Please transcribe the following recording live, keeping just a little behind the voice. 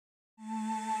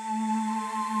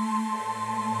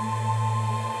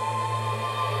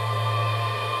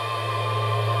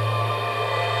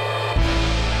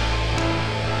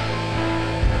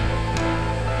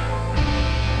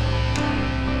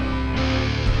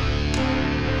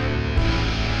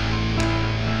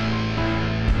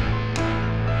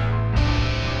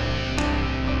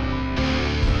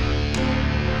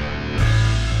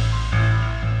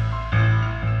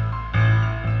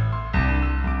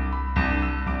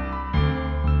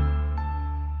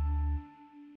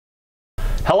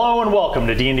Hello and welcome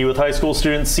to D&D with High School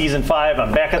Students Season 5.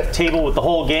 I'm back at the table with the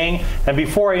whole gang. And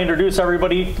before I introduce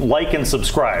everybody, like and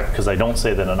subscribe, because I don't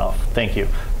say that enough. Thank you.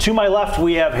 To my left,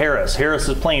 we have Harris. Harris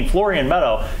is playing Florian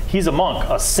Meadow. He's a monk,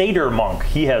 a Satyr monk.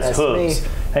 He has hooves,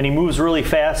 and he moves really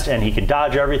fast, and he can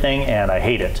dodge everything, and I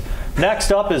hate it.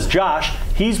 Next up is Josh.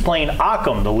 He's playing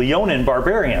Ahkum, the Leonin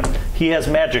Barbarian. He has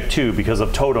magic, too, because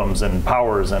of totems and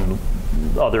powers and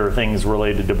other things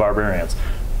related to barbarians.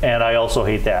 And I also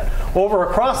hate that. Over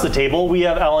across the table, we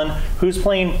have Ellen, who's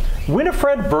playing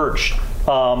Winifred Birch,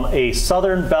 a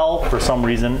southern belle for some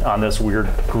reason on this weird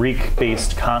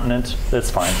Greek-based continent.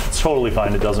 That's fine. It's totally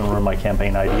fine. It doesn't ruin my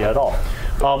campaign idea at all.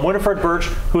 Winifred Birch,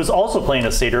 who is also playing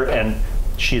a satyr, and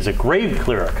she's a grave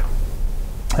cleric.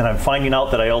 And I'm finding out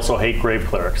that I also hate grave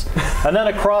clerics. And then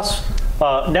across,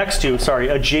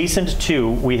 adjacent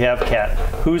to, we have Kat,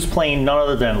 who's playing none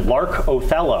other than Lark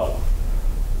Othello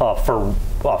for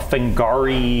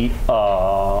Fengari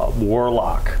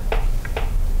Warlock.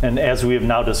 And as we have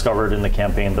now discovered in the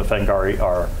campaign, the Fengari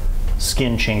are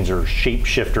skin changers,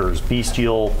 shapeshifters,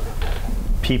 bestial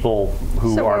people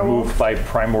who are moved by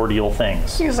primordial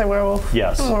things. You can say werewolf.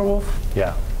 Yes. I'm a werewolf.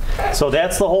 Yeah. So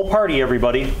that's the whole party,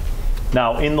 everybody.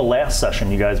 Now, in the last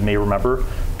session, you guys may remember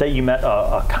that you met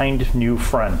a kind new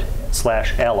friend /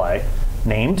 ally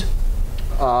named?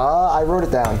 I wrote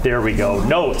it down. There we go.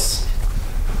 Notes.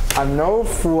 I'm no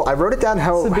fool. I wrote it down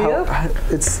how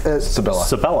it's Sabella.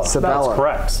 Sabella. That's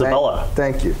correct. Sabella.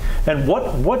 Thank you. And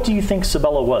what do you think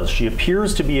Sabella was? She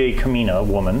appears to be a Kamina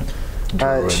woman.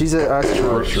 She's a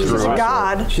druid. She's a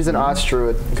god. She's an ox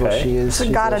druid. Is what she is. She's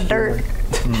a god of dirt.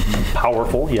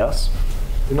 Powerful, yes.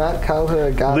 Do not call her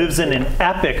a god. Lives in an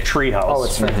epic treehouse. Oh,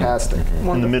 it's fantastic.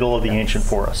 In the middle of the ancient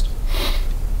forest.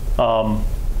 And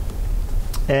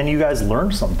you guys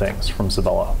learned some things from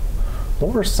Sabella.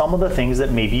 What were some of the things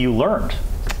that maybe you learned?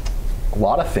 A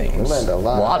lot of things. We learned a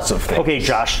lot. Lots of things. Okay,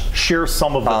 Josh, share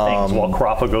some of the things while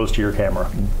Krafa goes to your camera.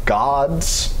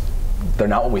 Gods, they're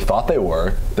not what we thought they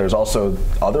were. There's also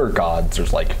other gods.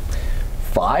 There's like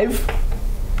 5?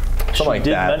 Something like She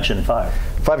did that. mention 5.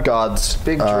 5 gods.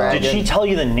 Big dragon. Did she tell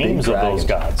you the names of those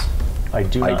gods? I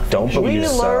do not. I don't believe We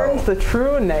so. learned the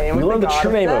true name. We learned the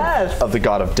true name death. of the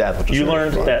god of death. Which You is really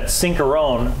learned fun. that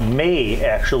Sinkarone may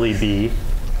actually be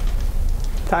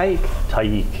Taik.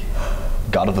 Taik.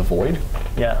 God of the void?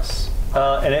 Yes.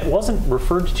 And it wasn't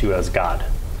referred to as God.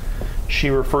 She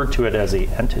referred to it as a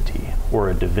entity or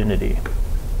a divinity.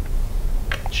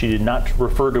 She did not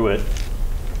refer to it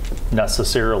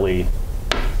necessarily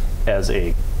as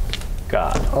a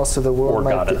god. Also, the world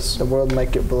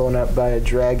might get blown up by a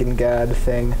dragon god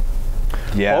thing.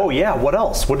 Yeah. Oh yeah. What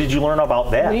else? What did you learn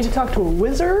about that? We need to talk to a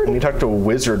wizard. When you talk to a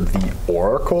wizard, the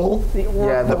oracle?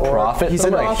 Yeah, The prophet? He's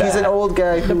Something like that. He's an old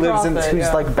guy who lives in, prophet, who's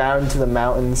yeah. like bound to the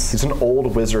mountains. He's an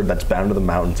old wizard that's bound to the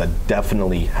mountains that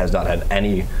definitely has not had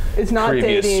any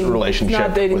previous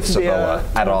relationship with Sabella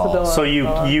at all. So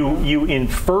you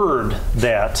inferred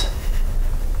that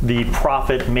the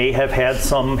prophet may have had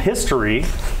some history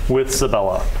with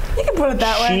Sabella. You can put it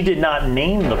that way. She did not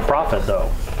name the prophet,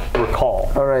 though. Recall.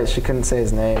 All right, she couldn't say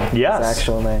his name. Yes. His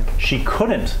actual name. She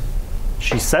couldn't.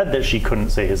 She said that she couldn't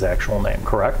say his actual name,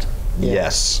 correct?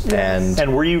 Yes.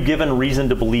 And were you given reason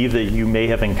to believe that you may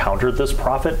have encountered this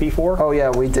prophet before? Oh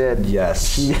yeah, we did.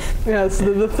 Yes. Yes,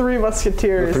 the Three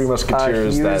Musketeers. The Three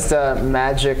Musketeers he used that a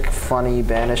magic, funny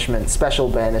banishment, special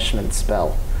banishment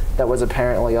spell that was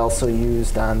apparently also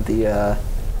used on the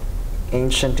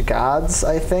ancient gods,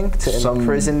 I think, to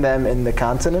imprison them in the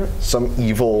continent. some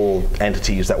evil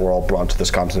entities that were all brought to this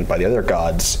continent by the other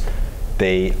gods,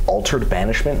 they altered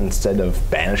banishment instead of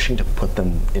banishing to put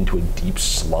them into a deep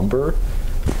slumber.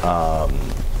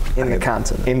 In the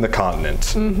continent. In the continent.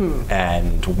 Mm-hmm.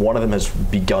 And one of them has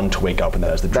begun to wake up, and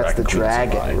that is the That's dragon. the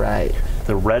dragon, Queen Zamai. right.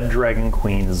 The Red Dragon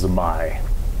Queen Zamai.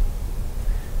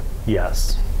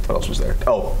 Yes. What else was there?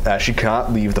 Oh, she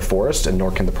cannot leave the forest, and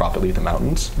nor can the prophet leave the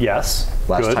mountains. Yes.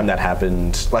 Last time that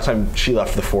happened, last time she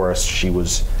left the forest, she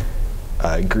was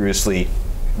grievously,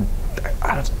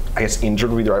 I guess injured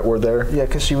would be the right word there. Yeah,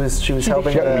 because she was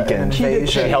helping got an weakened.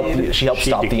 invasion She helped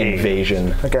stop the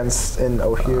invasion. against in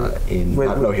Ohio.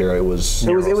 Not Ohio, it was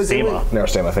Narosema.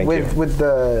 Narosema, thank you.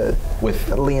 With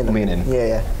Leonin. Leonin.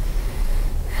 Yeah.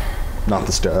 Not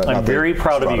the I'm very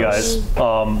proud of you guys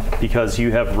because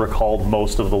you have recalled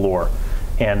most of the lore.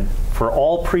 And for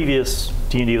all previous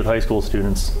D&D with High School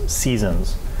Students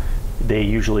seasons, they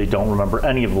usually don't remember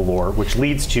any of the lore, which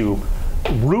leads to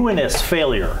ruinous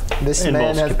failure This in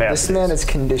most capacities. this man is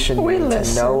conditioned me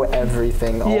to know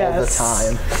everything all the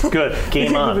time. Good.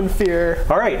 Game on. Live in fear.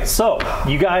 All right, so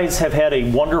you guys have had a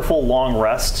wonderful long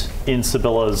rest in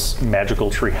Sabella's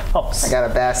magical treehouse. I got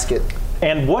a basket.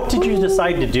 And what did you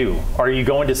decide to do? Are you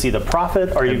going to see the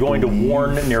prophet? Are you going to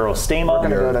warn Neurostema? We're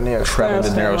going to go to Neurostema. Travel to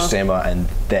Neurostema, and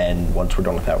then once we're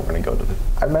done with that, we're going to go to the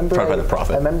the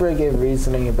prophet. I remember I gave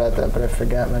reasoning about that, but I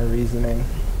forgot my reasoning.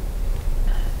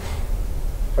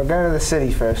 We're going to the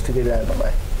city first to get out of the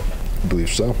way. I believe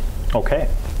so. Okay.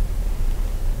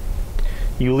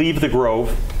 You leave the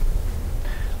grove.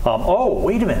 Oh,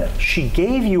 wait a minute. She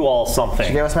gave you all something.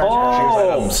 She gave us magic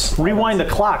items. Rewind the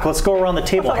clock. Let's go around the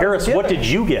table. Harris, what did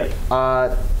you get?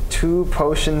 2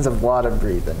 potions of water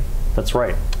breathing. That's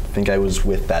right. I think I was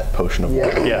with that potion of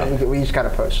water. Yeah. We each got a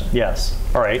potion. Yes.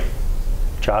 All right.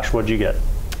 Josh, what'd you get?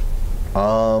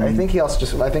 I think he also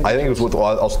just. I think it was with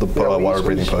also the water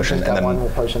breathing potion, and then one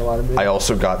potion of water breathing. I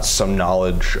also got some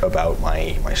knowledge about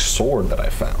my sword that I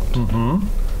found.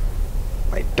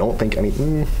 Mm-hmm. I don't think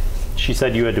any. She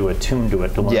said you had to attune to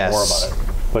it to learn more about it,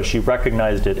 but she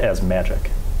recognized it as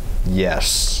magic.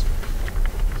 Yes.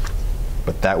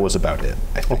 But that was about it,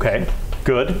 I think. Okay,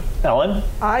 good. Ellen?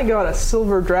 I got a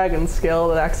silver dragon scale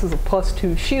that acts as a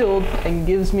 +2 shield and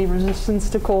gives me resistance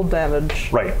to cold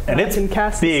damage. Right, and it's can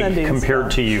cast big Ascending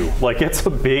compared to you. Like, it's a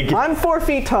big... I'm 4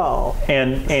 feet tall.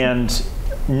 And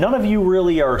none of you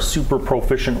really are super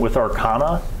proficient with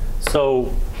Arcana,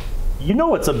 so... You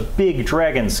know it's a big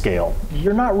dragon scale.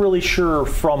 You're not really sure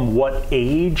from what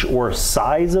age or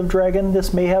size of dragon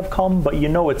this may have come, but you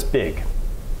know it's big.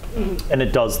 And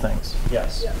it does things.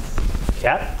 Yes.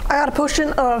 Kat? I got a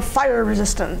potion of fire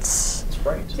resistance. That's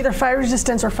right. Either fire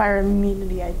resistance or fire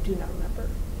immunity, I do not remember.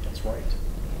 That's right.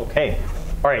 Okay.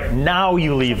 All right, now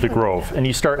you leave the grove and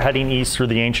you start heading east through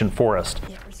the ancient forest.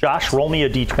 Josh, roll me a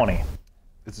d20.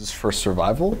 Is this for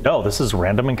survival? No, this is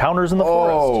random encounters in the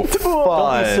forest. Oh,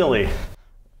 fun. Don't be silly.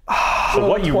 So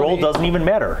what you roll doesn't even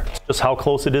matter. It's just how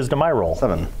close it is to my roll.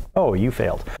 7. Oh, you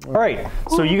failed. All right,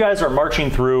 so you guys are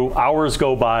marching through, hours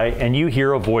go by, and you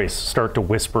hear a voice start to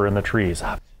whisper in the trees.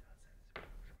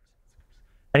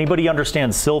 Anybody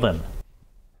understand Sylvan?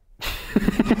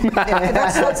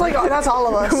 That's all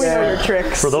of us. We know your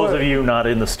tricks. For those of you not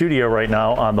in the studio right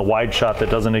now, on the wide shot that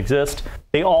doesn't exist,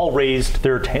 they all raised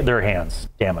their hands.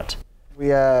 Damn it. We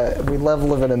love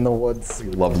living in the woods.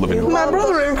 We love living in the My woods.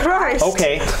 brother in Christ.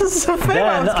 Okay, This is a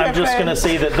then famous I'm just campaign. going to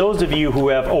say that those of you who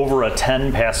have over a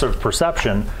 10 passive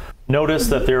perception notice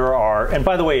that there are, and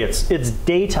by the way, it's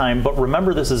daytime, but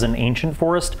remember this is an ancient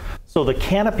forest, so the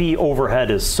canopy overhead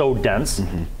is so dense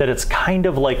that it's kind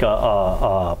of like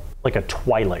a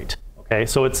twilight. Okay,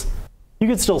 so you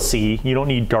can still see. You don't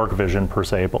need dark vision per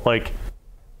se, but like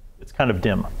it's kind of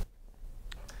dim.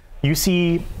 You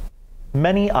see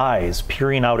many eyes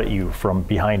peering out at you from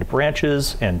behind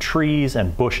branches and trees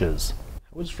and bushes.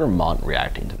 How is Vermont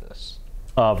reacting to this?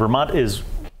 Vermont is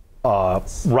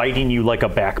riding you like a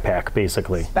backpack,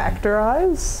 basically. Spectre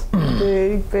eyes?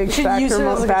 Big should use spectre, it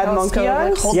as like bad a monkey telescope, like,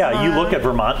 eyes? hold Yeah, you on. look at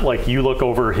Vermont, like you look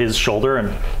over his shoulder, and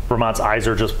Vermont's eyes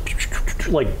are just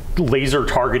like laser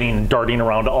targeting and darting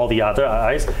around all the other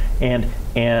eyes,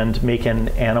 and make an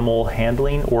animal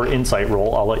handling or insight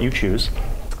roll. I'll let you choose.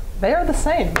 They are the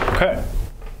same. Okay.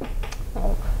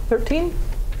 13?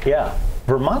 Yeah.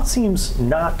 Vermont seems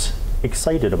not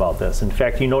excited about this. In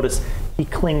fact, you notice he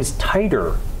clings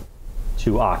tighter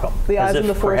to Ahkum, The as eyes if in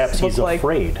the forest perhaps he's look like-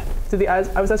 afraid. Do the eyes?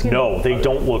 I was asking. No, they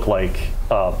don't look like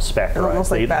specter They're eyes. almost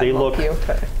like bad they look monkey,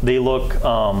 okay. they look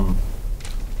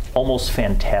almost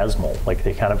phantasmal. Like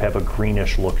they kind of have a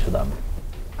greenish look to them.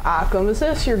 Ahkum, is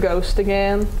this your ghost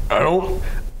again? I don't.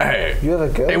 Hey, You have a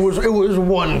ghost? it was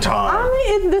one time.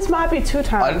 I mean, this might be 2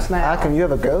 times now. Ahkum, you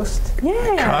have a ghost?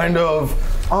 Yeah. Kind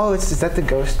of. Oh, is that the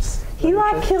ghosts? He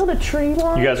like killed a tree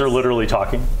once. You guys are literally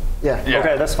talking. Yeah.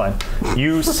 Okay, that's fine.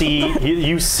 You see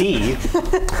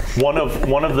one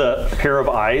of the pair of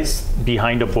eyes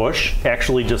behind a bush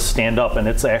actually just stand up, and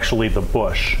it's actually the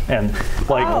bush, and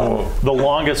like the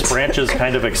longest branches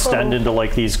kind of extend into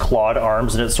like these clawed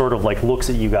arms, and it sort of like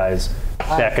looks at you guys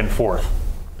back and forth.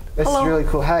 This is really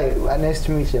cool. Hi, nice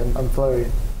to meet you. I'm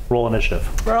Florian. Roll initiative.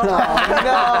 No,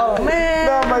 Man.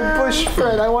 no, my bush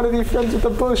friend. I want to be friends with the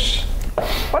bush.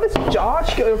 Why does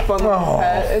Josh get a fun little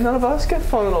pet and none of us get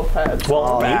fun little pets?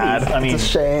 Well, maybe. I mean, It's a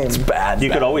shame. It's bad. you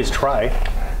could always try.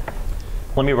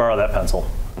 Let me borrow that pencil.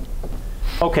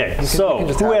 Okay, you so can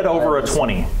just who have had it, over a I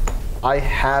 20? I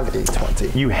have a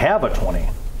 20. You have a 20.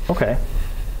 Okay.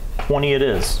 20 it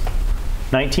is.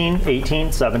 19,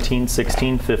 18, 17,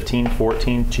 16, 15,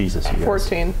 14. Jesus, you guys.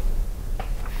 14.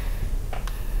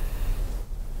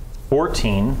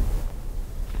 14.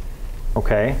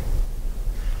 Okay.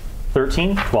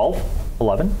 13, 12,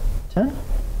 11, 10,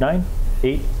 9,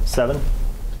 8, 7,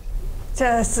 It's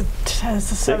a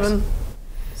 7.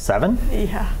 7.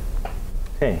 Yeah.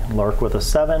 Okay, Lark with a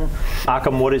 7.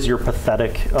 Ahkum, what is your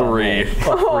pathetic 3. A 3.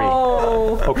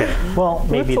 Oh. Okay, well,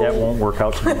 maybe that won't work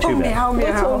out to be too bad. Meow,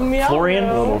 Little meow. meow Florian,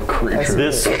 meow. Creature.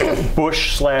 this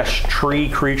bush/tree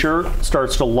creature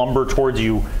starts to lumber towards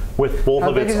you with both How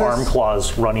of big its is arm this?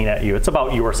 claws running at you. It's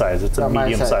about your size. It's a About my size.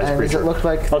 medium-sized And does creature. it look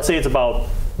like Let's say it's about,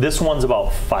 this one's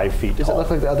about 5 feet Does it tall.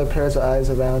 look like the other pairs of eyes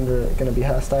around are going to be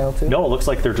hostile too? No, it looks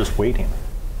like they're just waiting.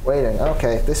 Waiting.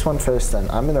 Okay, this one first then.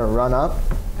 I'm going to run up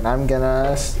and I'm going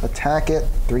to attack it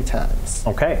 3 times.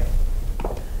 Okay.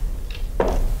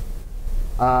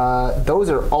 Those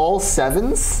are all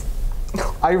 7s.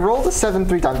 I rolled a 7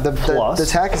 3 times. Plus? The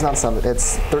attack is not 7.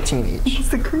 It's 13 each. It's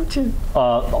the creature.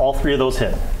 All 3 of those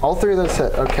hit. All 3 of those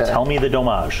hit. Okay. Tell me the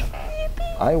domage.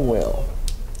 I will.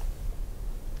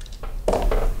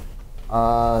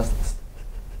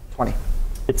 20.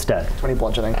 It's dead. 20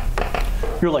 bludgeoning.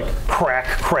 You're like crack,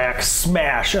 crack,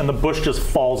 smash, and the bush just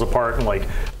falls apart and like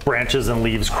branches and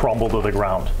leaves crumble to the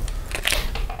ground.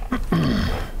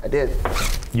 I did.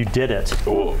 You did it.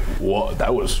 Oh, what?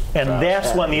 That was. And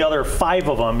that's when the other 5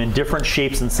 of them in different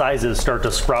shapes and sizes start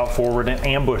to sprout forward and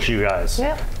ambush you guys.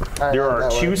 Yeah. There are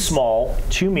that 2 works. small,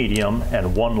 2 medium,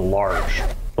 and 1 large.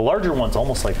 The larger one's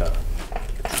almost like a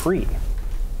tree.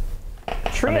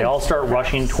 And they all start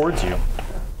rushing towards you.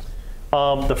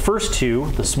 The first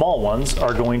 2, the small ones,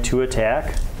 are going to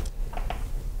attack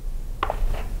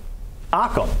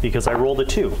Ahkum, because I rolled a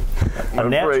 2. A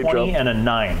nat 20 and a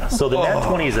 9. So the nat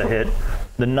 20 is a hit.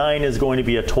 The 9 is going to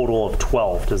be a total of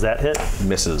 12. Does that hit?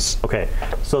 Misses. Okay,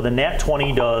 so the nat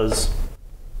 20 does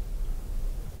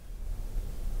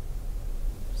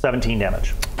 17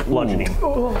 damage. Bludgeoning.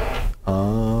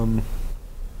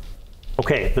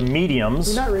 Okay, the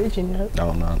mediums You're not raging yet. No,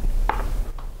 I'm not.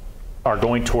 are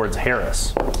going towards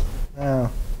Harris.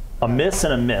 Oh. A miss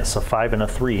and a miss, a 5 and a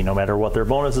 3. No matter what their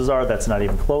bonuses are, that's not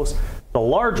even close. The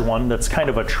large one, that's kind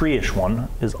of a tree-ish one,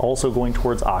 is also going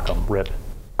towards Ahkum. Rip.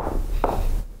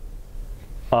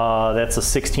 That's a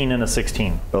 16 and a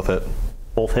 16. Both hit.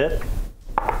 Both hit.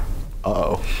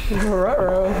 Uh-oh.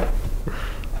 Ruh-roh.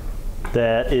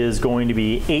 That is going to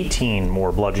be 18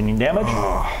 more bludgeoning damage.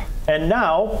 And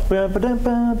now,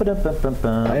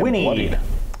 Winny. bloodied.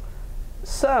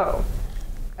 So,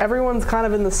 everyone's kind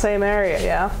of in the same area,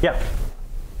 yeah? Yeah.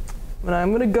 And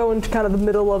I'm gonna go into kind of the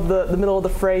middle of the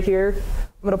fray here.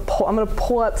 I'm gonna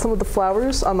pull out some of the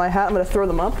flowers on my hat. I'm gonna throw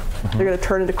them up. They're gonna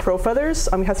turn into crow feathers.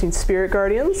 I'm casting Spirit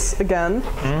Guardians again,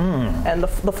 and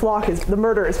the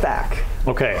murder is back.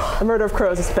 Okay. The murder of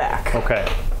crows is back. Okay.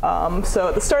 So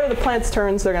at the start of the plant's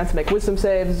turns, they're gonna have to make Wisdom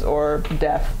saves or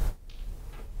death.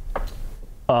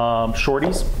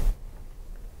 Shorties.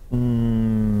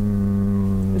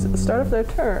 Is it the start of their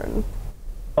turn?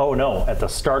 Oh no, at the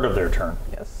start of their turn.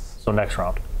 Yes. So next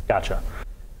round. Gotcha.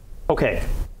 Okay.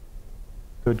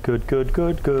 Good, good, good,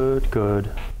 good, good, good.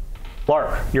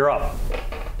 Lark, you're up.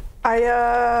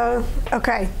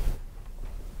 Okay.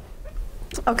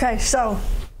 Okay, so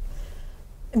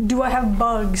do I have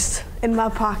bugs in my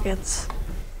pockets?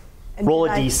 And Roll a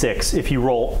did I- d6. If you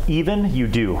roll even, you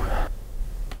do.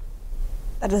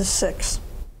 That is 6.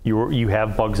 You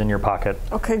have bugs in your pocket,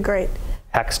 Okay, great.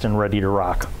 hexed and ready to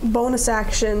rock. Bonus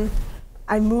action,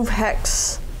 I move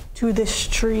Hex to this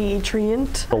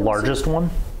treant. The largest one?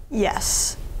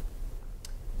 Yes.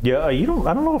 Yeah, I don't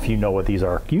know if you know what these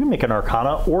are. You can make an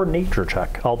Arcana or Nature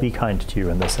check. I'll be kind to you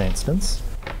in this instance.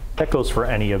 That goes for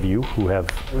any of you who have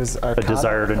It was a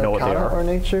desire to know what they Arcana are. or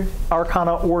nature?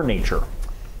 Arcana or Nature.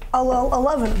 Oh, well,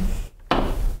 11.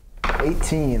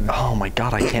 18. Oh my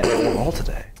god, I can't roll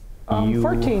today.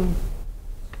 14.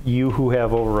 You who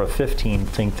have over a 15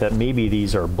 think that maybe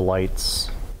these are blights.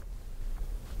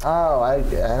 Oh, I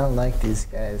don't like these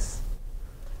guys.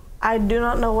 I do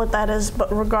not know what that is,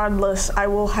 but regardless, I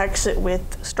will hex it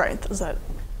with strength. Is that?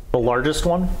 The largest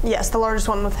one? Yes, the largest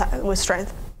one with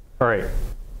strength. All right.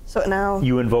 So now,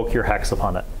 You invoke your hex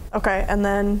upon it. okay, and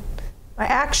then my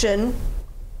action,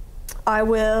 I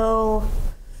will.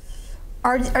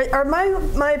 Are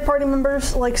my party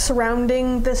members like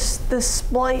surrounding this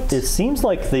blight? It seems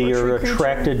like they Or are tree creature?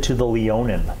 attracted to the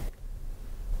Leonin.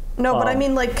 No, but I Oh.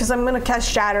 mean like because I'm gonna cast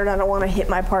Shattered. I don't want to hit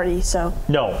my party, so.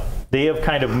 No, they have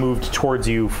kind of moved towards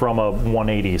you from a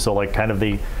 180. So like kind of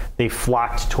they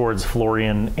flocked towards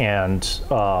Florian and It's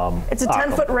a Ahkum.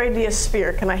 10-foot radius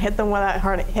sphere. Can I hit them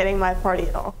without hitting my party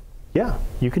at all? Yeah,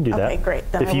 you can do that. Okay,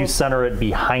 great. Then If I you will- center it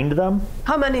behind them,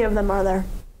 How many of them are there?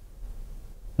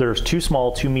 there's 2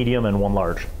 small, 2 medium, and 1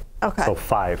 large. Okay. So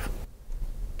 5.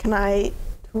 Can I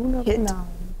hit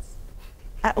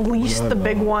at least the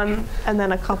big one and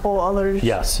then a couple others?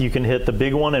 Yes, you can hit the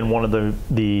big one and one of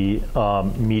the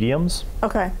mediums.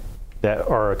 Okay. that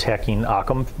are attacking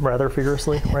Ahkum rather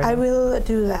vigorously right I now? will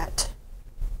do that.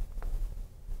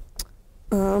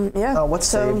 Yeah. What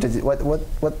save did you, what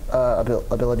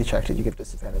ability check did you get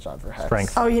disadvantage on for Hex?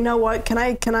 Strength. Oh, you know what? Can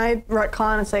I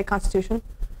retcon and say Constitution?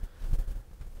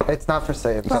 It's not for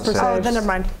saves. Not for Oh, saves. then never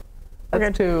mind.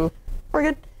 That's 2. We're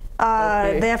good.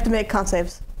 Okay. They have to make con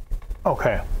saves.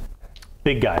 Okay.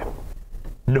 Big guy.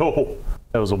 No,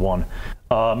 that was a 1.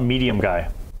 Medium guy.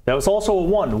 That was also a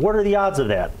 1. What are the odds of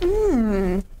that?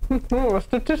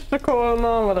 Statistical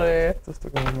anomaly.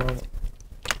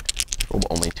 Oh,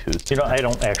 only 2. You know, I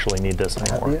don't actually need this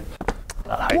anymore.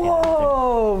 Not hiding anything.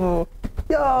 Whoa!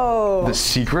 Yo! The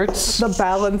secrets? The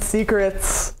balance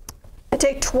secrets. I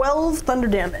take 12 thunder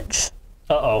damage.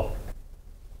 Uh-oh.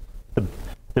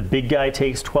 The big guy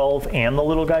takes 12 and the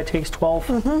little guy takes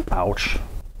 12? Ouch.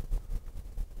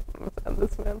 Let's end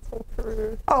this man's whole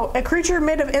career. Oh, a creature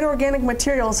made of inorganic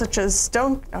material such as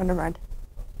stone. Oh, never mind.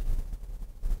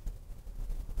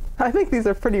 I think these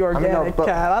are pretty organic, Cat.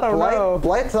 I don't know.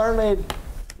 Blights are made.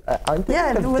 Aren't they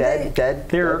Yeah, made of would dead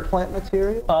They're- plant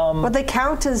material? Would they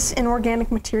count as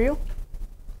inorganic material?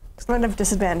 Because I might have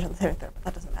disadvantage on the saving throw, but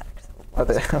that doesn't matter. Are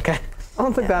they? Okay. I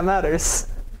don't think that matters.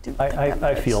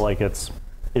 I feel like it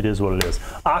is what it is.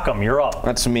 Ahkum, you're up.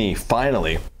 That's me,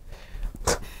 finally.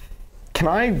 Can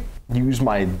I use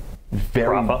my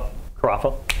very...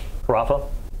 Carafa.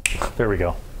 There we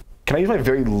go. Can I use my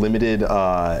very limited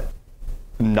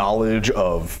knowledge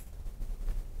of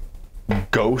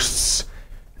ghosts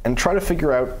and try to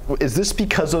figure out, is this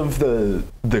because of the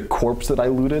corpse that I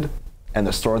looted and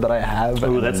the sword that I have?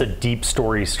 Ooh, that's a deep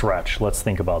story stretch. Let's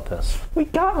think about this. We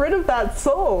got rid of that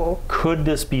soul. Could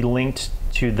this be linked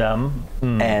to them?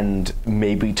 And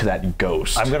maybe to that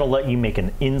ghost. I'm going to let you make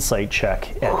an insight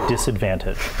check at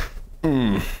disadvantage.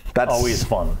 That's Always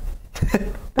fun.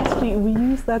 We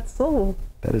used that soul.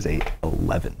 That is a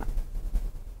 11.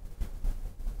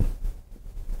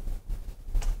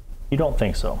 You don't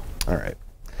think so? All right.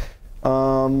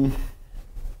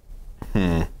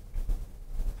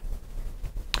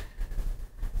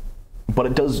 But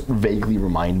it does vaguely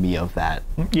remind me of that.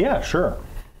 Yeah, sure.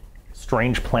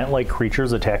 Strange plant-like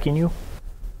creatures attacking you?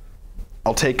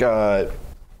 I'll take out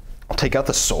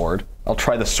the sword. I'll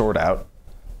try the sword out,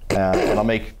 and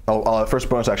I'll first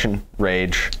bonus action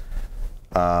rage,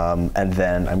 and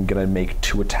then I'm gonna make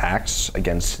 2 attacks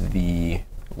against the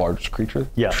large creature,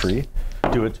 Yes. tree.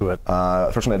 Do it to it.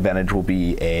 First one advantage will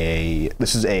be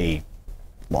this is a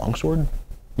longsword.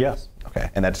 Yes. Okay,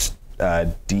 and that's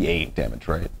D8 damage,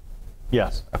 right?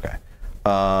 Yes. Okay.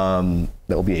 That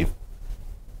will be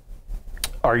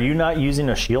Are you not using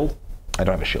a shield? I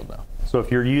don't have a shield now. So if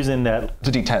you're using that, It's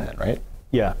a D10 then, right?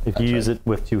 yeah, if you use it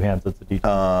with 2 hands, it's a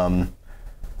D10.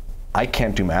 I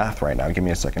can't do math right now. Give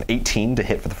me a second. 18 to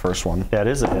hit for the first one, That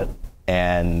is a hit.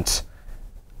 and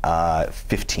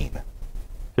 15.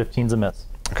 15's a miss.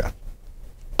 Okay.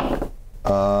 This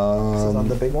is on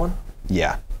the big one?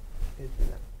 Yeah.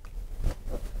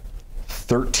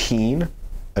 13,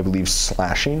 I believe,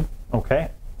 slashing Okay.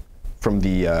 from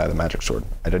the magic sword.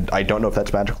 I don't know if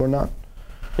that's magical or not.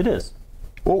 It is.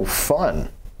 Oh, fun.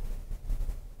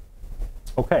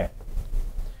 Okay.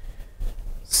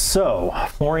 So,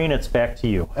 Florian, it's back to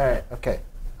you. All right. Okay.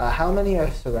 How many are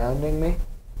surrounding me?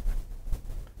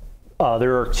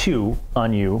 There are 2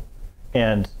 on you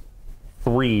and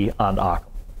 3 on Ahkum.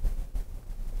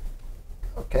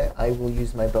 Okay. I will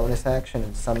use my bonus action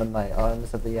and summon my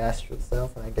arms of the astral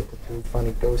self, and I get the 2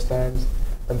 funny ghost arms.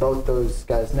 And both those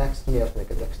guys next to me have to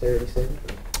make a dexterity saving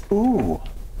throw. Ooh.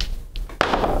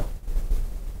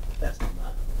 That's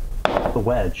not the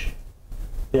wedge.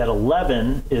 That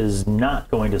 11 is not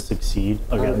going to succeed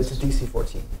This against. is DC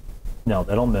 14. No,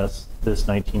 that'll miss. This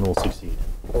 19 will succeed.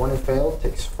 The one who failed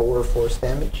takes 4 force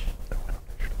damage.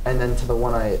 And then to the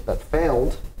one that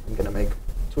failed, I'm going to make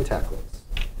 2 attack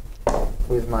rolls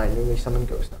with my newly summoned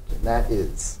ghost arms. And that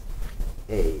is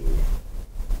a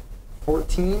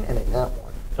 14 and a nat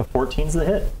 1. A 14's the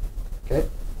hit. Okay?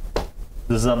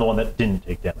 This is on the one that didn't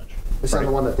take damage. This is Right.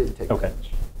 the one that didn't take Okay.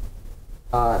 damage.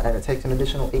 And it takes an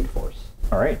additional 8 force.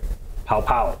 All right. Pow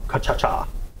pow. Ka-cha-cha.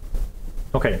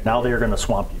 Okay, now they're going to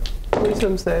swamp you.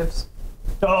 Wisdom saves.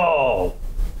 Oh!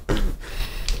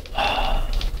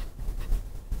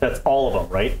 That's all of them,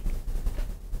 right?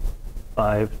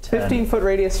 5, 10. 15-foot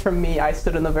radius from me. I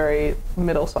stood in the very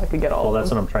middle so I could get all Well, of that's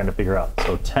them. what I'm trying to figure out.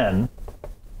 So 10,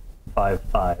 5,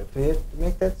 5. Do we have to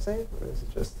make that save, or is it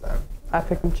just I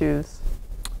pick and choose.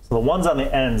 So the ones on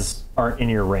the ends aren't in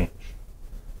your range.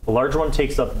 The large one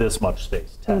takes up this much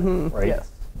space, 10, right?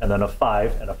 yes. And then a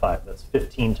 5 and a 5. That's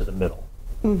 15 to the middle.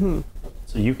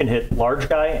 So you can hit large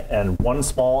guy and 1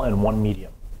 small and 1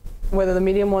 medium. whether the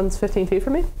medium one's 15 feet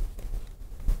from me?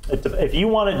 If you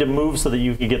wanted to move so that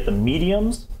you could get the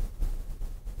mediums,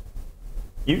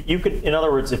 you could, in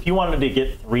other words, if you wanted to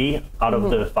get 3 out of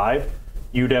the 5,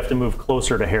 you'd have to move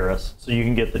closer to Harris so you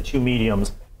can get the 2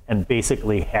 mediums and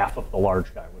basically half of the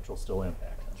large guy, which will still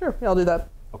impact him. Sure, yeah, I'll do that.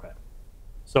 Okay.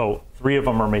 So 3 of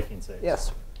them are making saves.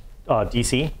 Yes.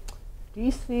 DC?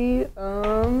 DC,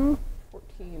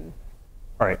 14.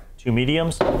 All right, 2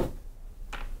 mediums.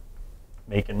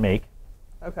 Make and make.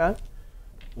 Okay.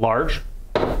 Large.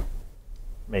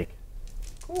 Make.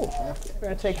 Cool. We're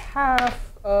going to take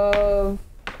half of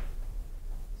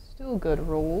still good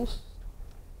rolls.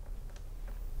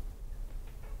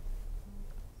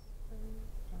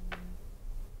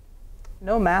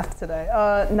 No math today.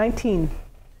 19.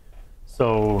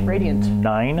 So Radiant.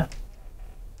 9,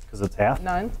 because it's half?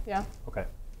 9, yeah. Okay.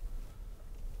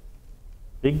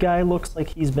 Big guy looks like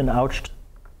he's been ouched.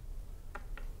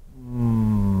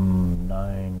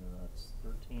 9, that's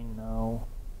 13 now.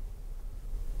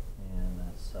 And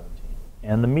that's 17.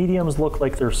 And the mediums look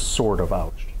like they're sort of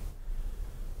ouched.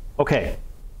 Okay.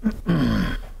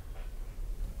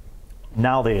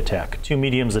 Now they attack. 2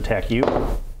 mediums attack you.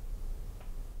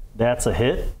 That's a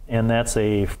hit, and that's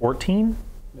a 14?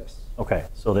 Yes. Okay,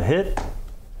 so the hit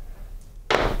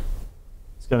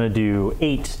is going to do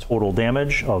 8 total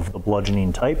damage of the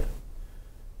bludgeoning type.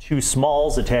 2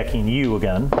 smalls attacking you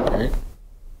again. Okay.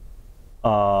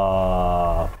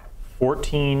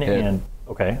 14 hit. and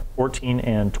 14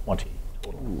 and 20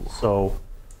 total. Ooh. So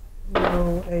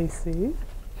No AC.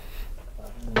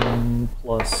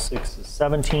 plus 6 is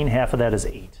 17. Half of that is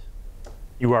 8.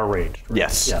 You are raged, right?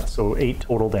 Yes. Yeah, so 8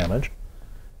 total damage.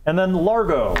 And then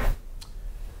Largo.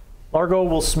 Largo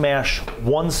will smash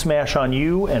 1 smash on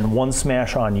you and 1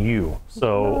 smash on you.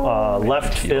 So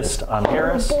left fist on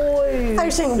Harris Boys. I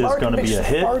was saying is Lark going to be makes a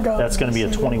hit. Fargo. That's going to be a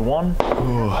 21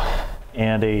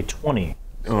 and a 20.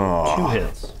 So 2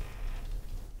 hits.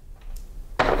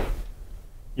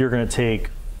 You're going to take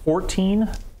 14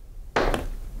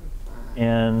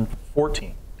 and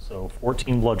 14. So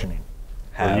 14 bludgeoning.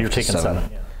 Half You're taking 7.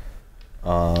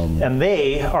 Yeah. And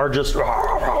they are just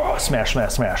smash,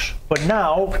 smash, smash. But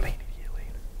now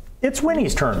it's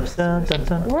Winnie's turn. Dun, dun,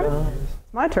 dun, dun.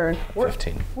 My turn.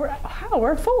 15. We're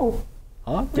at full.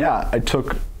 Huh? Yeah, I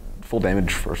took full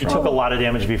damage first You round. took a lot of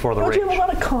damage before the Don't you have rage. a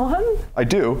lot of con? I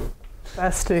do.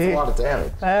 Bestie. A lot of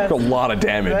damage. Took a lot of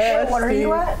damage. What are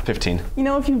you at? 15. You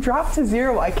know, if you drop to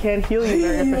 0, I can't heal you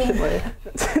very efficiently.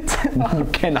 You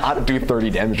cannot do 30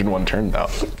 damage in one turn, though.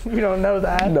 You don't know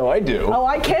that. No, I do. Oh,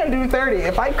 I can do 30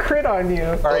 if I crit on you.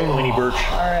 All right, Winnie Birch.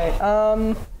 All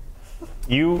right.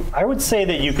 I would say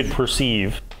that you could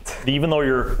perceive, even though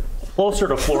you're closer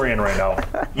to Florian right now,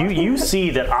 you see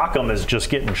that Ahkum is just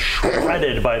getting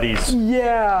shredded by these.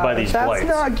 Yeah. By these that's blights.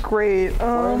 not great.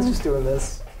 Florian's just doing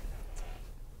this.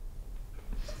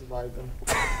 Just vibing.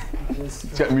 He's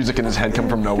got music in his head come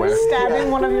from nowhere.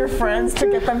 Stabbing one of your friends to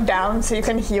get them down so you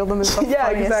can heal them is the yeah,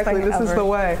 funniest exactly. thing This is ever. the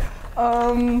way.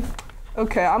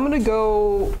 Okay, I'm gonna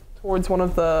go towards one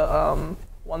of the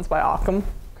ones by Ahkum.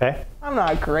 Okay. I'm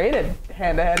not great at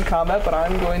hand-to-hand combat, but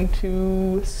I'm going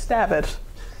to stab it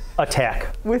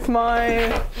Attack. with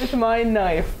my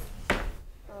knife.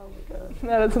 Oh my god.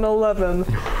 That is an 11.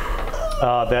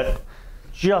 That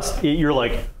just you're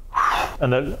like,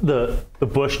 and the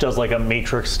bush does like a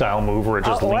Matrix style move where it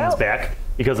just leans well. back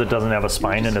because it doesn't have a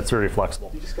spine and it's very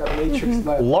flexible. You just got matrixed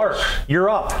by Lark,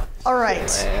 you're up. All right.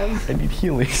 I need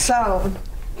healing. So,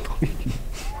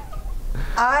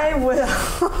 I will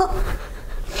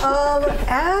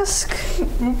ask.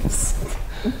 Oops.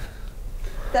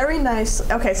 Very nice.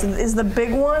 Okay, so is the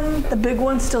big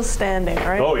one still standing,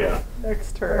 right? Oh yeah.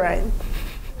 Next turn. Right.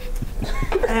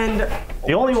 And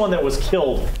The only one that was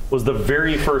killed was the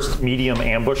very first medium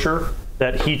ambusher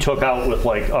that he took out with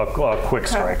like a quick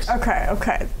strikes.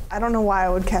 okay. I don't know why I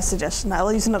would cast suggestion.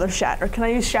 I'll use another shatter. Can I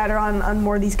use shatter on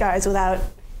more of these guys without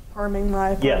harming my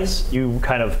party? Yes, you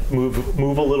kind of move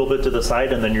a little bit to the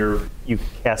side and then you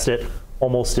cast it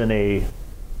almost in a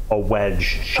wedge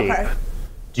shape. Okay.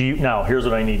 Do you now? Here's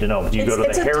what I need to know. Do you go to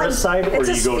the Harris side or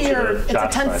do you go to the Josh side?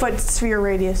 It's a 10-foot sphere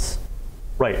radius.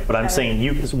 Right, but I'm saying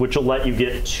which will let you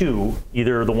get 2,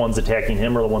 either the ones attacking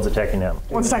him or the ones attacking him.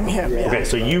 One's attacking him. Yeah. Okay,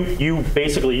 so you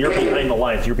basically you're behind the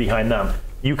lines. You're behind them.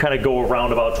 You kind of go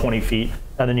around about 20 feet,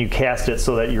 and then you cast it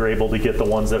so that you're able to get the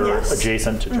ones that are Yes.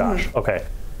 adjacent to Josh. Okay.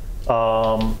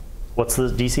 What's the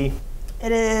DC?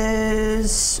 It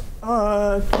is.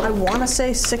 I want to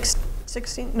say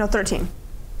 16. No, 13.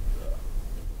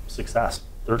 Success.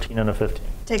 13 and a 15.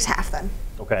 Takes half then.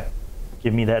 Okay.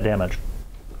 Give me that damage.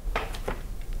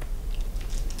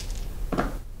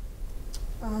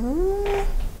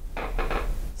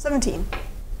 17.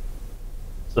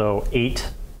 So 8.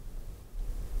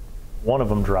 One of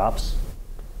them drops.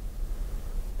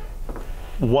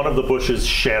 One of the bushes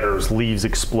shatters, leaves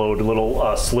explode,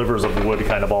 little slivers of wood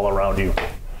kind of all around you.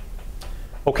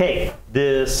 Okay,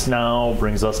 this now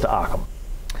brings us to Ahkum.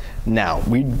 Now,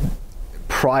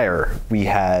 prior we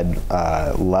had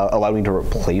allowed me to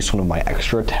replace one of my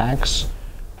extra attacks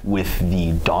with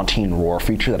the Daunting Roar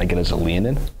feature that I get as a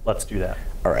Leonin. Let's do that.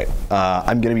 All right,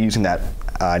 I'm going to be using that.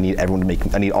 I need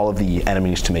all of the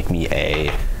enemies to make me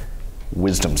a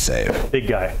Wisdom save. Big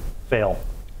guy, fail.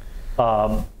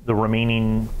 The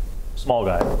remaining small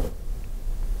guy,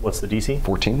 what's the DC?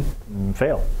 14.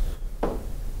 Fail.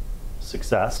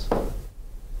 Success.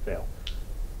 Fail.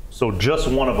 So just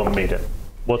one of them made it.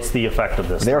 What's the effect of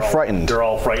this? They're frightened. They're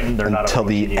all frightened. They're not until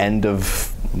the end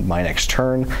of my next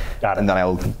turn. Got it. And then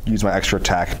I'll use my extra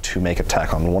attack to make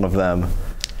attack on one of them.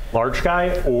 Large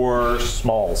guy or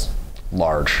smalls?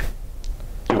 Large.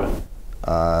 Do it.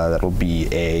 That'll be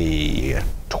a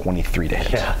 23 to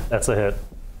hit. Yeah, that's a hit.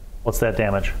 What's that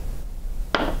damage?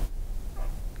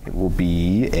 It will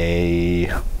be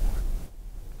a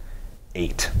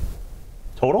 8.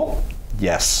 Total?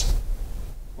 Yes.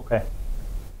 Okay.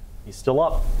 He's still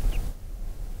up.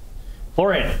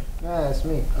 Florian. Yeah, that's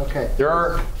me. Okay. There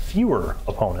are fewer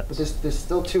opponents. But there's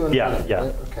still 2 in Yeah, front, yeah.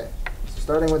 right? Okay. So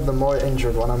starting with the more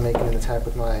injured one, I'm making an attack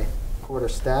with my quarter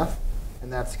staff,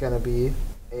 and that's going to be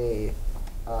a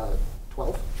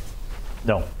 12.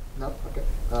 No. No? Okay.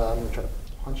 I'm going to try to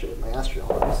punch it with my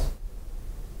astral arms.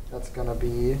 That's going to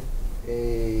be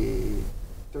a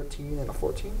 13 and a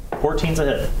 14. 14's a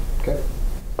hit. Okay.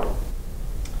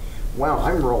 Wow,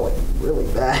 I'm rolling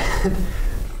really bad.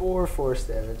 4 force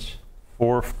damage.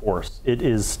 4 force. It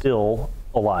is still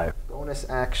alive. Bonus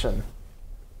action.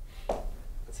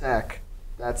 Attack.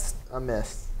 That's a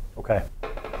miss. Okay.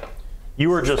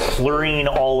 You are just flurrying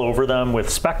all over them with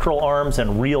spectral arms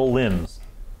and real limbs.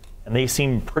 And they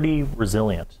seem pretty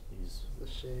resilient. These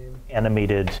It's a shame.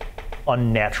 animated,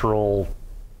 unnatural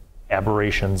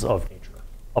aberrations of nature.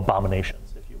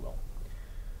 Abominations, if you will.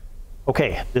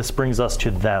 Okay, this brings us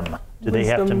to them. Do they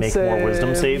have to make more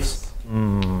wisdom saves?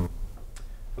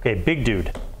 Okay, big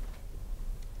dude.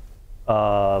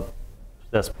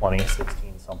 That's plenty,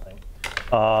 16 something.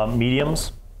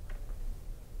 Mediums,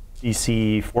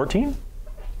 DC 14,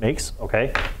 makes,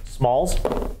 okay. Smalls,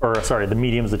 or sorry, the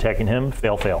mediums attacking him,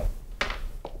 fail, fail.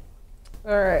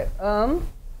 All right. So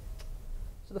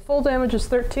the full damage is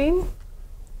 13.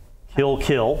 Kill,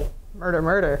 kill. Murder,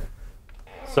 murder.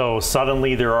 So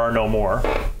suddenly there are no more.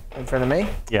 In front of me?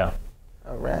 Yeah.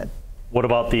 Oh, rad. What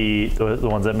about the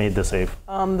ones that made the save?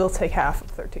 They'll take half of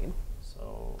 13.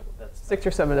 So that's 6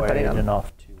 or 7 depending quite on.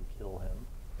 enough to kill him.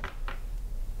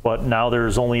 But now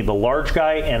there's only the large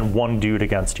guy and one dude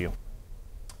against you.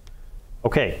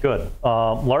 Okay, good.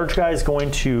 Large guy is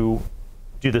going to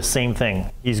do the same thing.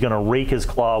 He's going to rake his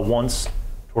claw once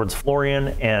towards Florian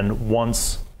and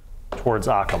once towards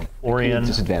Ahkum. Florian.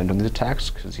 Disadvantage on these attacks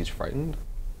because he's frightened.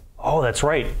 Oh, that's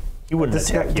right. He wouldn't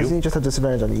attack you. Doesn't he just have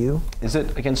disadvantage on you? Is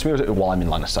it against me or is it while I'm in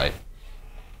line of sight?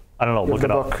 I don't know. Look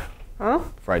it up. Huh?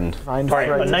 Frightened. Find All right,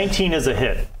 a frightened. 19 is a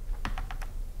hit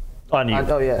on you.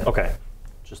 Oh, yeah. Okay,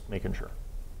 just making sure.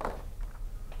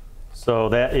 So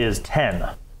that is 10.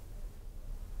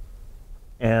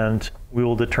 And we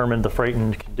will determine the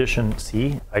frightened condition.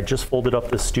 See, I just folded up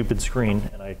this stupid screen,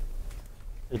 and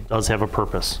it does have a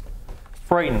purpose.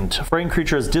 Frightened. Frightened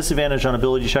creature has disadvantage on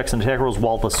ability checks and attack rolls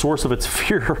while the source of its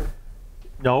fear.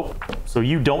 Nope. So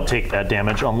you don't take that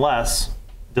damage unless.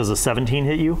 Does a 17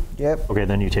 hit you? Yep. Okay,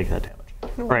 then you take that damage.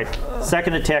 All right.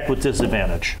 Second attack with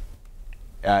disadvantage.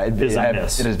 Is a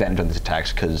miss. It has advantage on these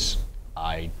attacks because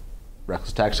I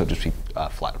reckless attack, so it'll just be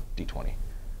flat d20.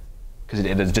 Because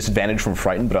it has disadvantage from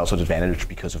frightened, but also disadvantage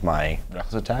because of my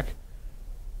reckless attack.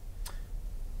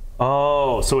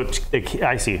 Oh, so it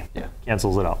I see. Yeah.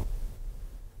 Cancels it out.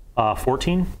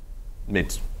 14?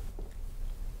 It's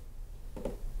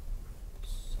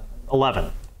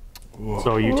 11.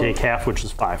 So you take half, which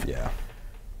is 5. yeah.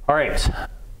 All right.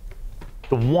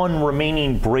 The one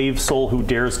remaining brave soul who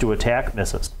dares to attack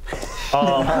misses.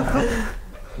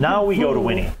 Now we go to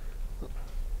Winny.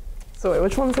 So wait,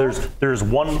 which one's that? There's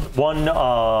one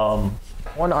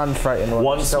unfrightened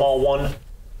one small one,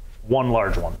 one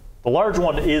large one. The large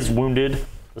one is wounded.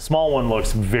 The small one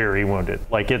looks very wounded.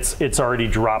 Like it's already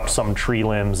dropped some tree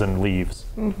limbs and leaves.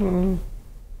 Mm-hmm.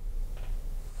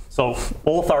 So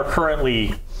both are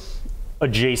currently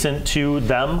adjacent to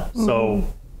them. So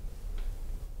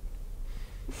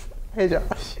Hey,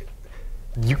 Josh.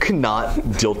 You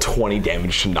cannot deal 20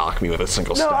 damage to knock me with a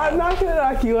single No, stab. I'm not gonna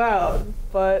knock you out,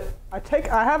 but I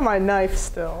have my knife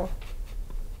still.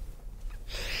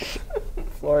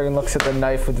 Florian looks at the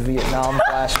knife with Vietnam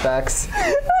flashbacks.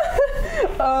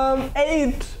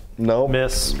 8. No.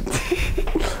 Miss.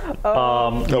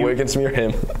 No way against me or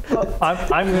him.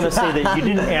 I'm going to say that you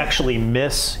didn't actually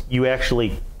miss. You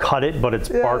actually cut it, but its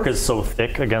bark is so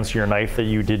thick against your knife that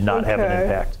you did not have an Okay.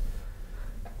 impact.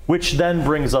 Which then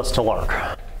brings us to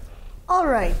Lark. All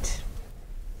right.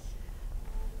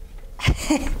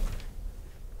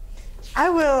 I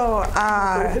will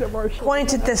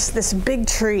point at this big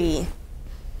tree.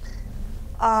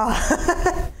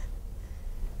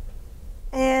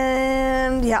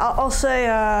 And yeah, I'll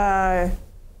say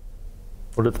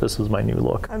What if this is my new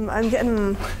look? I'm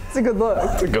getting It's a good look.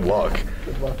 It's a good look.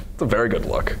 It's a very good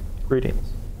look. Greetings.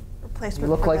 replacement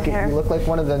You look for like the hair. you look like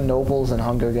one of the nobles in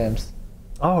Hunger Games.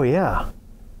 Oh yeah,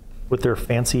 with their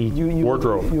fancy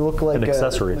wardrobe You look like and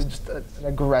accessories. just an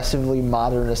aggressively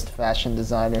modernist fashion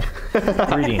designer.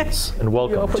 Greetings and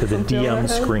welcome put to the something on DM my head?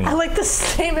 screen. I like the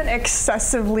statement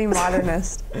excessively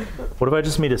modernist. What if I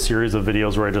just made a series of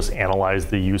videos where I just analyze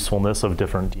the usefulness of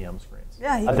different DM screens?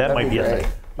 Yeah, you That That'd might be be a great.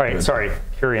 thing. All right, sorry,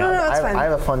 carry on. No, no, that's I fine.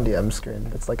 have a fun DM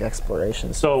screen. It's like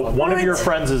exploration. So one of your What?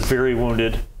 friends is very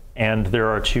wounded, and there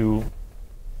are 2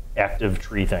 active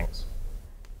tree things.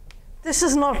 This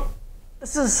is not.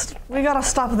 This is. We gotta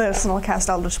stop this, and I'll cast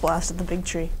Eldritch Blast at the big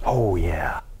tree. Oh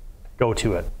yeah, go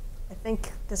to it. I think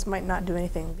this might not do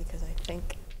anything because I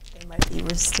think they might be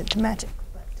resistant to magic.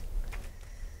 But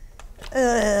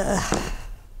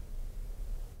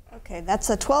okay, that's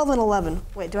a 12 and 11.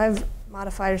 Wait, do I have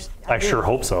modifiers? I do. sure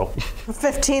hope so.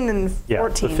 15 and Yeah,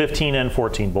 14. the 15 and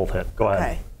 14 both hit. Go ahead.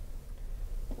 Okay.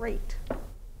 Great.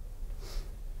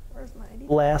 Where's my ID?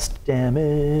 Blast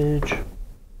damage.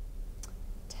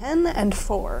 10 and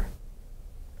 4.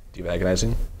 Do you have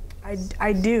agonizing?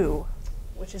 I do,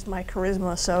 which is my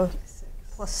charisma, so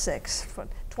plus 6,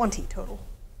 20 total.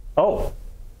 Oh,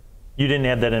 you didn't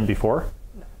add that in before?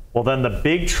 No. Well, then the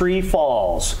big tree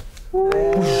falls.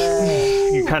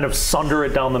 You kind of sunder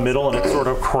it down the middle, and it sort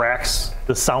of cracks,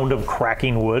 the sound of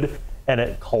cracking wood, and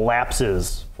it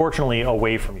collapses, fortunately,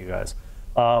 away from you guys.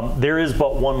 There is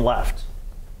but one left,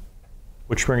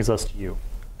 which brings us to you.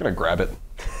 I'm gonna grab it.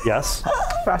 Yes?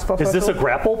 Fastball Is this a special.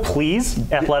 grapple,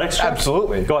 please? Athletics check?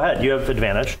 Absolutely. Go ahead, you have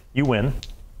advantage. You win.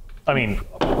 I mean,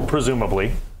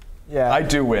 presumably. Yeah. I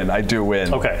do win. I do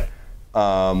win. Okay.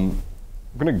 I'm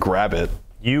gonna grab it.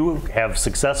 You have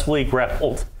successfully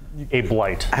grappled a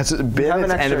blight. Has it been have at an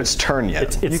the end of extra- its turn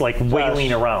yet? It's like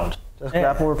wailing around. Just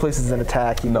grapple replaces an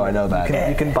attack. No, I know that.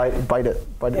 You can bite it,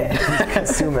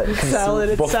 consume it. Salad,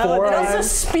 it's Before salad. It I- also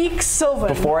speaks Sylvan.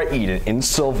 Before I eat it, in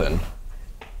Sylvan,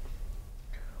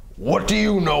 What do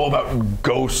you know about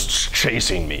ghosts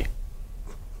chasing me?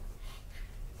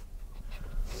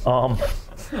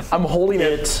 I'm holding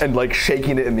it and like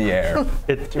shaking it in the air.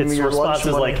 Its me your response lunch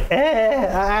is money. like,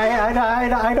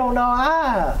 I don't know.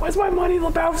 Ah. Where's my money,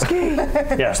 Lebowski?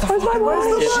 Yeah. Where's my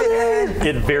money?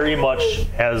 It very much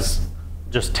has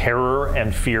just terror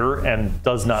and fear and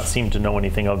does not seem to know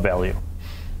anything of value.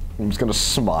 I'm just gonna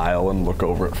smile and look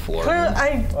over at Florian.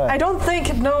 I don't think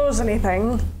it knows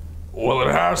anything. Well,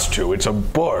 it has to. It's a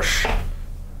bush.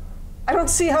 I don't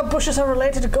see how bushes are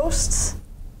related to ghosts.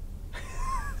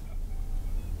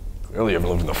 Clearly, you haven't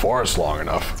lived in the forest long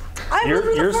enough.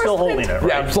 You're still holding it, right?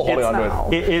 Yeah, I'm still holding It's-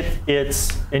 onto it.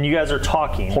 It's and you guys are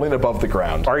talking. Holding it above the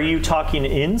ground. Are you talking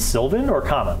in Sylvan or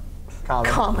Common?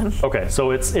 Common. Okay,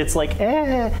 so it's like,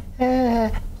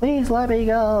 please let me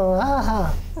go.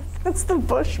 Ah. That's the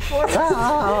bush for It's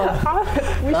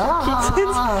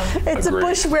a Agreed.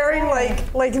 bush wearing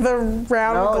like the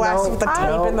round No, glass no, with the tape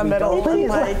no, in the we middle. don't. And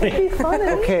like,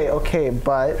 Okay,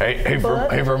 but Hey,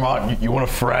 Vermont, you want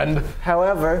a friend?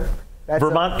 however, that's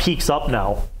Vermont peeks up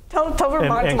now tell and,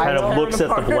 Vermont and to kind tear of it looks at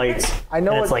the apart. blights. I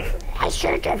know and it's what- like,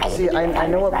 see, I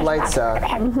know what blights are.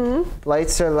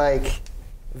 Blights are like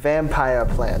vampire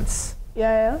plants,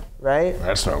 Yeah. right?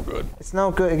 That's no good. It's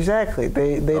no good. Exactly.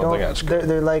 They don't don't. think that's good.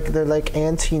 They're like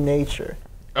anti-nature.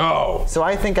 Oh, So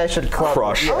I think I should club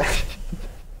Crush. Yeah.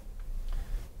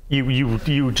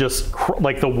 you just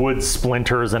like the wood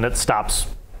splinters and it stops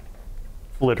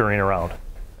flittering around.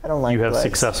 I don't like. You have blights.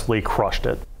 successfully crushed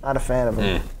it. Not a fan of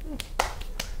them.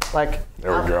 Like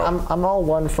There we go. I'm all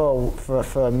one for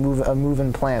a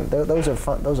moving plant. Those are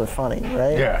fun. Those are funny,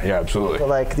 right? yeah, absolutely. But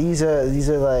like these are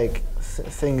like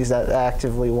things that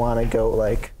actively want to go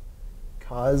like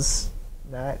cause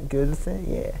not good thing.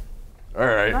 Yeah. All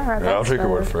right, right, I'll that's take your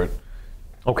word fair. for it.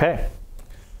 Okay.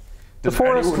 The Does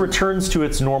forest anyone- returns to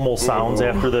its normal sounds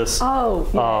after this Oh,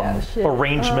 yeah. shit.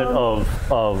 arrangement of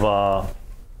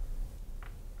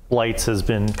lights has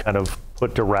been kind of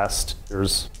put to rest.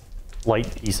 There's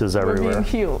light pieces We're being everywhere.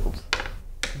 healed.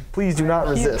 Please do not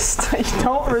resist.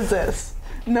 Don't resist.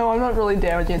 No, I'm not really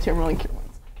damaging it. I'm rolling cure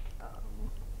wounds.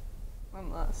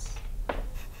 Unless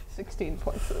 16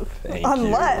 points of. Thank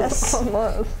Unless.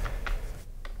 Unless.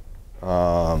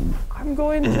 I'm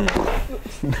going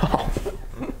to.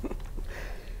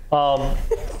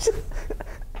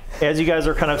 As you guys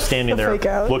are kind of standing there, fake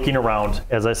out. looking around,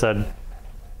 as I said,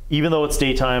 even though it's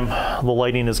daytime, the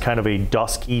lighting is kind of a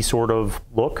dusky sort of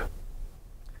look.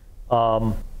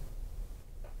 But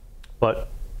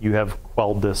you have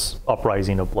quelled this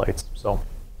uprising of lights. So, what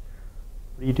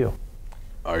do you do?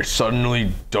 I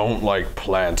suddenly don't like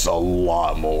plants a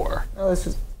lot more. No, it's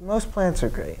just, most plants are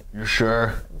great. You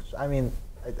sure? I mean,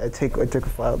 I took a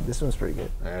flower. This one's pretty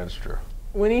good. Yeah, that's true.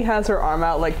 Winnie has her arm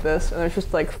out like this, and there's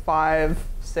just like 5,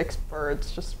 6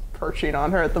 birds just perching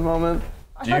on her at the moment.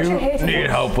 Do you need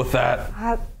help with that?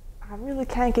 I really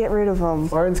can't get rid of them.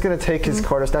 Lauren's gonna take his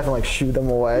quarterstaff and like shoo them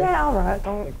away. Yeah, all right.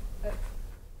 Don't.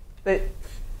 They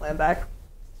land back.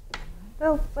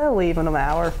 They'll leave in an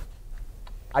hour.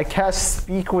 I cast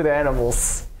Speak with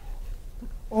Animals.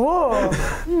 Whoa.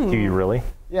 Do you really?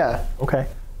 Yeah, Okay.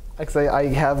 actually I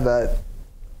have that.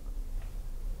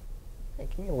 Hey,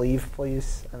 can you leave,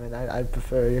 please? I mean, I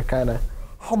prefer you're kind of.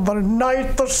 On the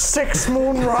night the 6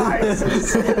 moon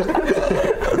rises.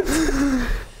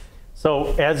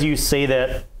 So, as you say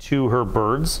that to her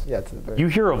birds, Yeah, to the bird. you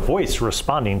hear a voice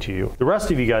responding to you. The rest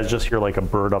of you guys just hear like a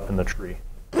bird up in the tree.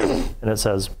 And it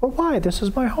says, "But why? This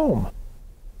is my home."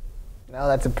 No,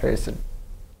 that's a person.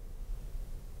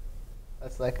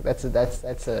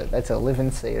 That's a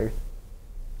living satyr.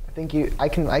 I think I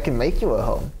can make you a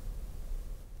home.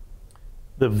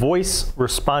 The voice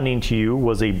responding to you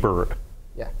was a bird,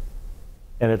 Yeah.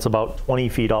 and it's about 20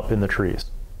 feet up in the trees.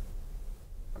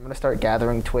 I'm gonna start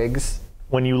gathering twigs.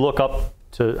 When you look up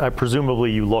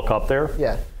presumably you look up there.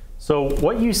 Yeah. So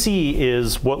what you see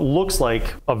is what looks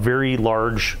like a very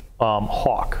large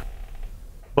hawk,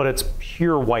 but it's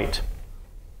pure white.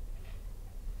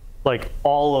 Like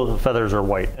all of the feathers are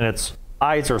white, and its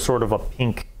eyes are sort of a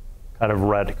pink, kind of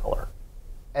red color.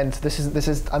 And this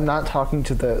is I'm not talking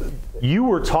to the. You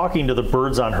were talking to the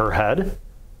birds on her head,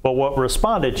 but what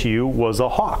responded to you was a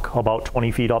hawk about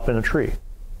 20 feet up in a tree.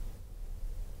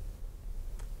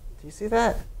 Do you see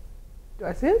that? Do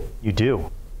I see it? You do.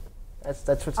 That's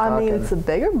what's talking. I mean, it's a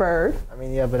bigger bird. I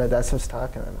mean, yeah, but that's what's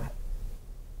talking to me.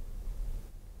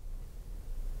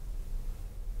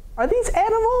 Are these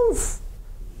animals?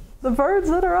 The birds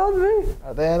that are on me?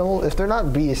 Are they animals? If they're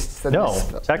not beasts, then No,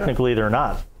 this- technically they're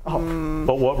not. Oh.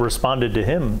 But what responded to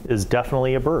him is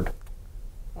definitely a bird.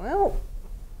 Well,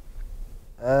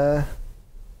 Do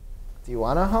you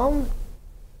want a home?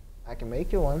 I can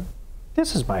make you one.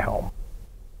 This is my home.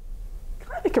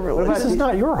 can I make a What religion? about This is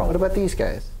not your home. What about these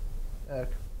guys?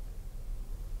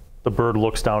 The bird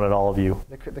looks down at all of you.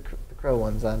 The crow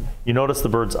ones on. You notice the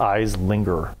bird's eyes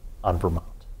linger on Vermont.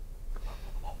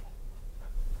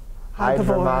 Hide the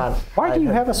boy. Vermont. Why do you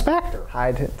Hide have a specter?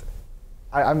 Hide it.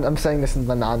 I'm saying this in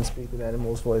the non-speak with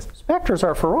animals voice. Specters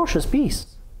are ferocious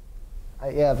beasts.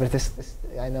 Yeah, but this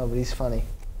I know, but he's funny.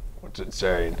 What's it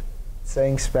saying?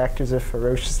 Saying specters are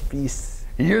ferocious beasts.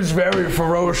 He is very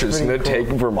ferocious, and then Pretty cool.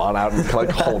 taking Vermont out and like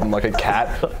hold him like a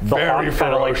cat. The Very hawk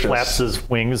kind of like ferocious. flaps his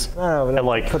wings No, but and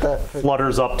like put that-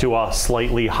 flutters up to a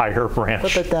slightly higher branch.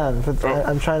 Put that down.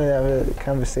 I'm trying to have a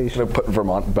conversation. I'm gonna put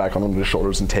Vermont back on his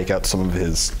shoulders and take out some of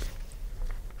his.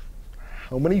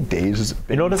 How many days has it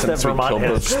been notice since that we Vermont killed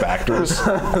has- those specters?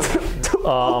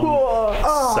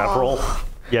 Several.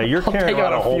 Yeah, you're carrying take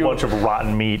out around a a whole few. bunch of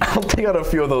rotten meat. I'll take out a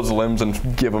few of those limbs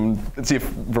and give them and see if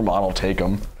Vermont will take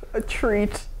them. A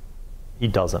treat. He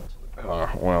doesn't.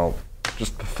 Well,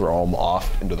 just throw them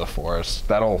off into the forest.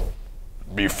 That'll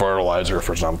Be fertilizer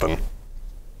for something.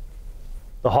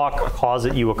 The hawk caws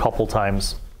at you a couple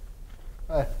times.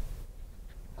 Hi.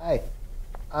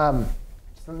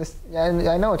 So this, yeah,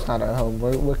 I know it's not our home.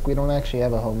 We don't actually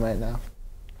have a home right now.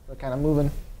 We're kind of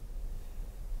moving.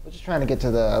 We're just trying to get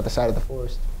to the other side of the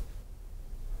forest.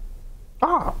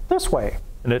 Ah, this way.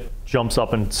 And it jumps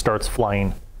up and starts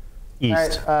flying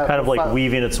east, All right, kind of like fo-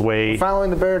 weaving its way. Following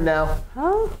the bird now.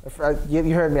 Huh?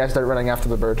 You heard me. I started running after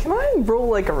the bird. Can I roll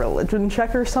like a religion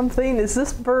check or something? Is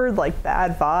this bird like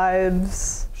bad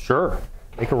vibes? Sure.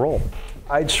 Make a roll.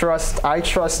 I trust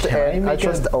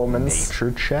omens.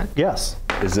 nature check. Yes.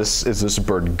 Is this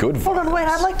bird good? Hold on, wait.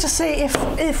 vibes? I'd like to say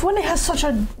if Winnie has such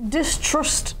a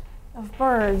distrust of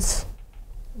birds,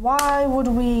 why would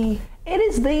we? It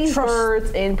is these Trust-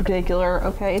 birds in particular,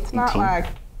 okay? It's not 18. like...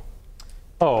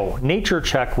 Oh, nature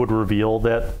check would reveal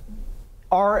that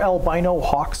are albino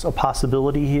hawks a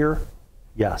possibility here?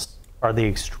 Yes. Are they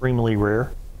extremely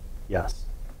rare? Yes.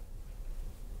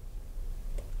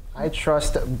 I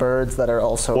trust birds that are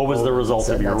also. What was the result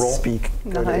of your roll? Speak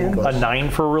good 9. English. A 9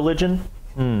 for religion?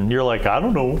 You're like, I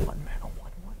don't know.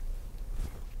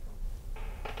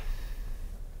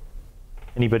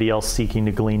 Anybody else seeking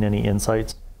to glean any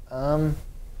insights? No,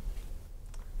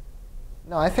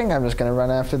 I think I'm just gonna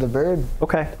run after the bird.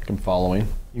 Okay. I'm following.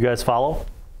 You guys follow?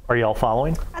 Are y'all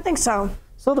following? I think so.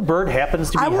 So the bird happens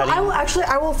to be heading...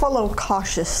 I will follow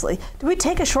cautiously. Did we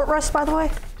take a short rest, by the way?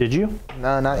 Did you?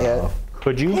 No, not yet.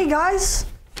 Could you? Hey, guys.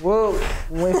 Well,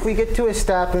 if we get to a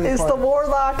stopping Is the point,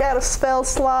 Warlock out of spell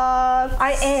slot?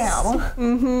 I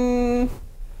am.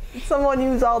 Someone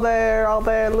use all their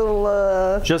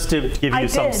little. Just to give you I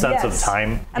some did, sense yes. of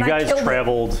time, And you I guys killed it.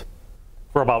 traveled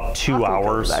for about 2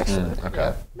 hours Actually.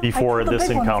 Okay. before I killed the this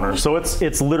big one encounter. first. So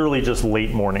it's literally just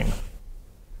late morning.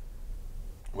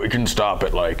 We can stop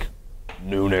at like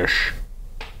noonish.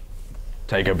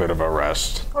 Take a bit of a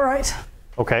rest. All right.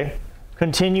 Okay.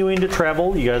 Continuing to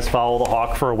travel, you guys follow the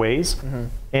hawk for a ways,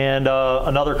 and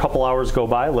another couple hours go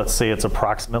by. Let's say it's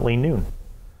approximately noon.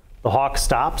 The hawk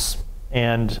stops,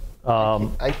 and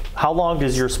how long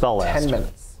does your spell last? 10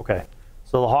 minutes. Okay.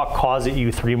 So the hawk caws at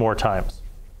you 3 more times.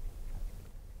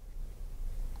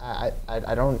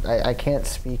 I can't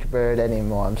speak bird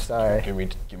anymore. I'm sorry. Give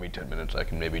me 10 minutes. I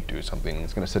can maybe do something.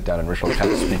 It's gonna sit down and ritual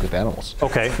cast speak with animals.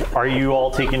 Okay. Are you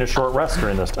all taking a short rest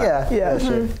during this time? Yeah,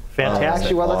 sure. Fantastic.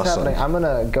 Actually, while that's Awesome. happening, I'm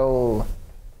gonna go.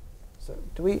 So,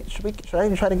 should I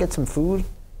even try to get some food?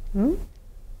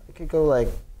 I could go like.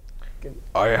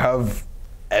 I have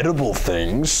edible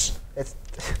things. It's.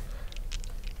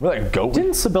 We're like goat.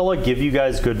 Didn't Sabella give you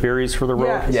guys good berries for the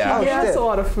road? Yeah. She has shit. a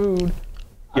lot of food.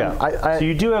 Yeah. I- So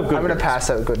you do have good I'm gonna berries. pass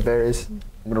out good berries. I'm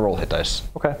gonna roll hit dice.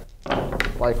 Okay.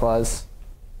 Likewise.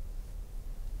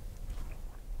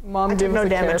 Mom I gave took no us a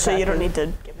care damage, so you don't package.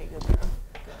 need to give me good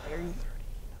berry.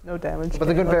 No damage. But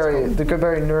the good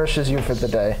berry nourishes you for the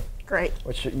day, Great.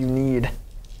 which you need.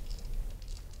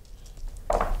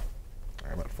 I'm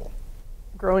at full.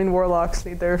 Growing warlocks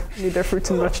need their fruits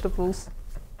and vegetables.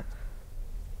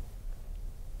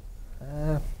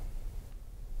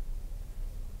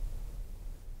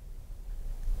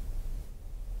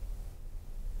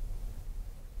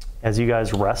 As you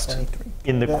guys rest 23.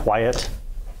 in the quiet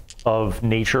of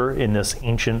nature in this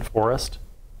ancient forest,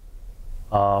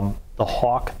 the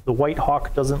white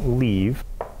hawk doesn't leave.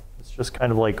 It's just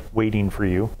kind of like waiting for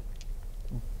you.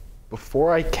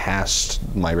 Before I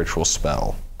cast my ritual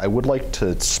spell, I would like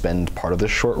to spend part of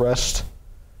this short rest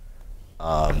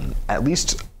at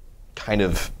least kind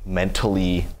of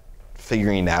mentally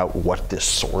figuring out what this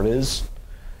sword is.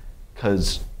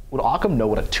 Because would Ahkum know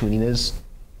what a tuning is?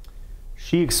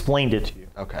 She explained it to you.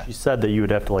 Okay. She said that you would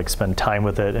have to like spend time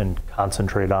with it and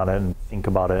concentrate on it and think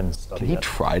about it and study Can he it.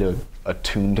 try to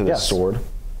attune to this Yes. sword?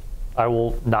 I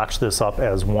will notch this up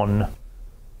as one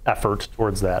effort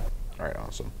towards that. All right,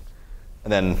 awesome.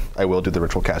 And then I will do the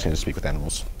ritual casting to speak with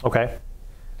animals. Okay.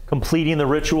 Completing the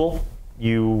ritual,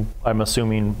 you, I'm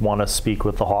assuming, want to speak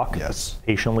with the hawk. Yes.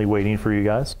 Patiently waiting for you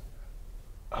guys.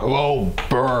 Hello,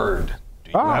 bird.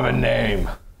 Do you have a name?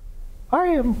 I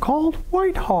am called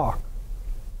White Hawk.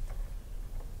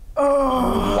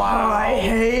 I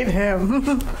hate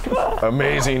him.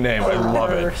 Amazing name. I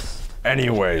love it.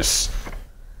 Anyways,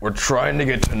 we're trying to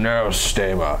get to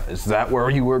Narrowstama. Is that where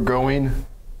you were going?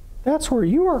 That's where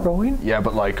you are going. Yeah,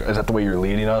 but like, is that the way you're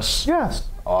leading us? Yes.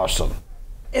 Awesome.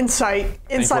 Insight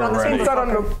we're on this ready. Insight on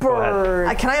the motherfucker.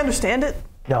 bird. Can I understand it?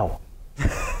 No.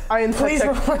 I insight Please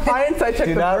check. roll. I insight check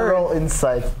Do the not bird. roll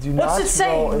insight. Do What's not it say?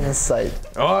 roll insight.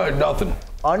 Oh, nothing.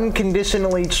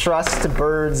 Unconditionally trust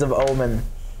birds of omen.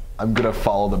 I'm gonna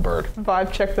follow the bird.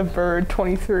 Vibe check the bird.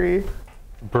 23.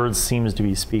 Bird seems to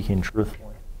be speaking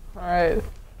truthfully. All right.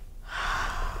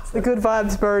 It's the good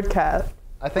vibes bird cat.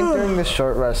 I think during this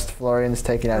short rest, Florian's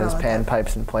taking out his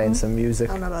panpipes and playing some music.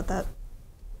 I don't know about that.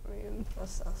 I mean,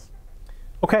 That's us.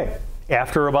 Okay.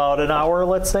 After about an hour,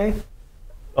 let's say,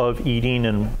 of eating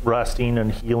and resting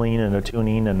and healing and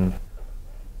attuning and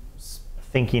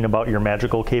thinking about your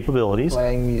magical capabilities,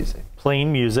 Playing music.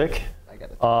 playing music, I got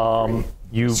it.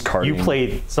 you Discarding.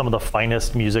 played some of the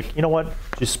finest music. You know what?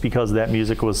 Just because that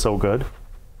music was so good.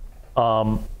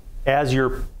 As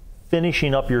you're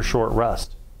finishing up your short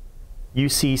rest, you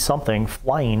see something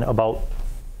flying about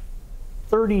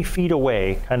 30 feet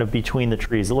away, kind of between the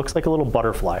trees. It looks like a little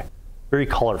butterfly, very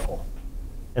colorful.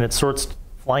 And it sorts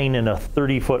flying in a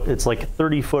 30-foot, it's like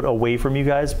 30 foot away from you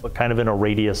guys, but kind of in a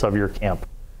radius of your camp.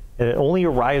 And it only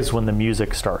arrives when the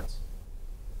music starts.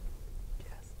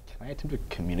 Can I attempt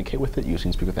to communicate with it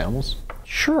using speak with animals?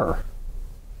 Sure.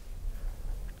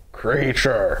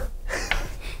 Creature.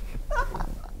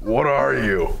 What are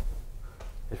you?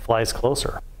 It flies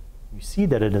closer. you see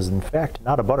that it is in fact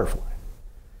not a butterfly,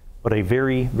 but a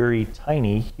very, very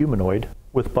tiny humanoid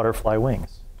with butterfly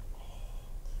wings.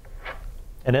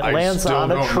 And it lands still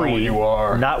on a don't know tree what you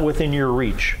are. not within your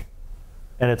reach.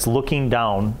 And it's looking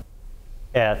down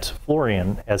at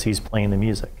Florian as he's playing the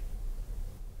music.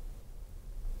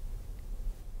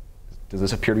 Does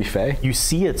this appear to be Fae? You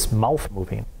see its mouth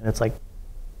moving, and it's like,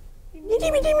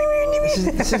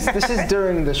 This is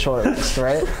during the short rest,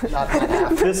 right? Not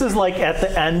after. this is like at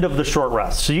the end of the short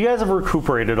rest. So you guys have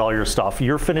recuperated all your stuff.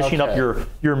 You're finishing up Okay.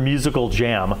 your musical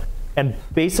jam, and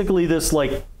basically this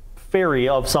like fairy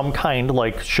of some kind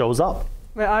like shows up.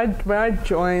 May I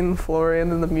join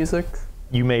Florian in the music?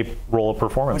 You may roll a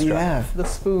performance What do you check. have? The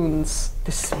spoons.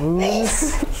 The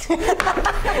spoons?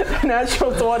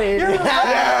 Natural 20. You're playing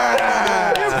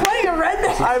a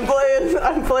redneck. I'm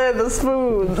playing the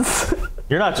spoons.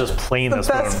 You're not just playing The this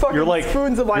best spoon. fucking You're like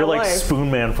spoons of my you're like life. Spoon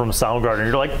Man from Soundgarden.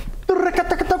 You're like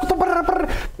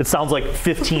it sounds like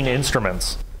 15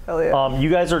 instruments. Hell yeah. You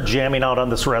guys are jamming out on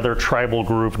this rather tribal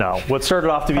groove now. What started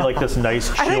off to be like this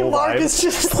nice chill I think Lark vibe. is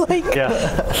just like Yeah.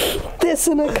 this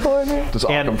in a corner. Does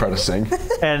And- Ahkum try to sing?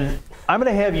 And I'm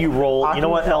going to have you roll. You know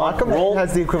what, Ellen? Ahkum Roll,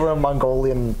 has the equivalent of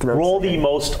Mongolian throat roll the singing.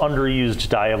 most underused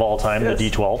die of all time, Yes. the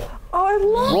D12. Oh, I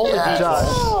love Roll the that.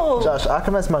 D12. Josh,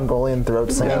 Ahkum has Mongolian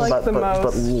throat singing, like the but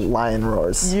most. lion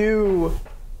roars. You.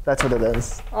 That's what it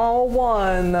is. All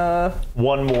one.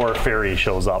 One more fairy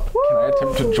shows up. Can I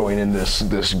attempt to join in this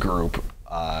group?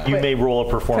 You may roll a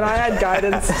Can performance. I add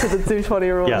guidance to the 220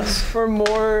 roll? Yes. For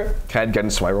more. Can I add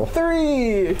guidance to my roll?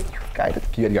 3. Guided.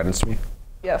 Can you add guidance to me?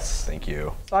 Yes. Thank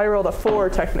you. So I rolled a 4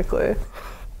 technically.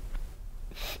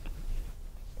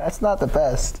 That's not the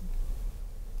best.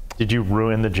 Did you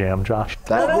ruin the jam, Josh?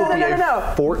 That No, will no, be no, a no,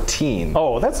 no. 14.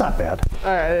 Oh, that's not bad.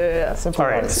 All right. Yeah. Simply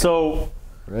All right, not. so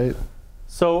Right?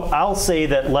 I'll say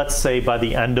that, let's say by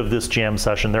the end of this jam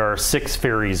session, there are 6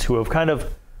 fairies who have kind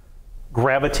of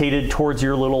gravitated towards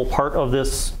your little part of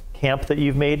this camp that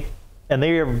you've made. And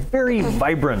they are very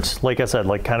vibrant, like I said,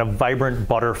 like kind of vibrant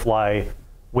butterfly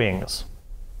wings.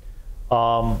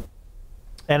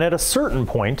 And at a certain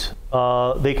point,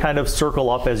 they kind of circle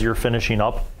up as you're finishing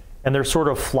up, and they're sort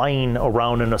of flying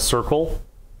around in a circle,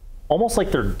 almost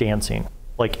like they're dancing,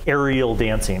 like aerial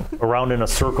dancing around in a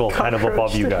circle kind of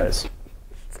above you guys.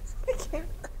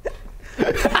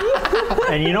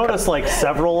 And you notice like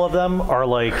several of them are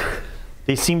like,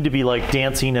 they seem to be like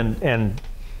dancing and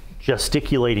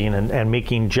gesticulating and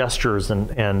making gestures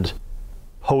and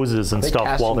poses and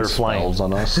stuff while they're flying. Spells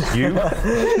on us. You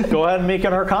go ahead and make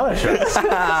an Arcana check.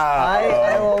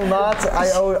 I will not. I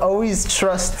always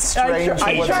trust strange.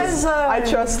 I tries,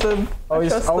 trust them.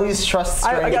 always trust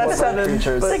strange. I got a woodland 7,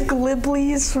 creatures. but- The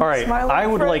gliblies from All right, Smiling I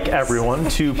would like Friends. everyone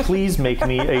to please make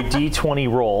me a D20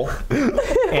 roll,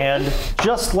 and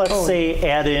just let's say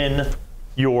add in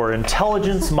your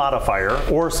intelligence modifier,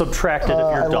 or subtract it if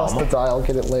I you're lost the dumb. die. I'll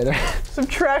get it later.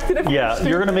 Subtracted if Yeah,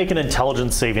 you're gonna make an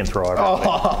intelligence saving throw.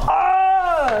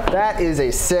 Everybody. That is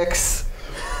a 6.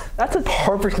 That's a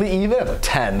Perfectly even.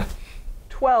 10.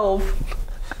 12.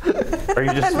 Are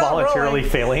you just I'm not voluntarily rolling.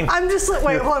 failing? I'm just like,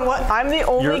 wait, hold on, what? I'm the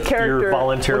only You're character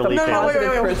voluntarily with a failing.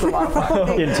 positive wait. charisma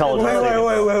modifier. Intelligence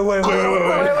saving. Wait.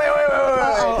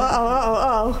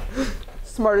 Oh.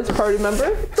 Smartest party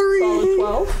member. 3. Solid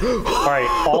 12. All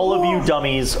right, all of you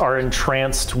dummies are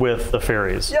entranced with the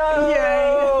fairies. Yay!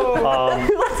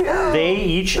 They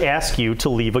each ask you to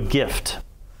leave a gift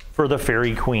for the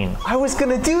fairy queen. I was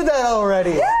gonna do that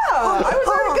already. I was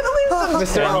already gonna leave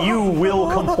them. And you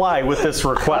will comply with this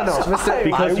request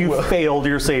because you failed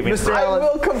your saving throw. I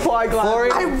will comply gladly.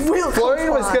 I will Florian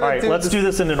was comply. gonna All right, do let's this. do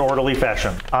this in an orderly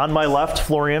fashion. On my left,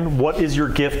 Florian, what is your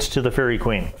gift to the fairy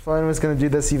queen? Florian was gonna do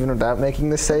this even without making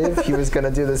the save. He was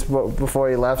gonna do this before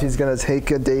he left. He's gonna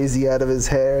take a daisy out of his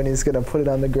hair and he's gonna put it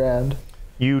on the ground.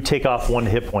 You take off 1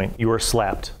 hit point. You are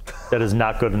slapped. That is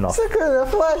not good enough. Is that good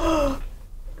enough? What?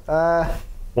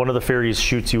 One of the fairies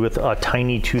shoots you with a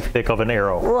tiny toothpick of an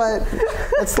arrow. What?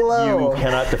 It's low. You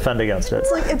cannot defend against it.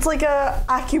 It's like a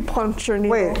acupuncture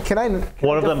needle. Wait, can I?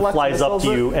 One of them deflect flies up missiles to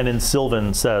with- you and in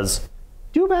Sylvan says,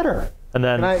 "Do better." And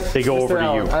then Can I, they go Mr. over to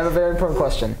Allen, you. I have a very important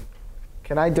question.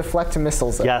 Can I deflect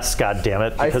missiles? Yes, God damn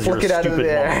it, I because you're a flick it out of stupid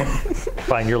the air. monk.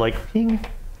 Fine, you're like, ping.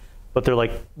 But they're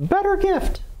like, better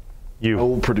gift. I You.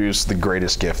 will produce the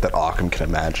greatest gift that Ahkum can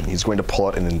imagine. He's going to pull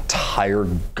out an entire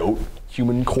goat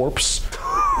human corpse.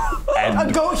 A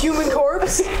goat human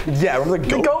corpse? Yeah, remember the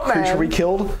goat, goat creature man. we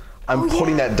killed? I'm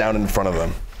putting that down in front of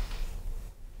him.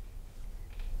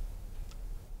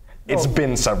 It's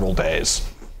been several days.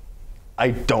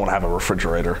 I don't have a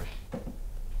refrigerator.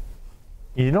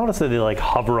 You notice that they like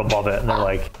hover above it and they're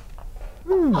like,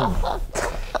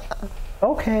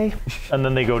 Okay. And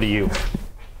then they go to you.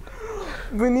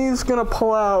 Winnie's gonna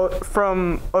pull out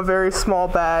from a very small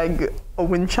bag a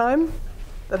wind chime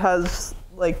that has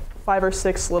like 5 or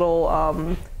 6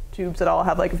 little tubes that all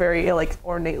have like very like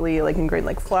ornately like ingrained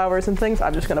like flowers and things.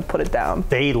 I'm just gonna put it down.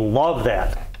 They love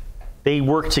that. They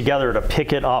work together to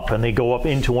pick it up, and they go up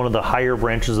into one of the higher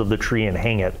branches of the tree and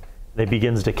hang it. And it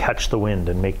begins to catch the wind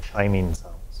and make chiming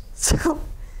sounds.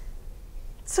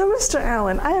 So, Mr.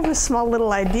 Allen, I have a small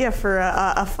little idea for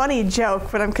a funny joke,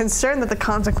 but I'm concerned that the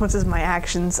consequences of my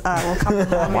actions will come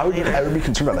upon me Why would you later. ever be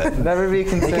concerned about that? Never be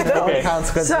concerned about Okay. the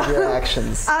consequences of your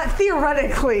actions.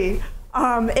 Theoretically,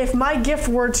 if my gift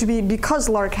were to be, because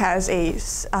Lark has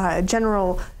a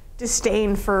general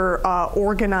disdain for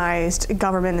organized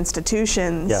government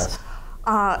institutions, Yes.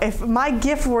 if my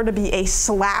gift were to be a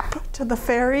slap to the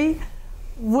fairy,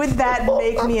 would that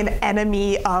make me an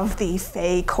enemy of the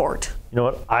Fae Court? You know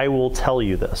what? I will tell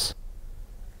you this.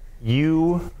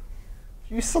 You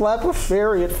slap a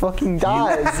fairy, it fucking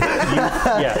dies.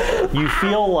 you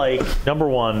feel like, number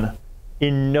one,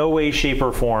 in no way, shape,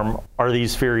 or form are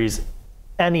these fairies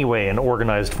anyway an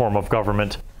organized form of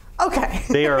government. Okay.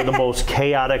 They are the most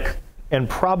chaotic and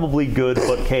probably good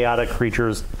but chaotic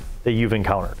creatures that you've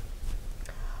encountered.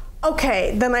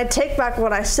 Okay, then I take back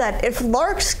what I said. If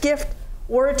Lark's gift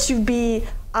were to be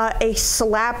a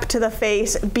slap to the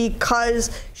face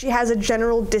because she has a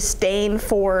general disdain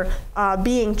for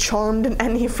being charmed in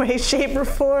any way, shape, or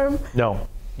form. No.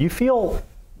 You feel,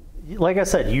 like I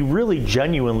said, you really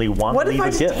genuinely want What to if leave I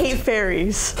a just gift. hate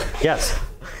fairies? Yes.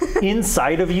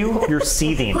 Inside of you, you're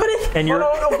seething. What if- and you're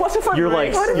What if I'm you're like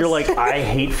right? What if- you're like, I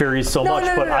hate fairies so No, much,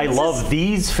 no, no, but no, I this love is-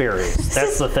 these fairies.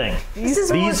 That's the thing. This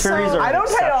is more These fairies so- are I don't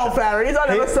hate all exception. fairies. I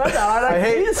never said that. I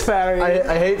like these fairies.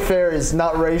 I hate fairies,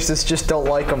 not racist, just don't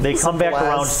like them. They come back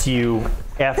around to you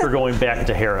after going back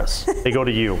to Harris. They go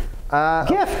to you.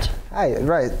 Gift. Hi,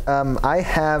 right. I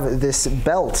have this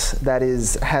belt that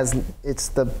it's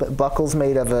the buckle's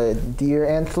made of a deer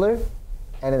antler,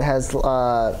 and it has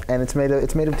and it's made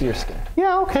of deer skin.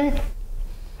 Yeah, okay.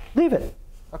 Leave it.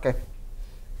 Okay.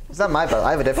 It's not my belt.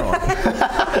 I have a different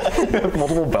one.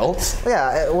 Multiple belts?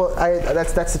 Yeah.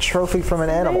 That's a trophy from an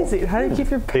animal. Amazing. How do you keep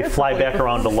your They pants fly away back from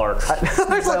around to Lark.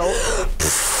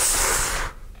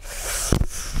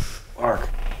 Lark.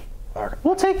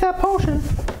 We'll take that potion.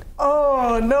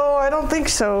 Oh, no, I don't think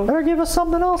so. Better give us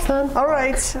something else then. All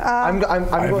right. I'm I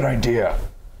have an going. idea.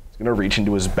 He's gonna reach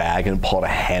into his bag and pull out a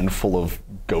handful of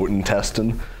goat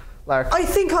intestine. Lark. I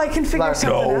think I can figure Lark,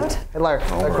 something no. out. Hey, Lark.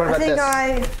 What about I think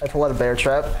this? I pull out a bear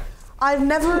trap. I've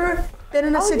never been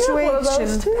in a Oh, yeah, one of those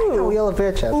situation. Oh, we too. yellow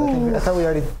bear traps. I thought we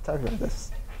already talked about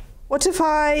this. What if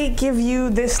I give you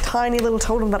this tiny little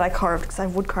totem that I carved? Because I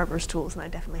have wood carver's tools and I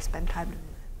definitely spend time doing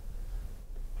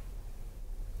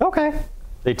Okay.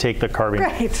 They take the carving.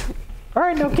 it. Great. All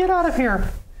right, now get out of here.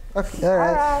 Okay, all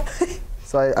right.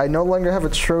 So I no longer have a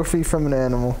trophy from an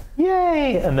animal.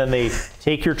 Yay! And then they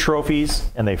take your trophies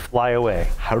and they fly away.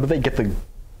 How do they get the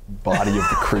body of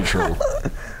the creature?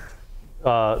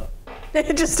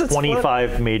 It just exploded.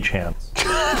 25 mage hands.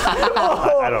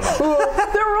 I don't know.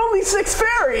 There were only 6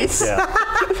 fairies. Yeah.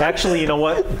 Actually, you know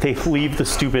what? They leave the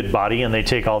stupid body and they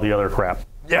take all the other crap.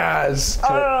 Yes.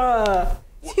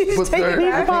 You just take it Leave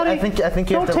the back. body. I think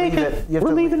you Don't have to take leave it. it. You have We're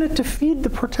to leaving it to feed the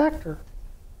protector.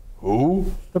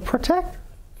 Who? The protector.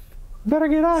 Better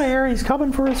get out of here. He's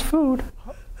coming for his food.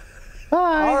 Bye.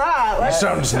 All right. That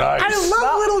sounds nice. I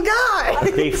love little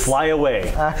guy. They fly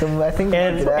away. Ahkum, I think.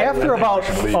 And we should add after it. about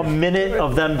should leave. a minute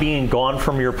of them being gone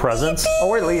from your presence, Oh,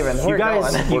 we're leaving. you We're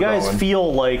guys going. you We're guys going.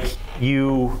 feel like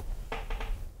you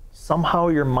somehow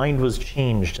your mind was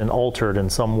changed and altered in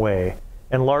some way.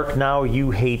 And Lark, now you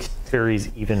hate fairies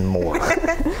even more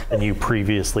than you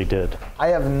previously did. I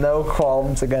have no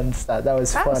qualms against that. That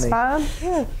was That's funny.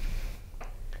 fine.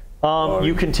 Yeah.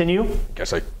 You continue.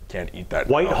 Guess I can't eat that.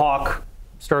 White now. Hawk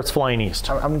starts flying east.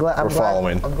 I'm glad. We're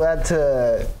following. I'm glad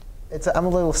to. I'm a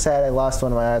little sad I lost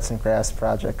one of my arts and crafts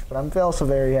projects, but I'm also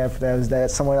very happy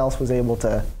that someone else was able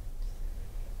to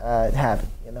have it.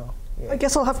 You know. I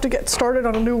guess I'll have to get started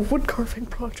on a new wood carving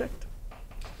project.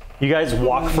 You guys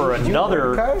walk for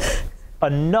another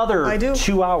I do.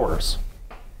 2 hours.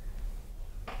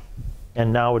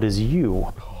 And now it is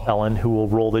you, Ellen, who will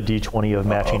roll the d20 of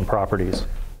matching properties.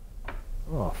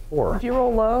 Oh, 4. If you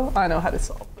roll low, I know how to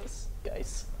solve this,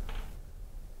 guys.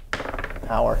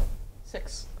 Hour.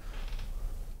 6.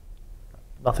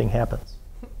 Nothing happens.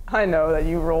 I know that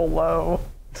you roll low.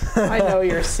 I know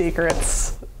your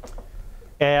secrets.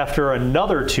 After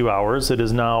another 2 hours, it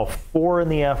is now 4 in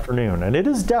the afternoon, and it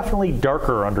is definitely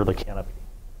darker under the canopy.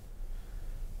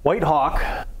 White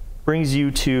Hawk brings you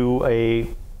to a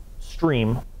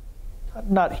stream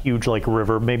not huge like a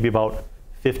river, maybe about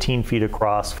 15 feet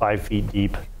across, 5 feet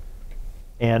deep,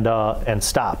 and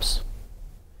stops.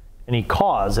 And he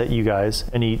caws at you guys,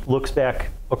 and he looks back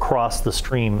across the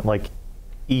stream, like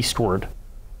eastward,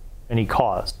 and he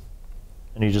caws,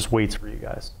 and he just waits for you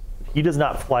guys. He does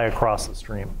not fly across the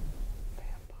stream.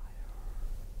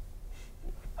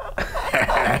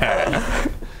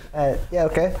 Yeah,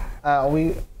 okay.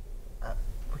 We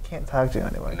can't talk to you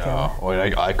anyway. No,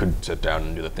 well, I could sit down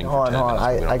and do the thing for 10 Hold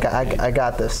on. minutes. but we don't I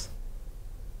got this.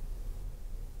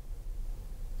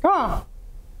 Caw.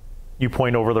 You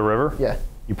point over the river? Yeah.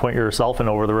 You point yourself and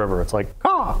over the river. It's like,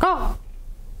 caw, caw.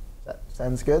 That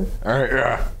sounds good. All right,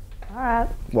 yeah. All right.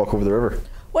 Walk over the river.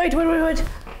 Wait.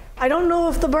 I don't know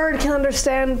if the bird can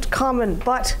understand common,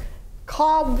 but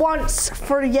caw once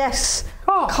for yes,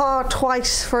 caw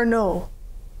twice for no.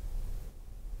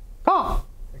 Caw.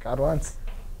 God once.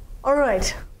 All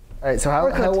right. All right. So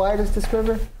how wide is this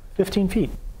river? 15 feet.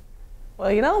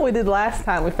 Well, you know what we did last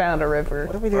time we found a river?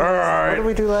 What did we do? right. What did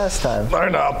we do last time?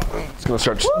 Line up. It's gonna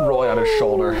start rolling on his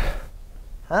shoulder.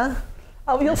 Huh?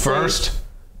 Oh, you'll see. First.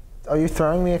 Are you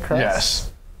throwing me across?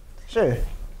 Yes. Sure.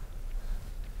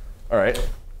 All right.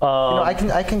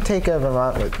 I can take a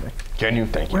Vermont with me. Can you?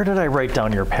 Thank you. Where did I write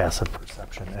down your passive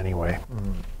perception anyway?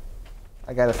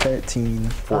 I got a 13. On a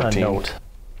 14. note.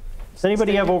 Does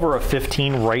anybody have over a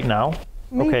 15 right now?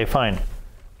 Okay, fine.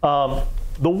 The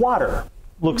water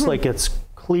looks like it's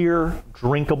clear,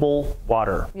 drinkable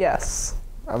water. Yes.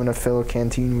 I'm gonna fill a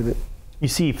canteen with it. You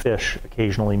see fish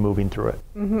occasionally moving through it.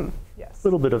 Yes. A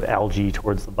little bit of algae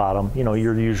towards the bottom. You know,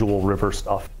 your usual river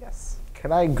stuff. Yes.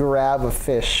 Can I grab a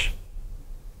fish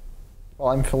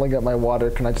while I'm filling up my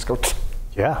water? Can I just go?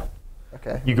 Yeah.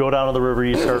 Okay. You go down to the river,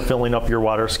 you start filling up your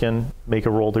water skin, make a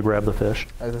roll to grab the fish.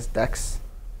 Is this Dex?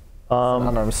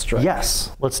 Unarmed strike.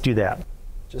 Yes, let's do that.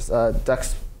 Just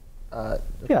Dex.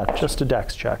 Yeah, just a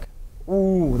dex check.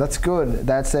 Ooh, that's good.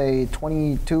 That's a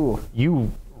 22.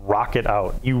 You rocket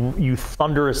out. You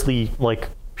thunderously like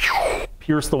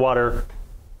pierce the water,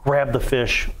 grab the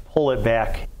fish, pull it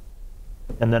back,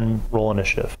 and then roll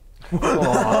initiative.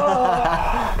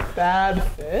 Bad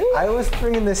fish. I was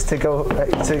bringing this to go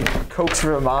to coax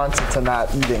Vermont into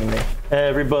not eating me.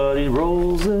 Everybody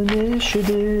rolls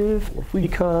initiative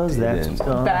because that's what's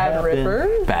gonna Bad happen.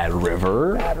 river. Bad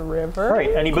river. Bad river. All right,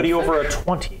 anybody over a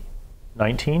 20?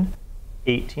 19,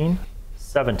 18,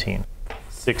 17,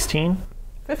 16,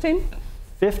 15.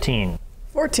 15.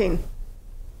 14.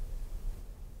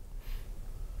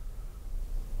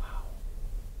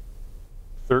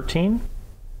 13,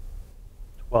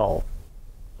 12,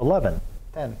 11,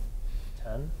 10.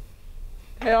 10,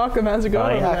 Hey, Ahkum, how's it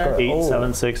going over 9, there? 8,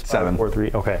 7, 6, 5, 7. 4,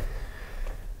 3. Okay.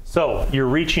 So you're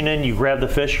reaching in, you grab the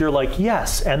fish, you're like,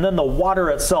 yes, and then the water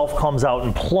itself comes out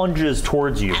and plunges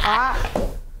towards you.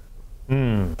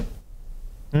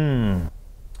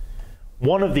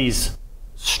 One of these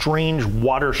strange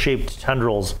water-shaped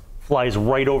tendrils flies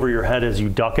right over your head as you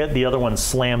duck it. The other one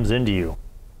slams into you.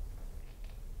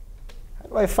 How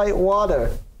do I fight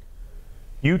water?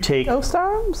 You take Ghost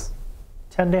arms?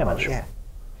 10 damage. Yeah.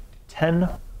 10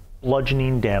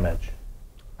 bludgeoning damage.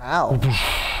 Ow.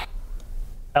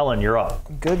 Ellen, you're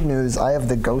up. Good news, I have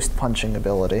the ghost punching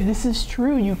ability. This is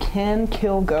true. You can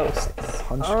kill ghosts.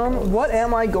 Punch ghosts. What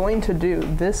am I going to do?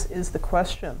 This is the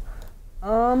question.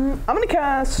 I'm going to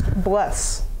cast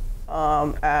Bless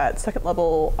at 2nd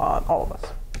level on all of us.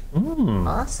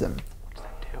 Awesome.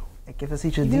 It gives us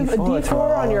each a Give D4. a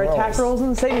D4 on your attack rolls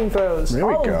and saving throws. There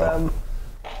we all go. of them.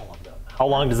 How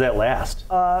long does that last?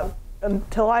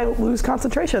 Until I lose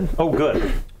concentration. Oh,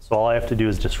 good. So all I have to do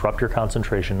is disrupt your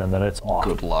concentration, and then it's off.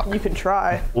 Good luck. You can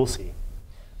try. We'll see.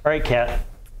 All right, Kat.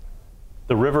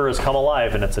 The river has come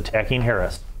alive, and it's attacking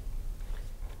Harris.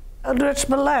 Eldritch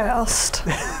Blast.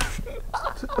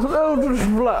 Eldritch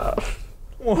Blast.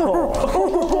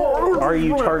 Are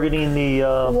you targeting the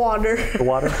Water. the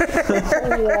water?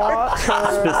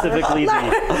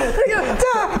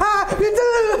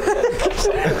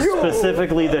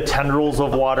 Specifically the tendrils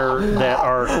of water that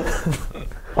are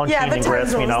punching Yeah, the and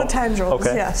grasping tendrils. out. The tendrils.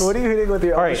 Okay. Yes. What are you hitting with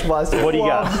your All right. Eldritch Blast? What do you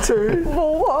got?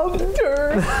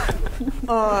 Water.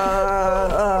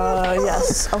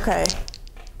 Yes. Okay.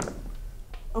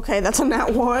 Okay, that's a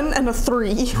nat 1 and a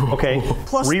 3. Okay.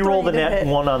 Plus Reroll 3 the to net hit.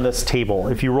 1 on this table.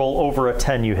 If you roll over a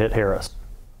 10, you hit Harris.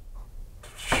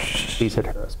 Please hit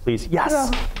Harris. Please. Yes.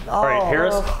 All right,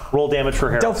 Harris. Roll damage for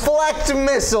Harris. Deflect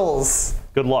missiles.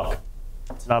 Good luck.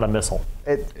 It's not a missile.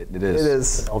 It is. It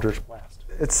is. Eldritch Blast.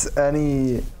 It's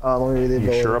any. Let me read the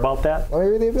ability. You sure about that? Let me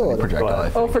read the ability. Projectile. Go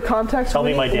ahead. Oh, for context, Tell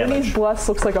me my damage. Winnie's Bless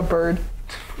looks like a bird.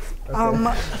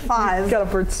 5. Got a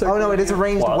bird circle. Oh no, it is a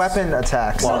ranged Plus. weapon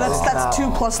attack. So Plus. that's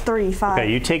 2 plus 3, 5.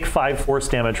 Okay, you take 5 force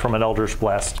damage from an Eldritch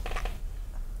Blast.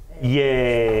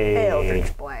 Yay!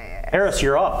 Eldritch Blast. Harris,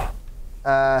 you're up.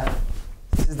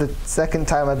 This is the second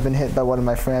time I've been hit by one of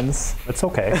my friends. It's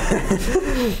okay.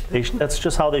 That's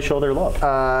just how they show their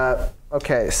love.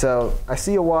 Okay, so I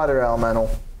see a water elemental.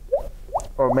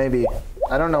 Or maybe,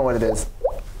 I don't know what it is.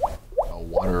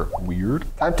 Water weird.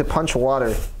 Time to punch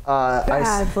water.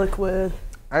 Bad liquid.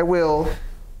 I will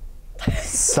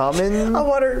summon.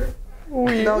 Water.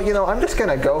 No, you know, I'm just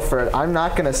gonna go for it. I'm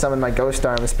not gonna summon my ghost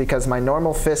arms because my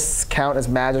normal fists count as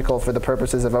magical for the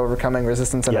purposes of overcoming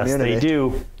resistance and Yes, immunity. they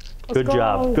do. Good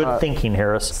job. Good thinking,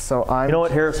 Harris. So I'm. You know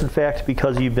what, Harris? In fact,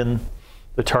 because you've been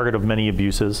the target of many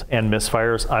abuses and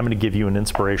misfires, I'm going to give you an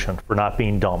inspiration for not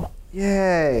being dumb.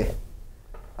 Yay.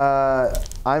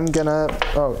 I'm gonna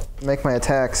make my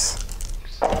attacks.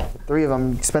 3 of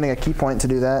them, spending a key point to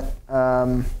do that.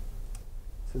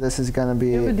 So this is gonna be.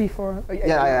 You have a D4. Oh,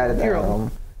 Yeah, I added that. You're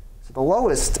on. So the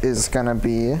lowest is gonna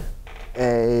be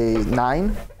a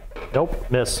 9. Nope,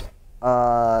 miss.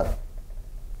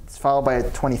 It's followed by a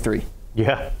 23.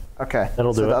 Yeah. Okay.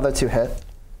 That'll do So it. the other 2 hit.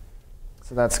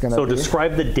 So that's gonna So be.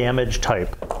 describe the damage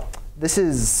type. This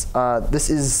is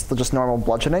just normal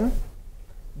bludgeoning,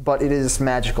 but it is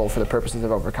magical for the purposes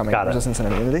of overcoming Got it. resistance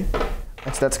and immunity.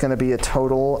 And so that's going to be a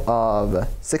total of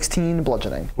 16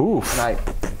 bludgeoning. Oof. And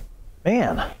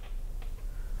Man.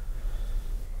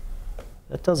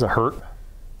 That does a hurt.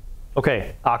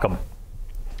 Okay, Ahkum.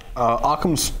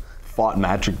 Ahkum's fought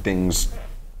magic things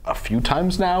a few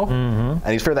times now, and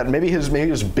he's figured that maybe his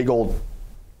big old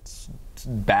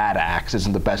bad axe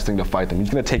isn't the best thing to fight them. He's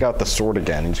gonna take out the sword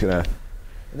again. He's gonna.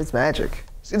 it's magic.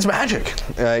 It's magic.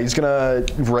 He's gonna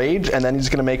rage, and then he's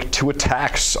gonna make 2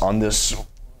 attacks on this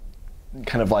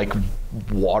kind of like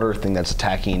water thing that's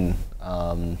attacking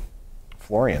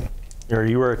Florian.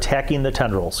 You are attacking the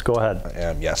tendrils. Go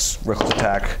ahead. Yes, reckless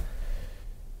attack.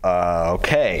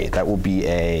 Okay, that will be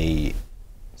a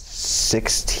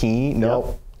 16. No,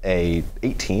 Yep. a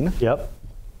 18, Yep.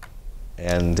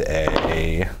 and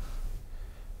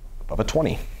above a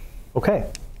 20. Okay.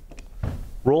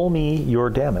 Roll me your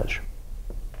damage.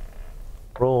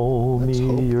 Roll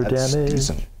me your That's damage.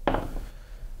 decent.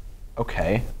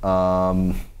 Okay.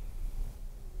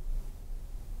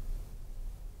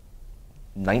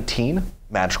 19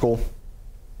 magical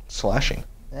slashing.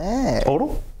 Hey.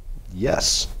 Total?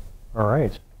 Yes. All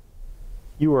right.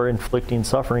 You are inflicting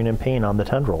suffering and pain on the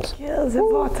tendrils. Yes, it's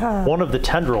water. One of the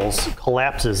tendrils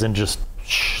collapses and just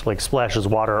like splashes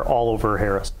water all over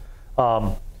Harris.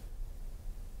 That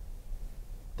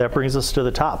brings us to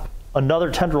the top.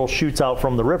 Another tendril shoots out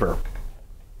from the river.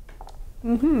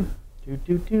 Do, do,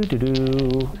 do, do,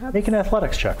 do. Make an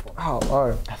athletics check for me.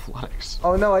 Oh, Athletics.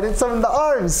 oh no, I didn't summon the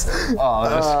arms. Oh,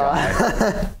 this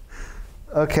guy.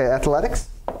 Okay, athletics.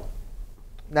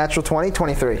 Natural 20,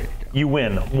 23. You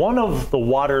win. One of the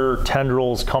water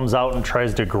tendrils comes out and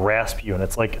tries to grasp you, and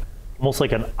it's like almost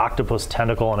like an octopus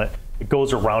tentacle, and it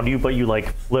goes around you, but you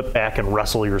like flip back and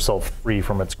wrestle yourself free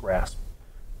from its grasp.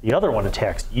 The other one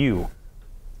attacks you.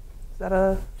 Is that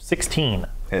a 16.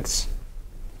 It's.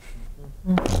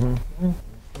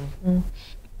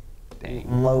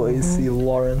 Dang. Low AC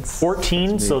Lawrence.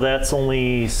 14, so that's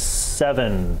only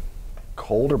 7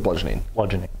 Cold or bludgeoning?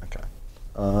 bludgeoning, Okay.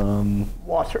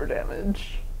 water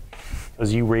damage?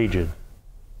 because you raged.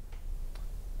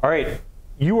 All right,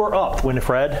 you are up,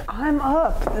 Winifred. I'm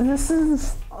up. This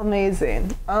is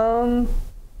amazing. I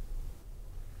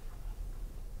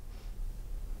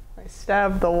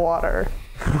stabbed the water.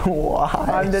 Why?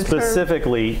 I'm determined.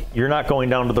 Specifically, you're not going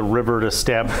down to the river to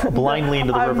stab blindly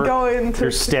into the I'm river. going to-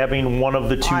 You're stabbing one of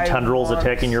the 2 I tendrils want-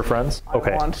 attacking your friends?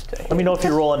 Okay. I want to Let me know if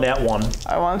you're rolling that one.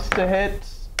 I want to hit.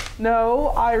 No,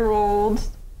 I rolled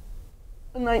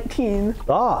a 19.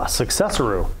 Ah,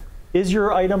 successoroo. Is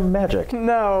your item magic?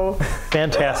 No.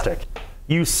 Fantastic.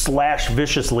 You slash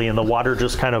viciously and the water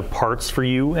just kind of parts for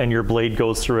you and your blade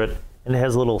goes through it and it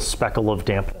has a little speckle of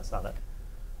dampness on it.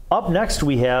 Up next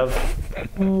we have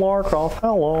Lark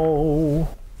Othello.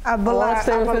 I want to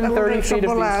stay within 30 feet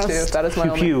of these two. That is my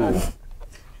Pew only pew. thing.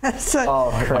 That's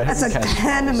a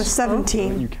 10 and a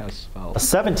 17. You cast spell. A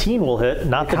 17 will hit,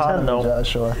 not the 10 though.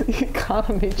 Sure.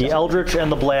 Economy. The Eldritch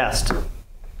and the Blast.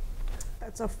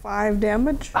 That's a 5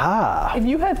 damage. Ah, If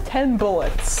you have 10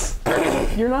 bullets,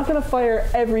 you're not going to fire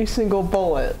every single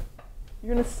bullet.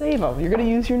 You're going to save them. You're going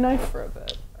to use your knife for a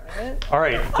bit. All right? all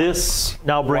right. This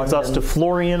now brings us to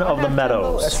Florian of the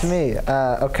Meadows. That's me.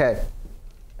 Okay.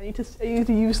 I need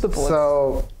to use the bullets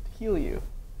So, to heal you.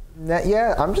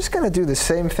 yeah, I'm just going to do the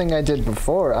same thing I did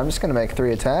before. I'm just going to make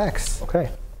 3 attacks. Okay.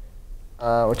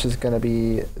 which is going to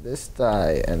be this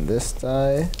die and this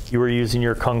die. You were using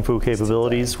your kung fu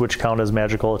capabilities, which count as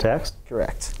magical attacks?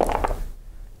 Correct.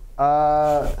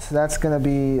 So that's going to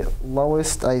be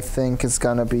lowest, I think, is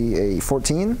going to be a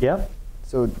 14. Yeah.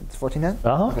 So it's 14 hit?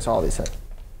 Uh-huh. Okay, so all these hit.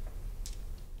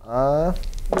 We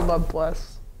love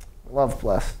bless. Love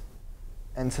bless.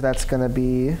 And so that's going to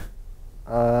be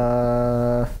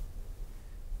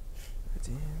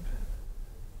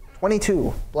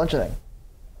 22 bludgeoning.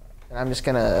 And I'm just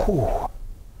going to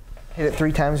hit it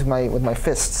 3 times with my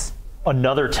fists.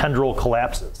 Another tendril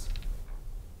collapses.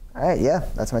 All right, yeah,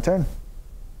 that's my turn.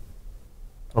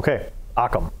 Okay,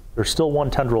 Ahkum. There's still one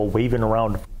tendril waving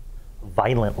around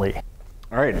violently.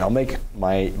 All right, and I'll make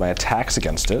my attacks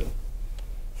against it.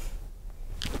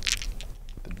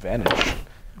 With advantage.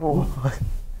 First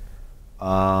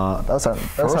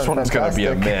one is going to be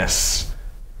a fantastic. miss.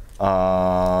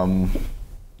 Oh.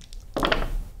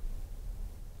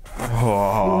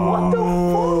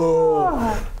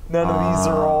 None of these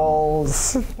are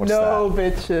rolls. What's No,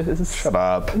 that? bitches. Shut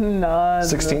up. None.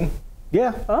 16?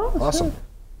 Yeah. Oh, Awesome.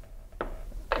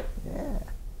 Yeah.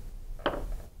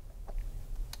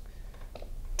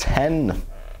 10.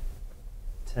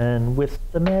 10 with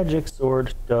the magic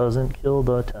sword doesn't kill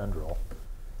the tendril.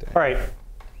 All right.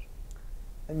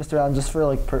 And Mr. Allen, just for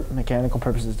like mechanical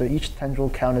purposes, does each tendril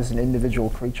count as an individual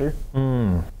creature?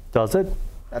 Does it?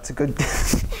 That's a good.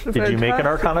 Did you make an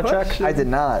Arcana check? I did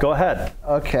not. Go ahead.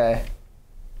 Okay.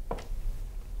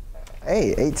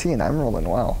 Hey, 18. I'm rolling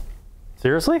well.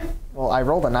 Seriously? Well, I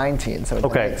rolled a 19, so it's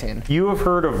an Okay. 18. You have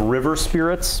heard of river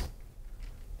spirits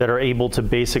that are able to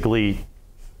basically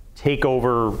take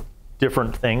over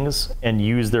different things and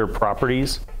use their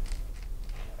properties?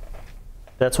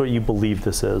 That's what you believe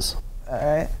this is. All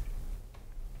right.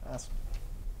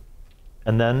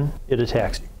 And then it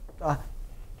attacks you.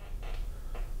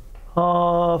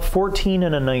 14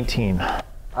 and a 19.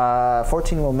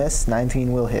 14 will miss.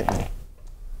 19 will hit me.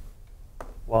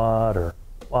 Water.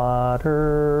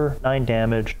 9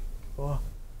 damage.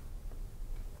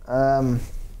 I'm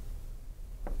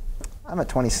at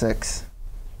 26.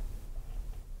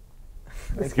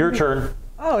 Your turn.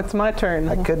 Oh, it's my turn.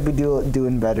 I could be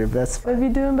doing better, but that's fine. Could be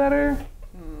doing better.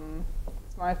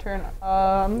 It's my turn.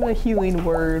 I'm gonna healing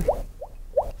word.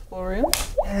 Florian,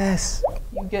 Yes.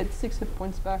 you get 6 hit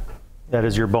points back. That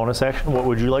is your bonus action. What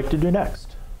would you like to do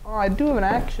next? Oh, I do have an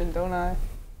action, don't I?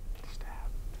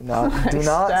 Do not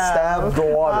stab the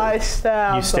water. I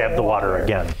stab. You stab the water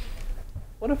again.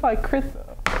 What if I crit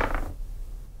though?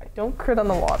 I don't crit on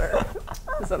the water.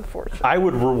 It's unfortunate. I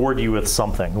would reward you with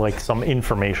something, like some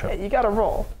information. You gotta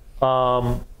roll.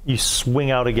 You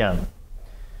swing out again.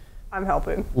 I'm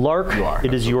helping. Lark,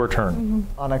 it is your turn.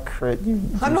 On a crit,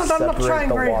 I'm not separate trying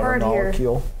the very water hard here.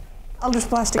 molecule. I'll just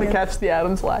blast To again. catch the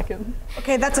atoms lacking.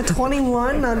 Okay, that's a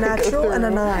 21, a natural, and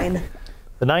a 9.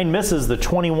 The 9 misses, the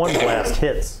 21 blast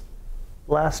hits.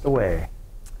 Blast away.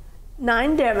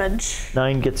 9 damage.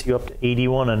 9 gets you up to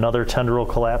 81, another tendril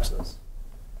collapses.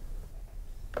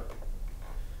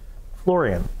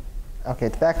 Florian. Okay,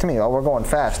 it's back to me. Oh, we're going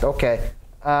fast. Okay.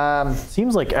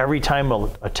 Seems like every time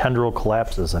a tendril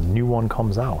collapses, a new one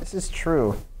comes out. This is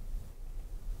true.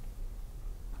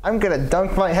 I'm gonna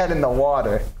dunk my head in the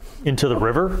water. Into the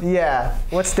river? Yeah.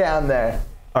 What's down there?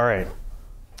 All right.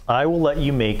 I will let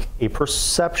you make a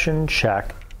perception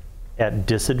check at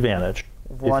disadvantage.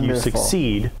 Wonderful. If you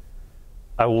succeed,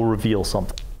 I will reveal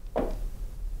something.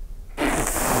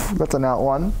 That's a nat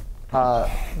 1.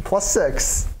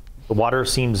 +6. The water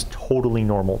seems totally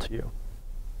normal to you.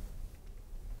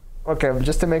 Okay,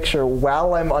 just to make sure,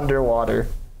 while I'm underwater,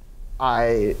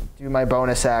 I do my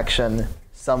bonus action,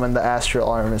 summon the Astral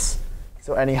Arms.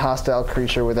 So any hostile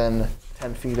creature within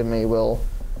 10 feet of me will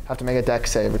have to make a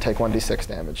dex save or take 1d6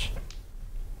 damage.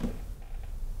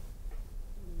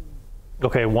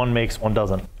 Okay, one makes, one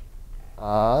doesn't.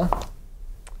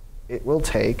 It will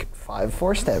take 5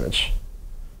 force damage.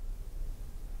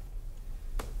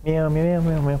 Meow, meow,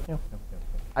 meow, meow, meow.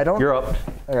 I don't. You're up.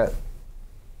 Okay.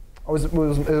 Was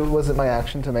it my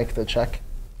action to make the check?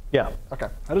 Yeah. Okay.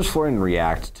 How does Florian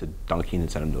react to dunking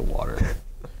his head into the water?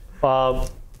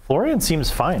 Florian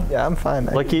seems fine. Yeah, I'm fine.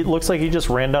 Like he looks like he just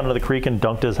ran down to the creek and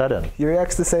dunked his head in. He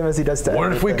reacts the same as he does to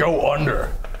What if we everything. go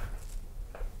under?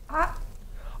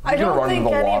 I Gonna don't run think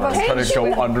into the any of water us and try to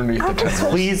go underneath the tendrils.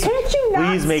 Please, Can't you not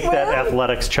please make that swim?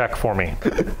 athletics check for me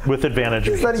with advantage.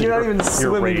 You're not even Your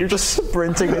swimming, rage. you're just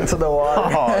sprinting into the water.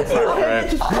 Oh, it's not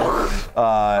great.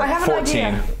 I have an 14.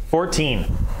 idea. 14.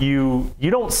 You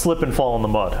don't slip and fall in the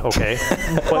mud, okay?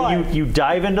 But you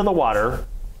dive into the water,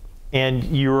 and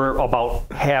you're about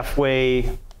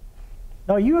halfway.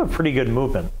 No, you have pretty good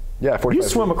movement. Yeah, 45. You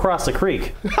swim across the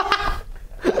creek.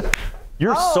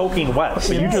 You're soaking wet, but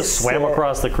you just swam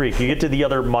across the creek. You get to the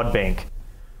other mud bank.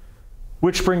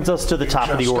 Which brings us to the top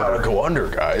of the Just order. gotta go under,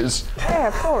 guys. Yeah,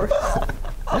 of course.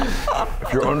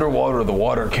 If you're underwater, the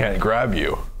water can't grab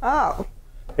you. Oh,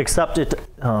 Except it.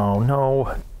 Oh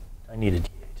no, I need a D8.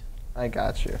 I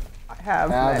got you. I have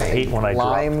Have many. hate when I drop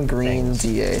lime green things.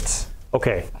 D8.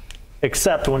 Okay.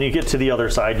 Except when you get to the other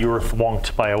side, you were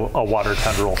thwonked by a water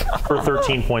tendril for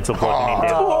 13 points of bludgeoning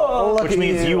damage, which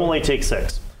means you only take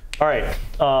 6. All right.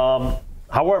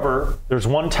 However, there's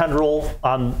one tendril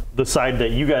on the side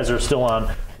that you guys are still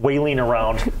on, wailing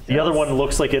around. The other one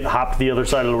looks like it hopped the other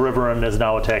side of the river and is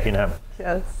now attacking him.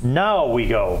 Yes. Now we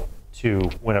go to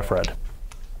Winifred.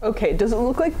 Okay, does it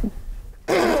look like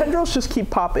tendrils just keep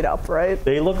popping up, right?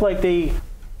 They look like they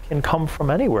can come from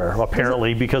anywhere,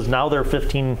 apparently, because now they're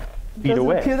 15 feet Does it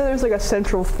away. appear that there's like a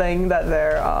central thing that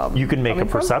they're You can make a coming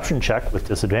from? perception check with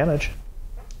disadvantage.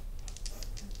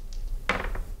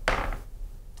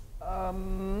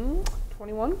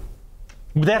 21?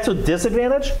 That's with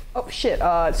disadvantage? Oh shit,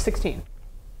 16.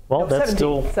 Well, No, that's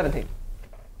 17. 17.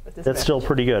 that's still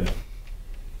pretty good.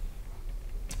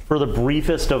 For the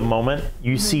briefest of moment,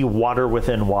 you see water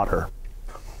within water.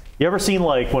 You ever seen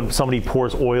like when somebody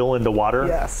pours oil into water?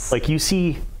 Yes. Like you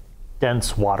see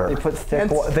dense water. They put thick.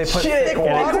 Dense They put shit. thick And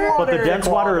And water. but the Water. dense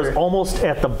water is almost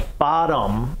at the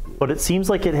bottom, but it seems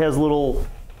like it has little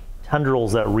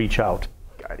tendrils that reach out.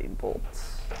 Guiding bolts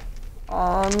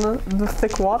on the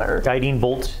thick water. Guiding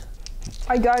bolt,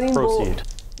 I guiding proceed. bolt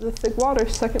the thick water,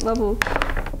 2nd level.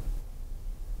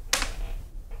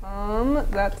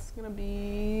 That's gonna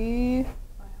be.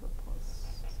 I have a plus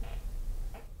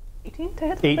 18 to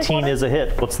hit. the thick 18 water? is a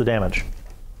hit. What's the damage?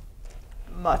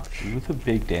 Much. With a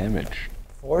big damage.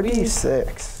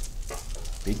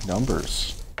 46. Big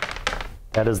numbers.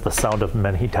 That is the sound of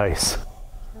many dice.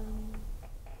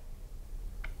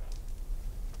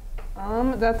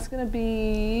 That's gonna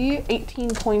be 18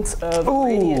 points of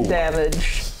radiant damage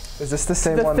Is this the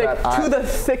same to one that I? the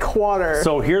thick water.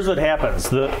 So here's what happens.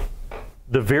 The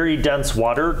very dense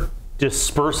water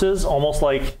disperses almost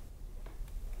like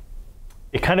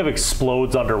it kind of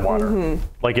explodes underwater.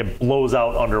 Like it blows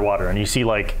out underwater and you see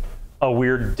like a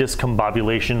weird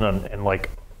discombobulation and like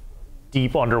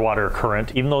deep underwater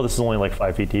current, even though this is only like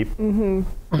 5 feet deep.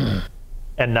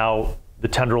 And now the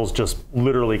tendrils just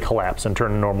literally collapse and turn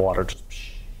to normal water. Just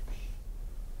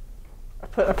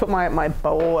I put my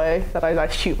bow away that I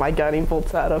shoot my guiding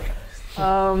bolts out of.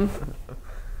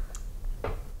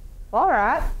 All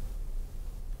right.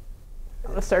 I'm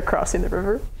gonna start crossing the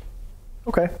river.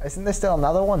 okay. Isn't there still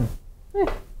another one? All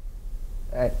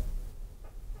right.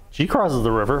 She crosses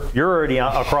the river. You're already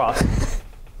across.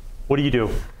 What do you do?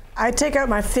 I take out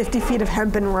my 50 feet of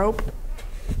hempen rope.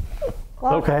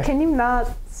 Well, Okay. Can you not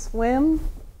swim?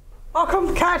 I'll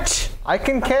come catch. I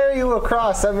can carry you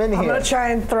across. I'm in I'm here. gonna try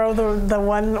and throw the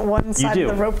one side do.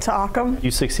 of the rope to Ahkum.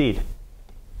 You succeed.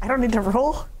 I don't need to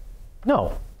roll.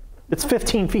 No. It's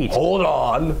 15 feet. Hold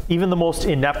on. Even the most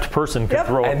inept person can Yep.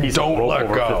 throw a And piece don't of rope let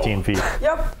over go. 15 feet.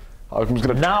 Yep. Ahkum's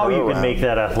gonna Now turn you can around. make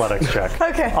that athletics check.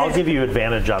 Okay. I'll give you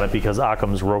advantage on it because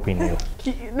Ahkum's roping you.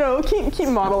 Keep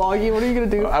monologuing. What are you gonna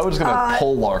do? I was gonna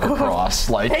pull Lark across,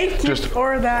 like Thank you just.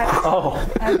 for that Oh,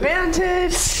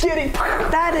 advantage.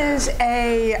 That is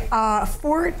a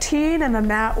 14 and a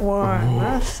nat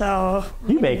 1. So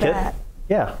you make it. that.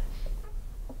 Yeah.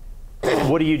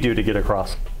 What do you do to get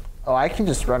across? Oh, I can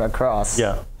just run across.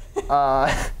 Yeah.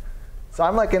 So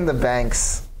I'm like in the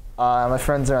banks. My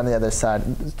friends are on the other side.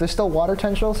 There's still water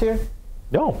tendrils here?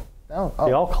 No. No.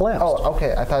 They all collapsed. Oh,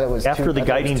 okay. I thought it was After two, the I thought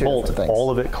it was guiding two bolt, different things. all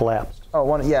of it collapsed. Oh,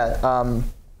 one. Yeah.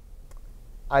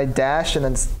 I dash and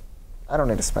then I don't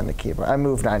need to spend a keyboard. I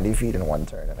move 90 feet in one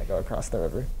turn and I go across the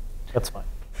river. That's fine.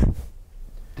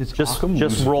 Does Just Ahkum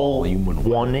lose roll volume when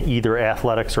one either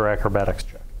athletics or acrobatics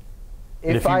check.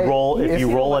 And if you I- roll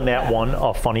in that that one,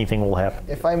 a funny thing will happen.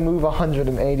 If I move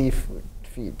 180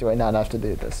 feet, do I not have to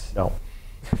do this? No.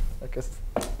 I guess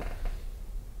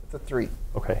it's a 3.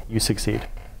 Okay, you succeed.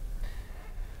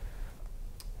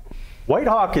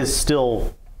 Whitehawk is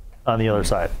still on the other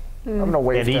side. I'm gonna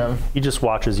wave And to him. he just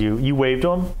watches you. You wave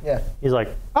to him. Yeah, He's like,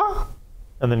 ah!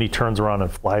 And then he turns around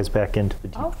and flies back into the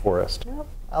deep forest.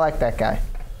 I like that guy.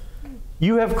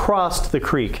 You have crossed the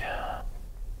creek.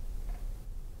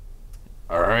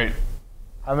 All right.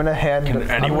 I'm gonna hand. Can I'm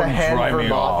gonna anyone hand dry Vermont.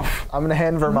 me off? I'm gonna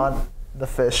hand Vermont the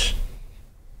fish.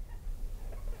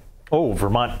 Oh,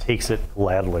 Vermont takes it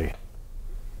gladly.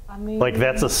 I mean, Like,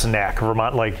 that's a snack.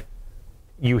 Vermont, like,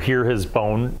 you hear his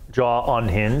bone jaw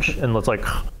unhinge, and it's like,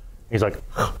 he's like,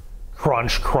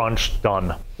 crunch, crunch,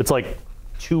 done. It's like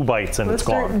 2 bites and it's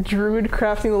let's start gone. druid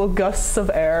crafting little gusts of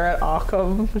air at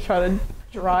Ahkum to try to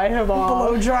Dry him off.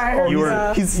 Blow dryer.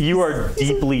 You are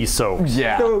deeply soaked.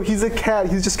 Yeah. No, he's a cat.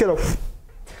 He's just gonna.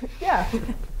 Yeah.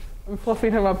 I'm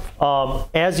fluffing him up.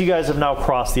 As you guys have now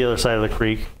crossed the other side of the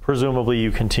creek, presumably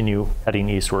you continue heading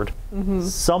eastward.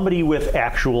 Somebody with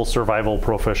actual survival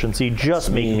proficiency,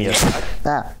 just make me a check.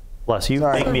 Ah, Bless you.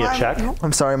 Sorry. Make me a check.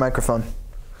 I'm sorry, microphone.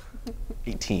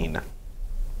 18.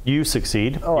 You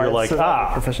succeed. Oh, You're I have like,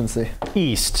 survival proficiency.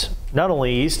 east. Not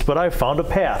only east, but I've found a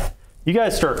path. You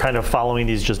guys start kind of following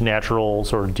these just natural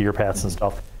sort of deer paths and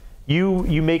stuff. You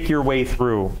make your way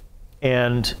through,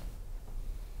 and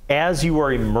as you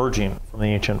are emerging from the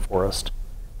ancient forest,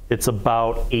 it's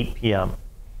about 8 p.m.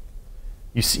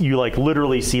 You like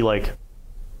literally see like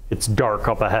it's dark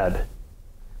up ahead,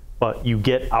 but you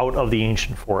get out of the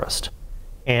ancient forest,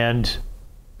 and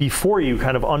before you,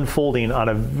 kind of unfolding on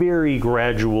a very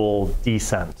gradual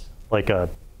descent, like a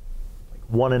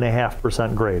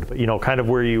 1.5% grade, but kind of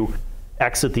where you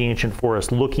exit the ancient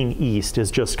forest, looking east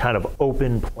is just kind of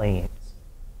open plains,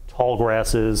 tall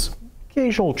grasses,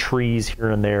 occasional trees here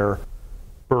and there,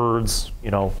 birds,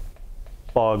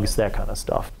 bugs, that kind of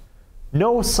stuff.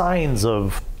 No signs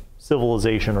of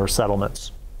civilization or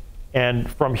settlements. And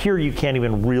from here, you can't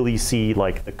even really see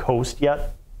like the coast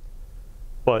yet,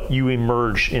 but you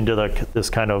emerge into this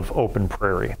kind of open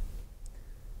prairie.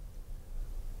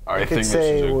 I I think could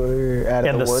say this is we're at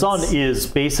And the woods. sun is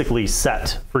basically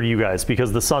set for you guys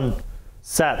because the sun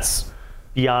sets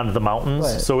beyond the mountains.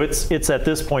 Right. So it's at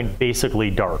this point basically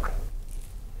dark.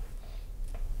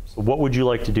 So what would you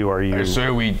like to do? Are you I say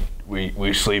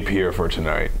we sleep here for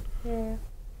tonight. Yeah.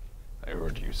 I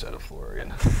heard you said a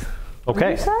Florian.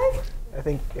 okay? I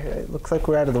think it looks like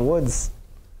we're out of the woods.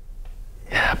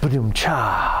 Yeah,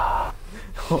 ba-doom-cha.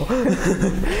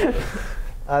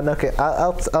 Okay,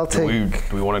 I'll Do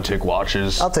take. we want to take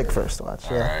watches? I'll take first watch.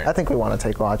 Yeah, Alright. I think we want to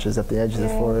take watches at the edge of the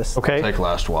forest. Okay. Take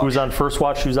last watch. Who's on first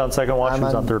watch? Who's on second watch? I'm Who's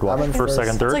on on- third watch? I'm on First, first.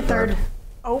 second, third. It's like third.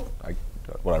 Oh,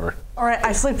 Whatever. all right.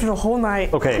 I sleep through the whole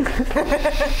night. Okay.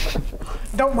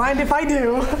 Don't mind if I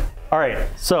do. All right.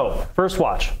 So first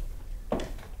watch.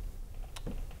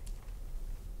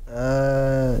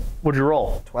 What'd you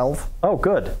roll? 12. Oh,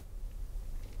 good.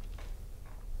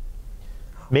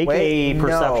 Make a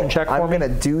perception check for I'm me. gonna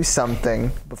do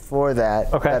something before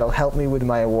that. Okay. That'll help me with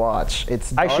my watch.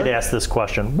 It's. I should dark. ask this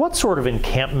question. What sort of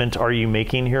encampment are you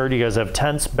making here? Do you guys have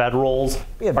tents, bedrolls?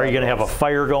 We have Are you going to have a bedrolls.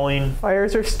 fire going?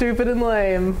 Fires are stupid and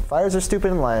lame. Fires are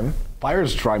stupid and lame.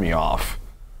 Fires dry me off.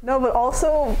 No, but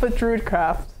also the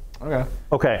druidcraft. Okay.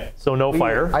 Okay, so no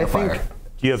fire. I No think fire.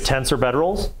 Do you have tents or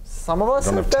bedrolls? some of us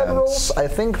Don't have have bedrolls. tents. I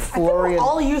think We're Florian.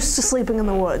 all used to sleeping in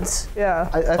the woods. Yeah.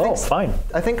 I think. Oh, fine.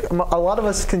 I think a lot of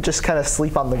us can just kind of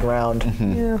sleep on the ground.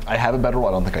 Yeah. I have a bedroll.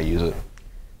 I don't think I use it.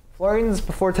 Florian's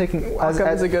before taking.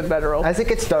 Ahkum is a good bedroll. As it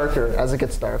gets darker,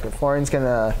 Florian's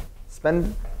gonna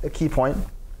spend a key point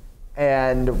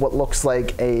and what looks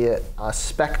like a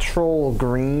spectral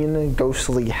green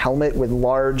ghostly helmet with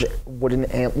large wooden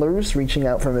antlers reaching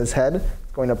out from his head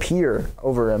is going to appear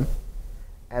over him.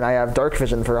 And I have dark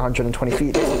vision for 120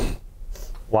 feet.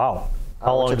 Wow.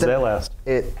 How long which does it- that last?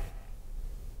 It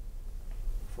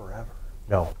Forever.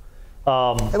 No.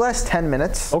 it lasts 10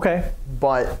 minutes, Okay.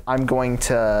 but I'm going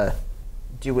to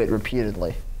do it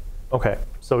repeatedly. Okay.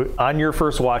 So on your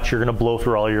first watch, you're going to blow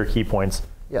through all your key points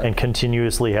Yeah. and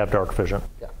continuously have dark vision.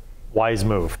 Yeah. Wise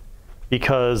move.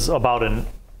 Because about an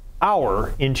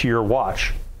hour into your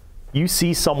watch, you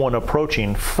see someone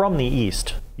approaching from the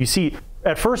east. You see,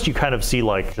 at first you kind of see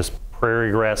like just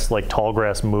prairie grass, like tall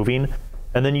grass moving,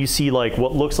 and then you see like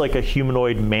what looks like a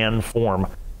humanoid man form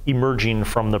emerging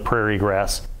from the prairie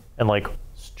grass and like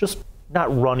just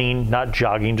not running, not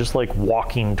jogging, just like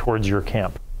walking towards your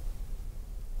camp.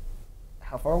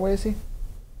 How far away is he?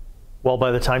 Well,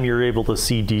 by the time you're able to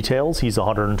see details, he's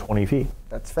 120 feet.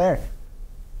 That's fair.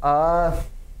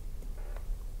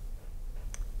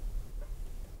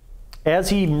 As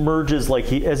he merges,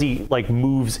 as he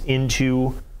moves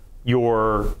into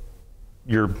your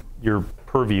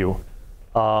purview,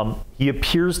 he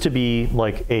appears to be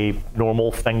like a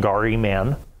normal Fengari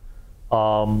man,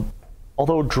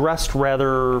 although dressed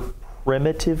rather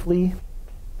primitively.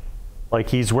 Like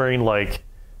he's wearing like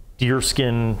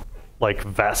deerskin like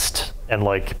vest and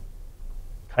like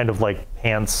kind of like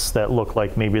pants that look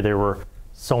like maybe they were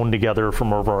sewn together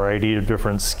from a variety of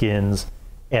different skins,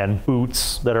 and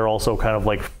boots that are also kind of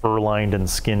like fur-lined and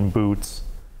skin boots.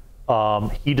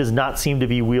 He does not seem to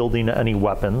be wielding any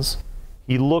weapons.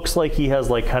 He looks like he has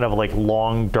like kind of like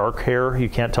long dark hair. You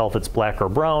can't tell if it's black or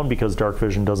brown because dark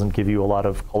vision doesn't give you a lot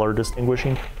of color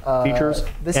distinguishing features.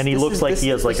 And he looks like he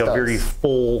has like a very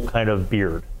full kind of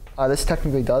beard. This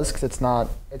technically does, because it's not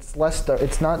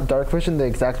dark vision. The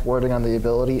exact wording on the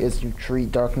ability is you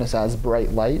treat darkness as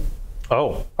bright light.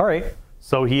 Oh, all right.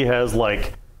 So he has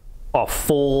like a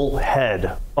full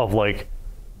head of like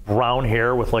brown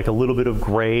hair with like a little bit of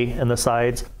gray in the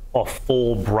sides, a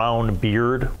full brown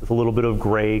beard with a little bit of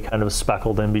gray kind of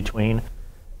speckled in between.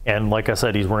 And like I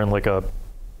said, he's wearing like a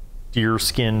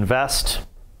deerskin vest,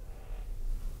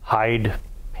 hide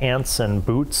pants and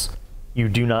boots. You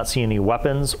do not see any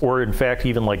weapons or in fact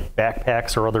even like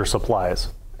backpacks or other supplies.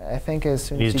 I think as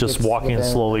soon as He's he just gets walking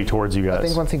within, slowly towards you guys. I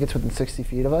think once he gets within 60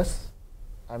 feet of us,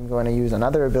 I'm going to use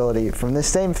another ability from this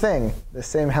same thing, the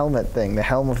same helmet thing, the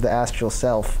Helm of the Astral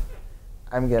Self.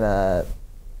 I'm going to,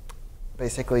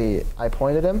 basically, I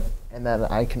point at him, and then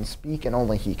I can speak, and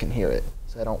only he can hear it,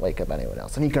 so I don't wake up anyone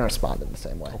else. And he can respond in the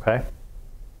same way. Okay.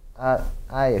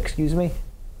 Hi, excuse me?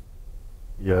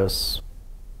 Yes.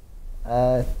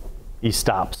 He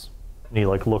stops, and he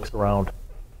like looks around,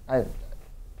 and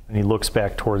he looks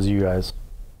back towards you guys.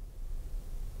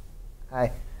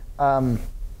 Hi.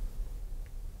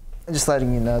 I'm just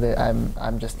letting you know that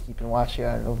I'm just keeping watch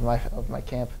here over my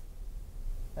camp.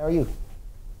 How are you?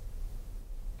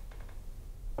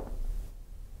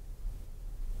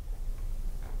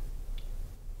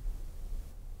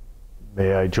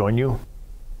 May I join you?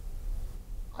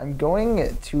 I'm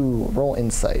going to roll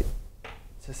insight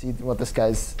to see what if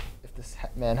this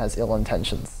man has ill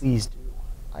intentions. Please do.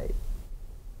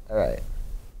 All right.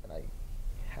 And I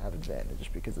have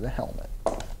advantage because of the helmet.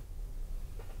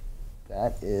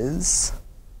 That is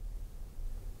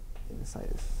insight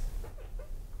is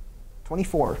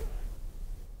 24.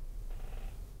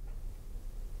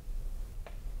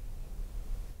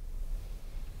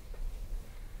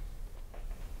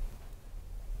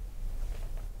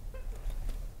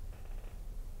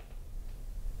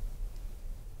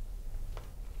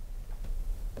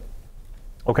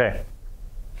 Okay.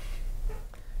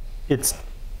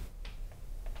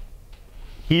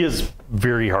 He is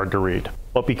very hard to read,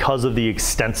 but because of the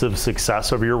extensive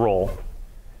success of your roll,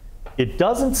 it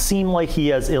doesn't seem like he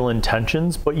has ill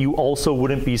intentions, but you also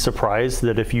wouldn't be surprised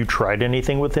that if you tried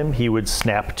anything with him, he would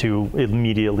snap to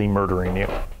immediately murdering you.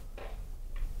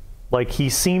 Like, he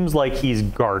seems like he's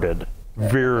guarded,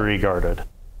 very guarded.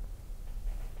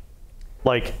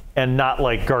 Like, and not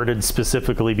like guarded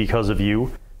specifically because of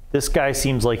you. This guy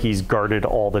seems like he's guarded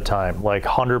all the time, like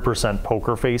 100%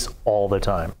 poker face all the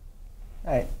time.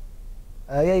 All right.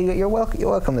 Yeah, you're welcome.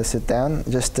 You're welcome to sit down.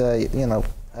 Just try not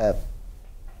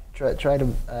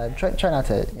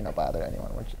to bother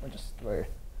anyone. We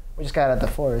just got out of the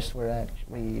forest.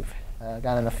 We've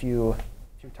gotten a few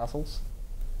tussles.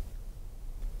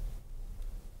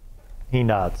 He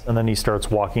nods, and then he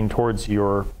starts walking towards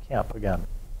your camp again.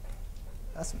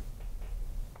 Awesome.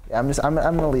 Yeah, I'm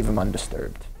gonna leave him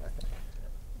undisturbed. I think.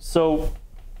 So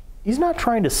he's not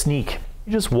trying to sneak.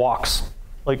 He just walks,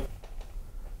 like,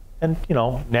 and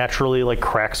naturally like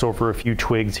cracks over a few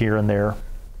twigs here and there.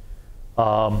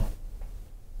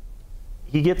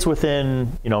 He gets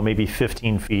within maybe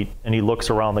 15 feet, and he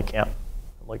looks around the camp,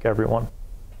 like everyone.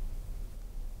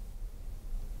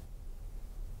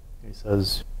 He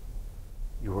says,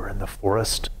 "You were in the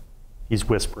forest?" He's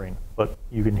whispering, but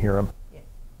you can hear him. Yeah.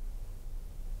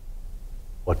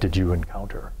 What did you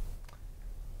encounter?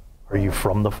 Are you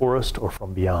from the forest or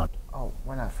from beyond? Oh,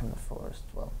 we're not from the forest.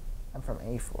 Well, I'm from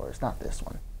a forest, not this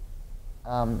one.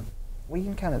 We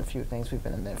encountered a few things. We've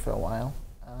been in there for a while.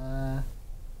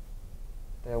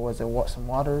 There was some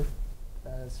water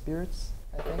spirits,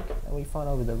 I think, that we fought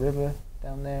over the river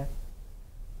down there.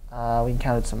 We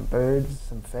encountered some birds,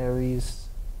 some fairies.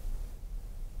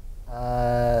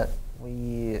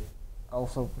 We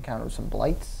also encountered some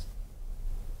blights,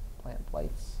 plant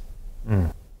blights.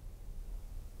 Mm.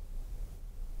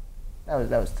 That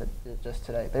was just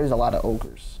today. There's a lot of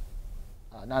ogres.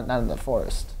 Not in the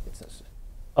forest. It's just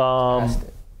past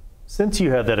it. Since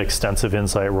you had that extensive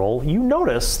insight roll, you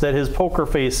notice that his poker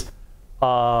face,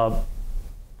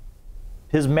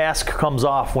 his mask comes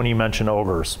off when you mention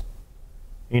ogres.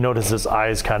 You notice his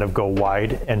eyes kind of go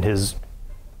wide and his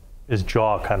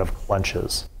jaw kind of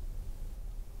clenches.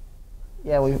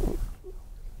 Yeah, we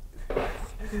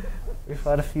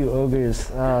fought a few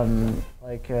ogres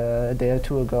like a day or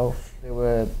two ago. There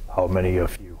were How many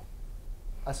of you?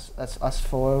 us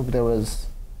four. There was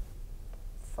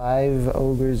 5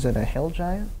 ogres and a hill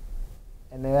giant,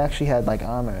 and they actually had like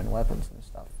armor and weapons and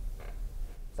stuff.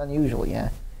 It's unusual, yeah,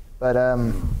 but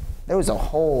there was a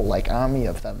whole like army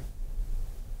of them.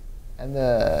 And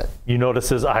you notice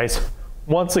his eyes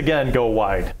once again go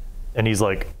wide, and he's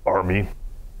like, "Army."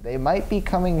 They might be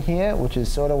coming here, which is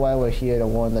sort of why we're here to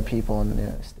warn the people in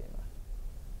the steamer.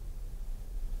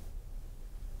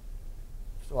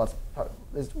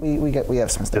 we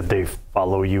have some stuff. Did they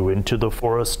follow you into the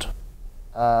forest?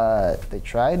 They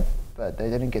tried, but they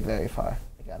didn't get very far.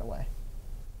 They got away.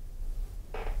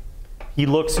 He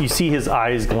looks, you see his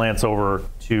eyes glance over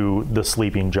to the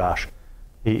sleeping Josh.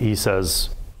 He says,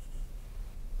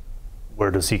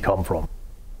 where does he come from?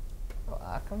 Oh,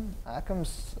 Ahkum?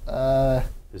 Ahkum's,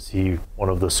 Is he one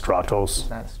of the Stratos? he's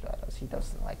not Stratos. He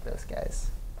doesn't like those guys.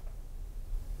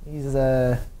 He's,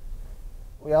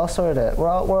 we all sort of, we're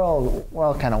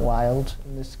all kind of wild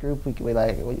in this group.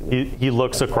 He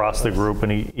looks across the group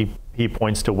and he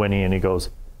points to Winny and he goes,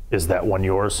 is that one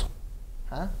yours?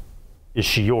 Huh? Is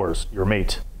she yours, your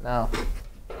mate? No.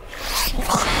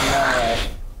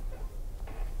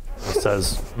 He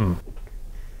says,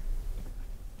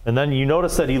 And then you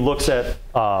notice that he looks at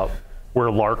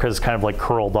where Lark is kind of like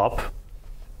curled up,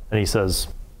 and he says,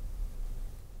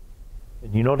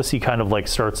 and you notice he kind of like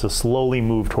starts to slowly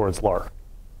move towards Lark.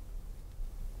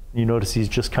 You notice he's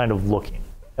just kind of looking.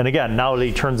 And again, now that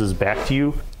he turns his back to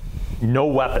you, no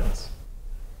weapons.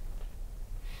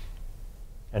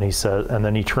 And he says, and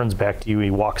then he turns back to you, he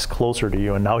walks closer to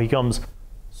you, and now he comes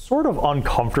sort of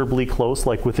uncomfortably close,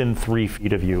 like within 3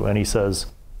 feet of you, and he says,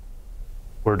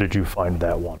 where did you find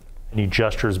that one? And he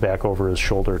gestures back over his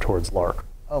shoulder towards Lark.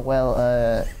 Oh, well,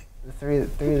 the three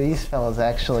of these fellows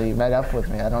actually met up with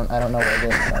me. I don't know where they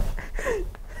ended up.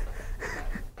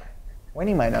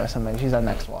 Winnie might know something. She's on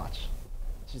next watch.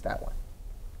 She's that one.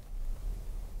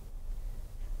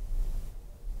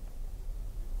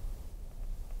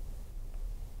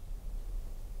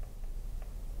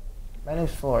 My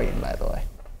name's Florian, by the way.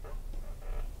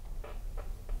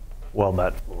 Well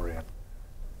met, Florian.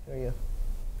 Who are you?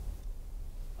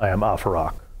 I am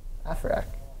Afarak. Afarak.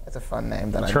 That's a fun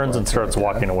name. That Turns and starts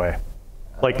walking away.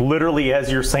 Like literally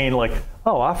as you're saying like,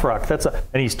 oh, Afarak, that's a,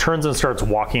 and he turns and starts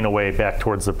walking away back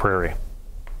towards the prairie.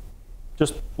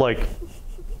 Just like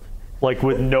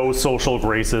with no social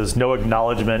graces, no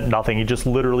acknowledgement, nothing. He just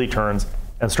literally turns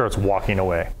and starts walking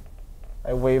away.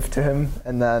 I wave to him,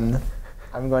 and then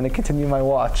I'm going to continue my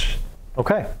watch.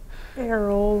 Okay.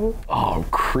 Errol. Oh,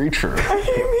 creature.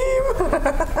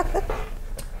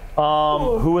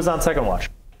 Who was on second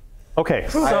watch? Okay,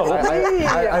 so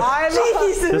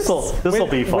this'll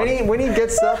be fun. When he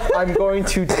gets up, I'm going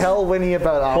to tell Winnie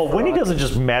about Afarak. Well, Winnie doesn't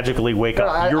just magically wake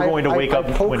up. You're going to wake up.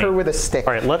 I poke Winnie. her with a stick.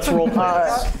 All right, let's role play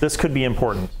this. This could be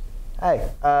important. Hi.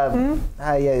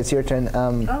 Hi. Yeah, it's your turn.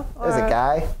 There's a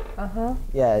guy.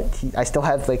 Yeah. I still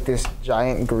have like this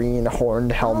giant green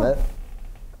horned helmet.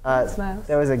 That's nice.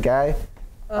 There was a guy.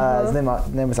 His name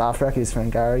was Afarak. He was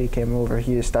Fengari. He came over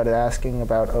here, started asking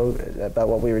about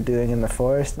what we were doing in the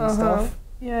forest and stuff.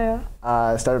 Yeah.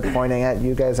 Started pointing at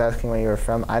you guys, asking where you were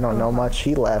from. I don't know much.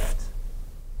 He left.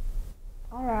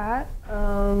 All right.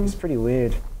 He's pretty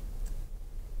weird.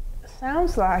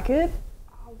 Sounds like it.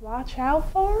 I'll watch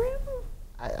out for him.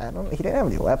 I don't. He didn't have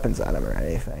any weapons on him or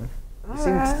anything.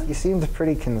 Alright. He seemed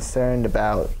pretty concerned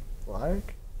about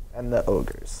Lark and the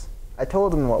ogres. I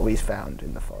told him what we found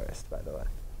in the forest, by the way.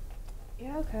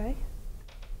 Yeah, okay.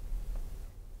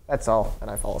 That's all,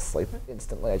 and I fall asleep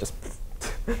instantly. I just.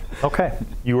 Okay,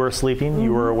 you were sleeping.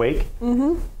 You were awake.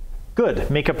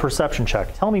 Good. Make a perception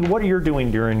check. Tell me what you're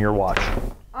doing during your watch.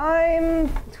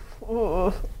 I'm.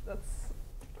 Oh, that's.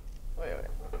 Wait.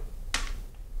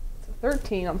 It's a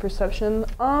 13 on perception.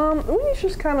 Winnie's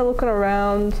just kind of looking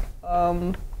around.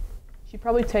 She'd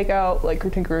probably take out like her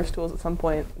tinkerer's tools at some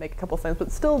point, make a couple things,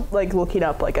 but still like looking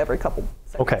up like every couple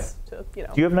seconds. To, Do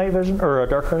you have night vision or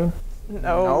dark vision?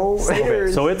 No.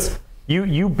 Okay, so it's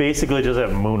you basically just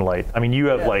have moonlight. I mean, you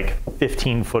have like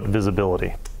 15-foot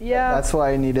visibility. Yeah. That's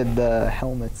why I needed the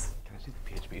helmets. Can I see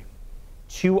the PHB?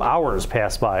 2 hours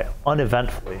pass by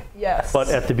uneventfully. Yes. But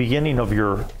at the beginning of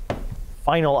your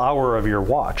final hour of your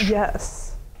watch,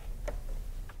 Yes.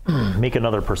 make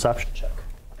another perception check.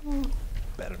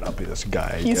 Better not be this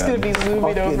guy. He's gonna be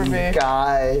zooming over me.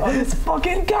 Guy. Oh, this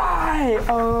fucking guy.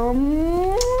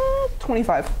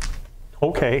 25.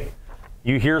 Okay.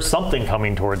 You hear something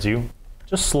coming towards you,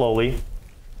 just slowly.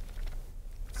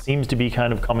 Seems to be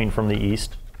kind of coming from the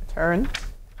east. Turn.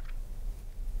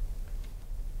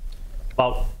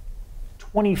 About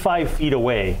 25 feet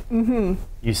away,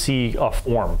 you see a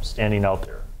form standing out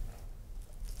there.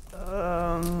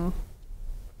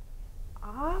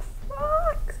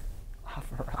 Off-rock?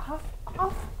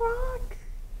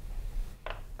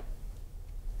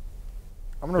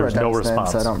 I'm gonna There's write down no his name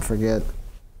response. so I don't forget.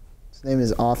 His name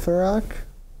is Afarak.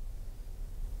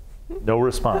 No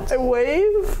response. I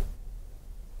wave.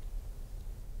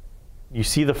 You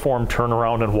see the form turn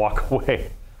around and walk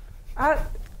away. I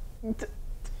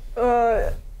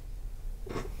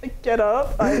get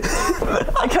up. I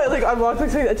kind of like I walk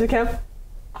like to the camp.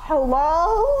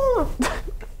 Hello.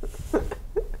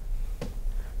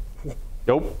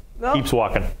 Nope. No. Keeps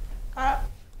walking.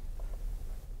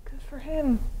 Good for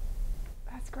him.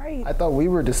 That's great. I thought we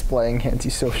were displaying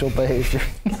antisocial behavior.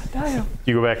 Damn.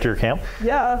 You go back to your camp?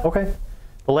 Yeah. Okay.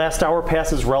 The last hour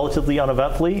passes relatively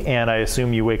uneventfully, and I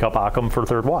assume you wake up Ahkum for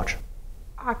third watch.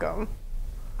 Ahkum.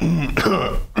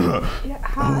 Yeah.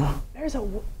 Hi.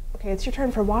 Okay, it's your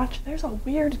turn for watch. There's a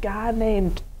weird guy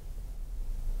named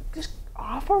just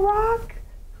off a rock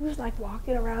who's like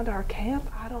walking around our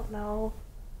camp. I don't know.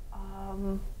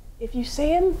 If you see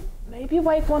him, maybe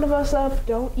wake one of us up.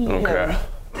 Don't eat him. Okay.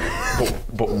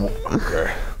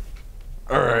 Okay.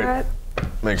 All right.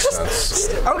 Makes sense.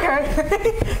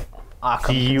 Okay.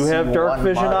 Do you have dark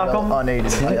vision, Ahkum?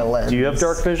 Unaided by a lens. Do you have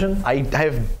dark vision? I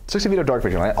have 60 feet of dark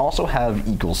vision. I also have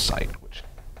Eagle's Sight, which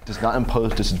does not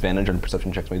impose disadvantage on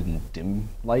perception checks made in dim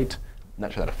light. I'm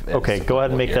not sure that affects. Okay, go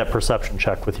ahead and make that perception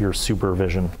check with your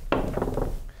supervision.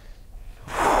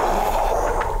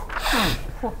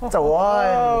 It's a 1.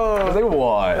 I think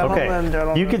what? Okay,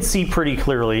 Gentlemen. you could see pretty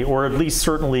clearly, or at least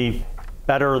certainly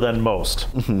better than most.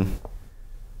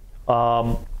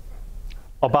 About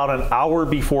an hour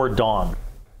before dawn.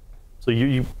 So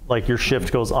you like your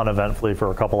shift goes uneventfully for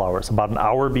a couple hours. About an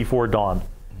hour before dawn,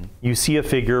 you see a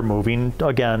figure moving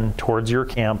again towards your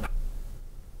camp.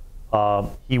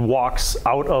 He walks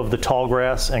out of the tall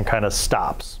grass and kind of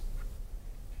stops.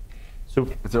 So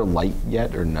Is there light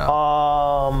yet or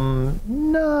no?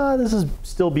 no, this is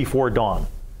still before dawn.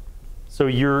 So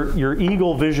your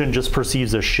eagle vision just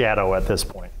perceives a shadow at this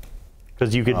point,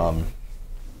 because you could,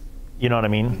 you know what I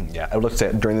mean? Yeah, I would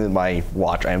say during my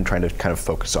watch, I am trying to kind of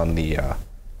focus on the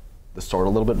sword a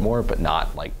little bit more, but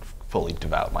not like fully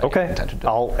devout my intention to.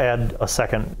 I'll add a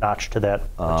second notch to that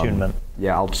attunement.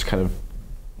 Yeah, I'll just kind of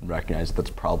recognize that's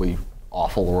probably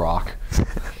awful rock.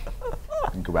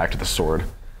 And go back to the sword.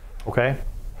 Okay.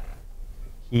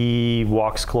 He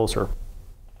walks closer.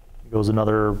 He goes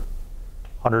another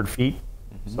 100 feet.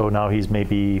 So now he's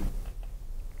maybe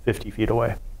 50 feet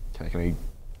away. Can I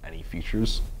any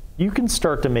features? You can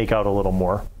start to make out a little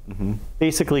more.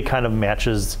 Basically kind of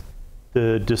matches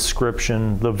the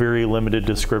description, the very limited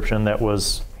description that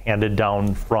was handed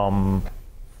down from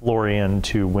Florian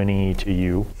to Winny to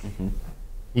you.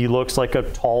 He looks like a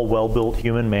tall, well-built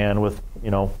human man with,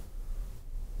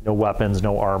 no weapons,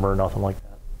 no armor, nothing like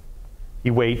that.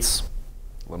 He waits.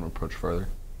 Let him approach further.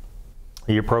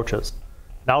 He approaches.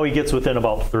 Now he gets within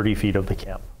about 30 feet of the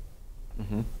camp.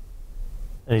 And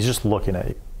he's just looking at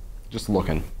you. Just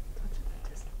looking.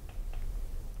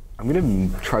 I'm going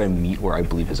to try to meet where I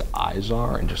believe his eyes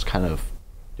are and just kind of...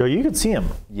 Yo, you can see him.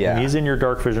 Yeah. He's in your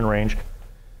dark vision range.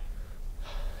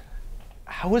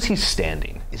 How is he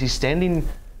standing? Is he standing...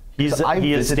 He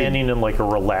is standing in like a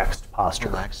relaxed posture.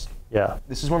 Relaxed. Yeah.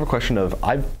 This is more of a question of,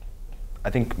 I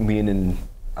think me and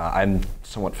I'm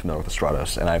somewhat familiar with the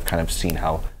Stratos, and I've kind of seen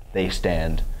how they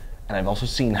stand, and I've also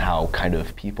seen how kind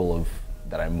of people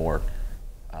that I'm more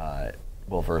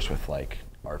well versed with, like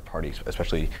our parties,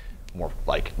 especially more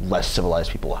like less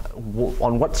civilized people.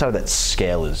 On what side of that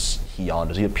scale is he on?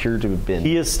 Does he appear to have been?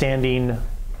 He is standing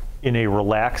in a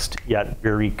relaxed yet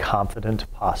very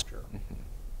confident posture.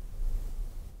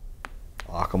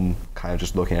 Ahkum kind of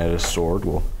just looking at his sword.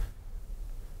 Well,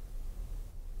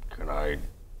 Can I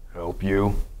help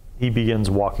you? He begins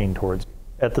walking towards you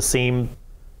at the same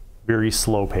very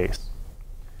slow pace.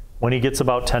 When he gets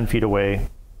about 10 feet away,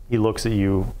 he looks at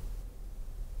you.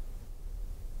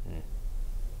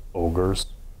 Ogres.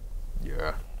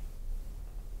 Yeah.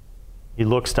 He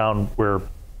looks down where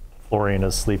Florian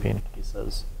is sleeping. He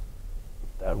says,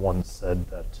 that one said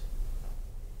that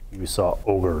you saw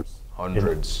ogres.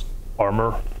 Hundreds.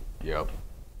 Armor, Yep.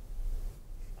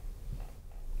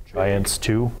 giants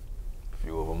too. A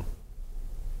few of them.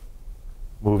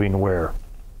 Moving where?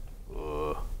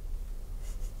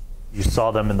 You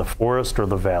saw them in the forest or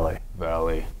the valley?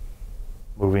 Valley.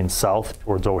 Moving south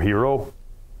towards Ohiro?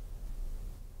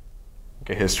 make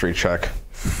a history check.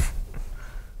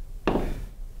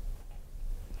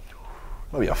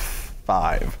 Maybe a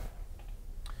 5.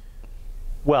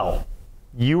 Well,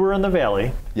 you were in the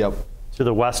valley. Yep. To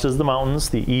the west is the mountains,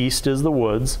 the east is the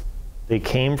woods. They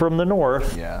came from the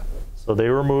north, Yeah. so they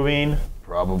were moving.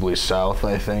 Probably south,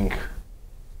 I think.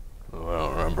 Oh, I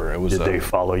don't remember. It was. Did they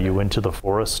follow you into the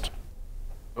forest?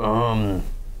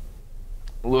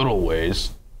 Little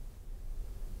ways.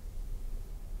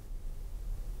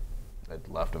 I'd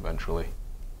left eventually.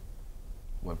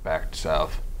 Went back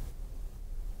south.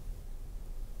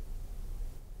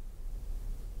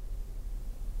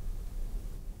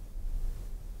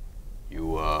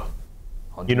 You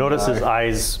You notice his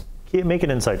eyes. Make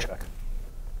an insight check.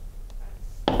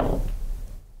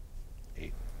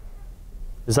 8.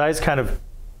 His eyes kind of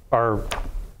are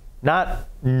not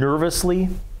nervously,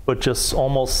 but just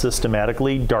almost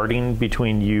systematically darting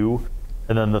between you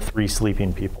and then the 3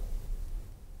 sleeping people.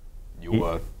 You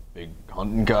a big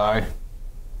hunting guy?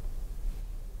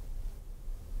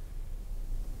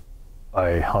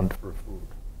 I hunt for food.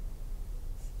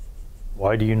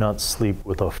 Why do you not sleep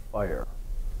with a fire?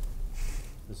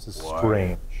 This is Why?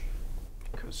 strange.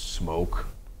 Because smoke.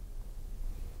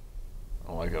 I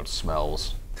don't like how it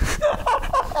smells.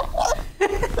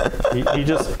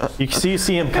 You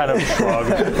see him kind of shrug.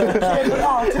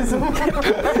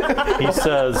 He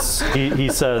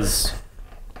says,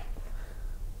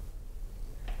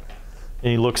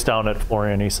 and he looks down at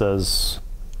Florian. He says,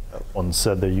 one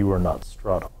said that you are not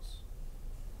Stratos.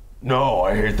 No,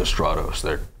 I hate the Stratos.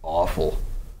 They're awful.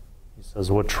 He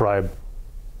says, what tribe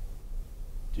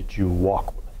did you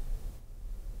walk with?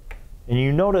 And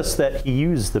you notice that he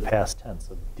used the past tense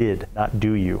of did, not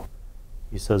do you.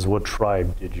 He says, what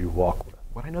tribe did you walk with?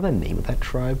 Would I know the name of that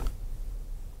tribe?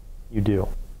 You do.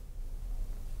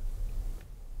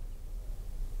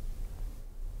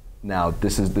 Now,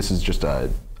 this is just I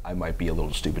might be a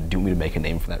little stupid. Do you want me to make a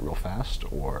name for that real fast,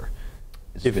 or?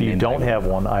 Is If the you name don't that I have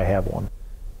one, I have one.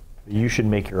 You should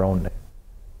make your own name.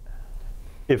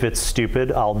 If it's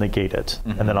stupid, I'll negate it,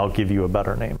 and then I'll give you a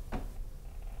better name.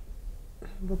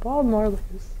 The Bob Marleys.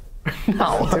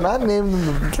 No, do not name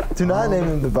them. Do not name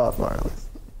them the Bob Marleys.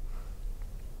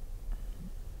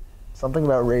 Something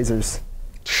about razors.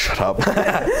 Shut up.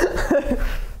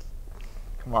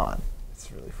 Come on,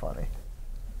 it's really funny.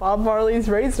 Bob Marley's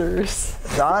Razors.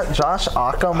 Josh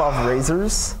Ahkum of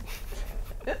Razors.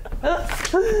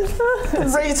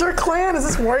 Razor Clan? Is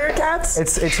this Warrior Cats?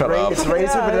 It's Shut up. Razor,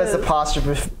 Yeah, but it has it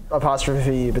is.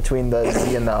 apostrophe between the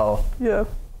Z and the O. Yeah.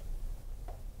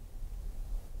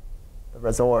 The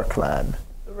Razor clan.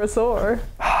 The Razor.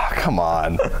 Come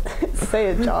on. Say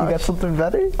it, You got Josh. something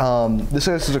better? This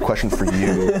is a question for you.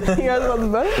 You guys got the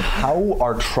better? How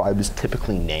are tribes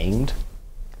typically named?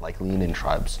 Like Leonin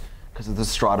tribes? Because of the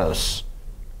Stratos,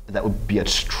 that would be a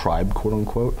tribe, quote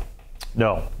unquote?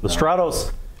 No, the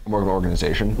Stratos. More of an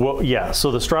organization? Well, yeah, so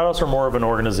the Stratos are more of an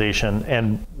organization,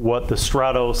 and what the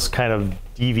Stratos kind of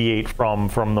deviate from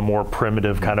the more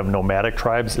primitive kind of nomadic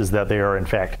tribes is that they are in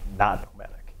fact not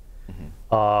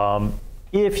nomadic.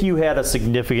 If you had a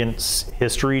significant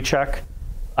history check,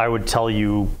 I would tell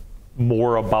you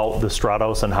more about the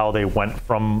Stratos and how they went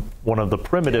from one of the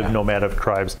primitive nomadic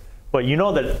tribes. But you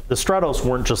know that the Stratos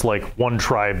weren't just like one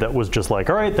tribe that was just like,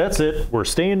 all right, that's it. We're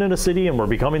staying in a city and we're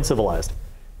becoming civilized.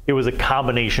 It was a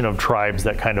combination of tribes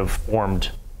that kind of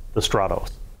formed the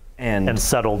Stratos and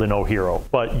settled in Ohiro.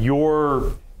 But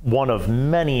you're one of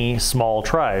many small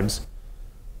tribes,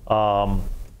 but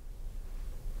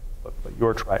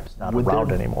your tribe's not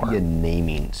around anymore. Would there be a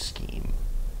naming scheme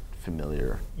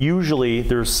familiar? Usually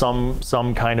there's some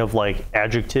kind of like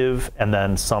adjective and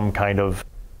then some kind of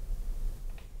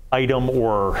item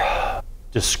or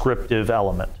descriptive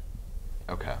element.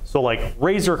 Okay. So like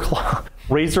Razor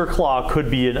Claw could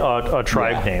be a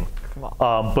tribe name,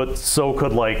 but so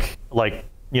could like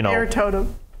you know. Air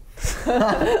Totem. Name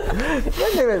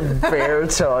it Bear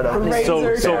Totem. So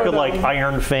Razor could like Totem.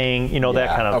 Iron Fang, you know, that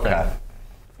kind of thing.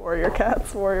 Warrior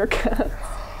Cats, Warrior Cats.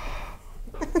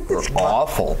 They're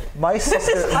awful. My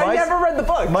sister. I never read the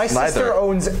book. My sister Neither.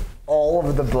 owns all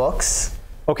of the books.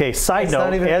 Okay, side It's not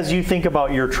note, even- as you think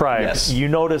about your tribes, Yes. you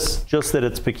notice just that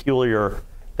it's peculiar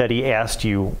that he asked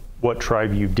you what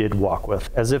tribe you did walk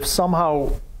with, as if somehow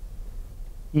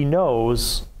he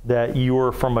knows that you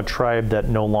are from a tribe that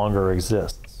no longer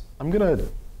exists. I'm gonna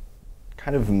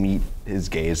kind of meet his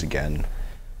gaze again.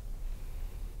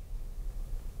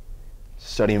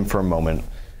 Study him for a moment.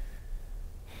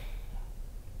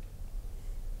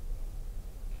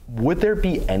 Would there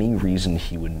be any reason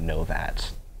he would know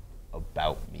that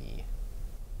about me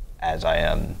as I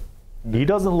am, He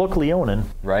doesn't look Leonin.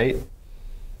 right?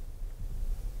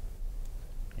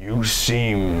 You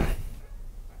seem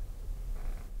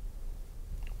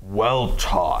well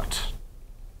taught,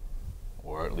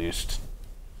 or at least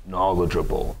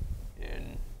knowledgeable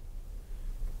in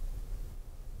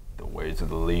the ways of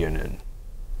the Leonin.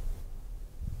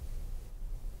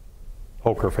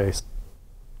 Poker face.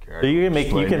 Care So you to can make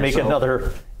explain yourself?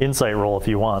 another insight roll if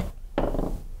you want.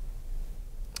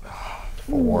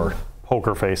 4.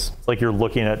 Poker face. It's like you're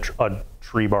looking at a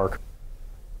tree bark.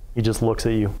 He just looks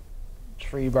at you.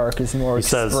 Tree bark is more He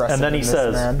says, expressive and then he than this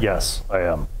says, man. "Yes, I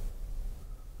am.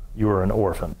 You are an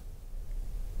orphan."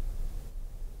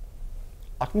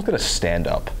 Ahkum's gonna stand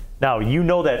up. Now you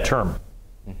know that term.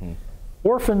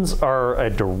 Orphans are a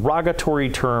derogatory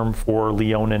term for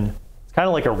Leonin. It's kind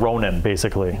of like a Ronin,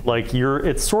 basically. Like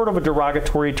it's sort of a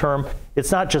derogatory term.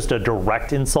 It's not just a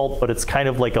direct insult, but it's kind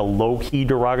of like a low-key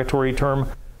derogatory term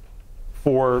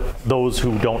for those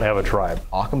who don't have a tribe.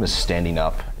 Ahkum is standing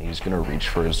up, and he's going to reach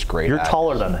for his great You're axe.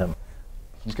 taller than him.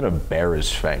 He's going to bare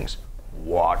his fangs.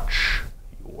 Watch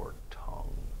your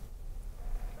tongue.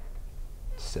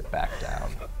 Sit back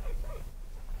down.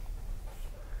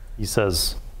 He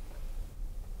says,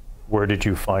 "Where did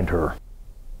you find her?"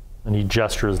 And he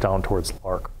gestures down towards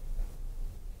Lark.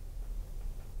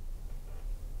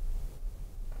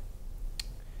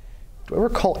 Do I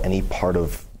recall any part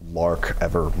of Lark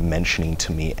ever mentioning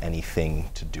to me anything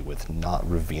to do with not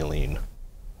revealing?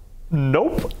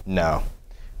 Nope. No.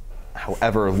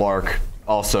 However, Lark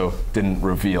also didn't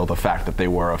reveal the fact that they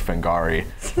were a Fengari.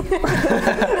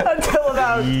 Until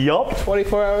about Yup.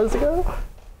 24 hours ago.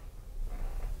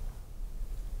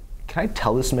 Can I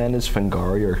tell this man is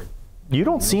Fengari or? You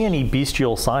don't see any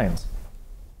bestial signs.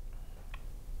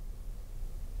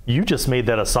 You just made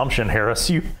that assumption, Harris.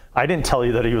 I didn't tell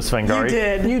you that he was Fengari. You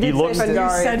did. You did He looks, say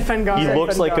Fengari. You said Fengari. He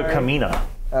looks like a Fengari. Kamina.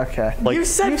 Okay. Like, You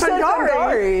said You said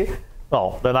Fengari. Fengari.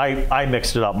 oh, then I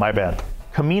mixed it up. My bad.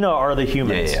 Kamina are the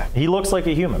humans. Yeah. He looks like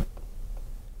a human.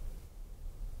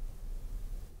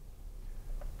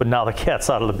 But now the cat's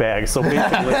out of the bag, so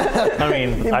basically, I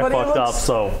mean, Yeah, I but he fucked up, looks-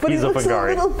 so But he's he a looks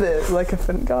Fengari. a little bit like a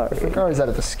Fengari. Fengari's out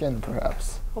of the skin,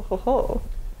 perhaps. Ho, ho, ho.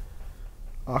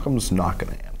 Ahkum's not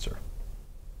going to answer.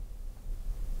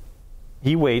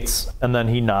 He waits, and then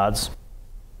he nods.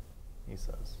 He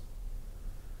says,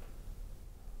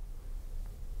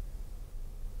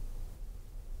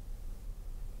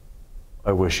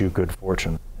 "I wish you good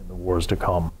fortune in the wars to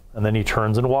come." And then he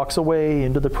turns and walks away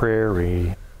into the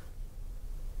prairie.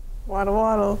 Waddle,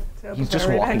 waddle. He's just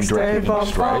Very walking next directly day. to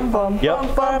us, right?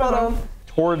 Yep, Ba-ba-dum.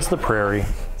 towards the prairie.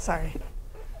 Sorry.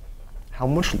 How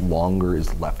much longer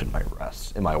is left in my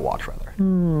rest? In my watch, rather.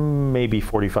 Maybe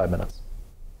 45 minutes.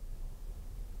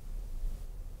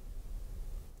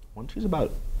 Once he's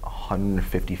about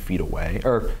 150 feet away,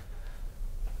 or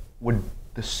would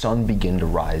the sun begin to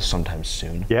rise sometime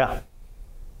soon? Yeah.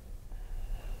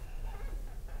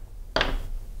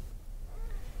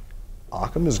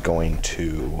 Ahkum is going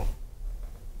to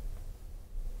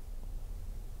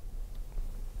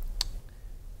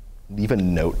leave a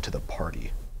note to the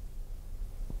party.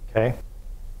 Okay.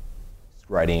 He's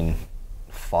writing,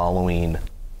 following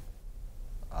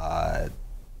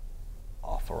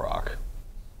off a rock.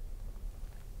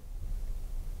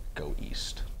 Go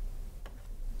east.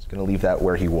 He's going to leave that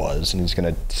where he was, and he's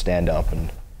going to stand up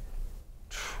and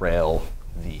trail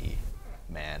the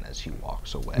man as he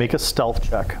walks away. Make a stealth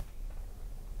check.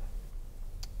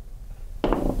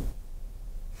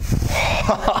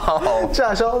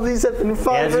 Josh, all these have been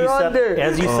 5 or under.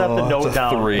 As you set the note it's a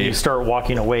down 3. and you start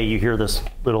walking away, you hear this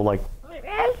little like,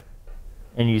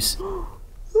 and you see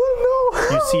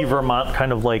Vermont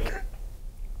kind of like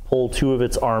pull 2 of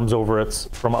its arms over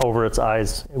its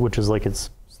eyes, which is like its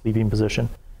sleeping position,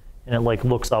 and it like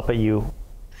looks up at you.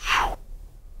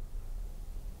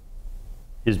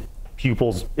 His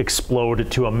pupils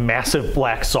explode to a massive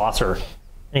black saucer, and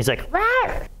he's like,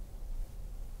 "Rawr!"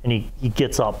 And he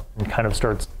gets up and kind of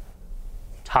starts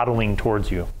toddling towards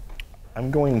you I'm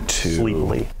going to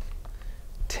sleepily.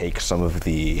 take some of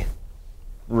the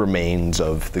remains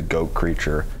of the goat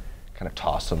creature, kind of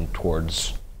toss them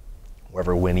towards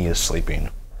wherever Winny is sleeping,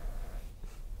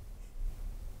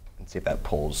 and see if that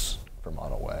pulls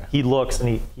Vermont away. He looks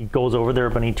and he goes over there,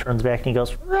 but he turns back and he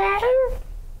goes, "Rawr!"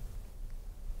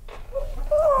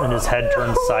 And his head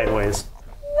turns sideways.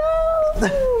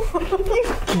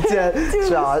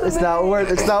 Josh, it's not worth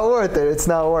it. It's not worth it. It's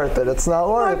not worth it. It's not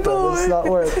worth it. It's not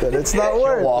worth it. It's not He'll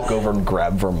worth it. walk over and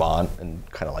grab Vermont and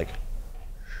kind of like,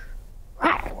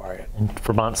 And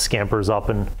Vermont scampers up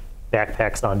and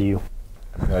backpacks onto you.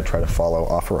 I'm going to try to follow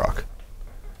off a rock.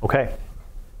 Okay.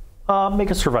 Make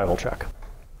a survival check.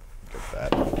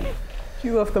 That. If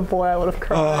you left the boy, I would have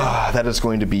cried. That is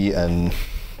going to be an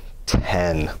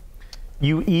 10.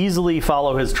 You easily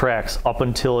follow his tracks up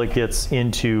until it gets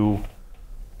into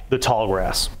the tall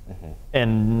grass.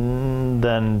 And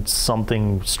then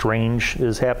something strange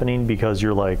is happening because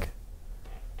you're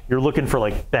looking for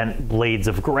like bent blades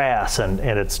of grass, and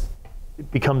it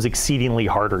becomes exceedingly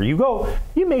harder.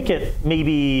 You make it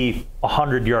maybe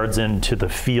 100 yards into the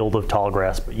field of tall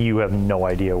grass, but you have no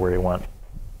idea where he went.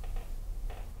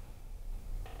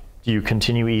 Do you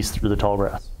continue east through the tall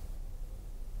grass?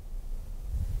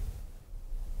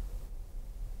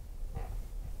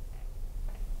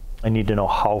 I need to know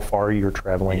how far you're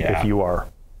traveling if you are.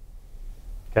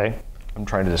 Okay? I'm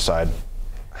trying to decide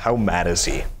How mad is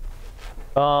he?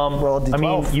 Roll a d12. I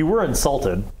mean, you were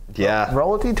insulted. Yeah.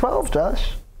 Roll a d12,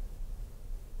 Josh.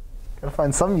 Gotta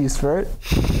find some use for it.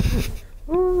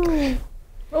 Roll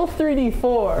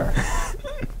 3d4.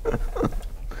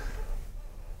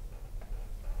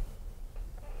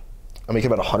 I make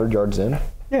about 100 yards in.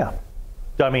 Yeah.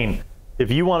 I mean,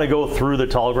 if you want to go through the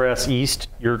tall grass east,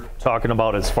 you're talking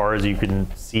about as far as you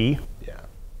can see. Yeah.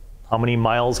 How many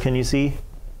miles can you see?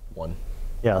 1.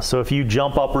 Yeah, so if you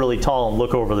jump up really tall and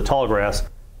look over the tall grass,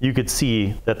 you could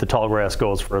see that the tall grass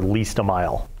goes for at least a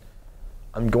mile.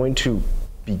 I'm going to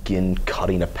begin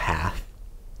cutting a path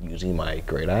using my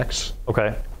great axe.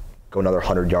 Okay. Go another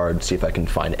 100 yards, see if I can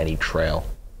find any trail.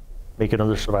 Make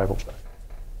another survival check.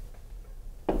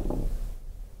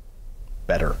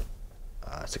 Better.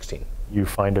 16. You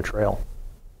find a trail.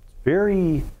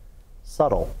 Very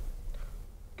subtle.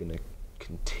 Gonna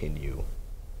continue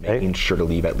making sure to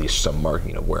leave at least some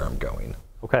marking of where I'm going.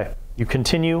 Okay. You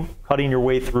continue cutting your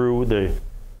way through the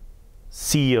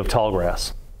sea of tall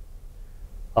grass.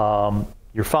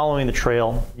 You're following the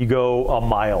trail. You go a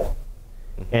mile,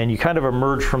 and you kind of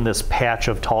emerge from this patch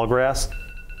of tall grass,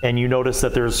 and you notice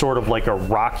that there's sort of like a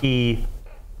rocky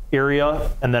area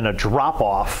and then a drop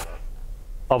off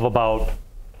of about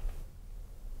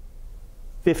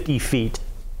 50 feet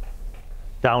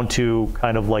down to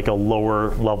kind of like a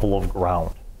lower level of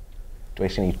ground. Do I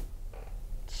see any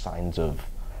signs of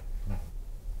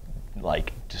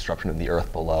like disruption of the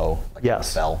earth below? Like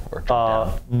Yes. Fell or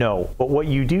down? No, but what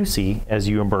you do see as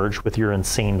you emerge with your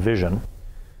insane vision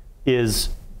is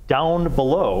down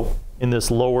below in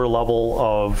this lower level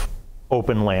of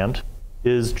open land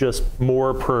is just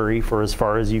more prairie for as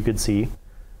far as you could see.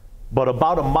 But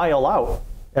about a mile out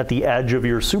at the edge of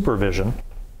your supervision,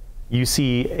 you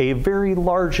see a very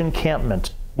large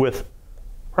encampment with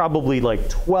probably like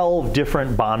 12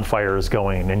 different bonfires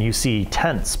going, and you see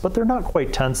tents, but they're not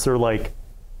quite tents. They're like,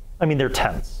 I mean, they're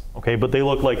tents, okay, but they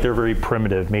look like they're very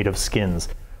primitive, made of skins.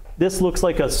 This looks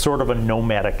like a sort of a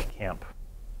nomadic camp.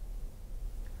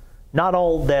 Not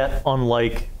all that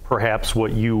unlike perhaps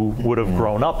what you would have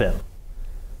grown up in.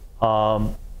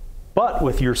 But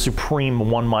with your supreme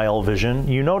 1 mile vision,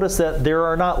 you notice that there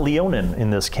are not Leonin in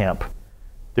this camp.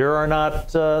 There are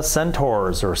not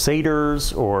centaurs or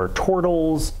satyrs or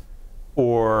turtles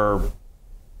or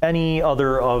any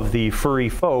other of the furry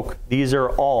folk. These are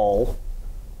all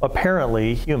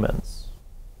apparently humans.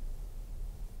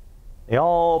 They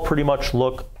all pretty much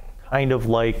look kind of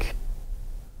like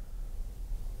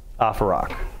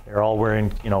Afarak. They're all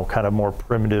wearing, you know, kind of more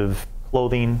primitive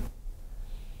clothing.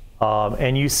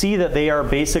 And you see that they are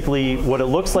basically, what it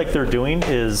looks like they're doing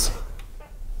is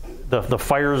the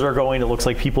fires are going. It looks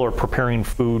like people are preparing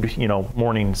food, you know,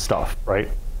 morning stuff, right?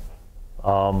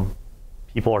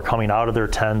 People are coming out of their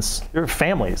tents. They're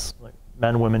families, like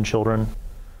men, women, children,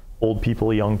 old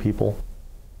people, young people.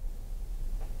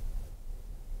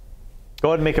 Go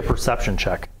ahead and make a perception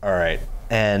check. All right.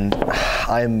 And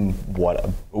I'm what?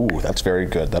 Ooh, that's very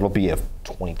good. That'll be a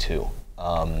 22.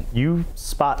 You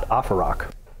spot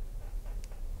Afarak.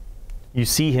 You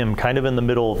see him kind of in the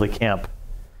middle of the camp,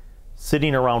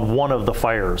 sitting around one of the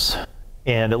fires.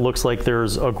 And it looks like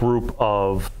there's a group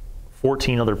of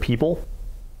 14 other people,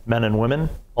 men and women,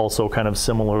 also kind of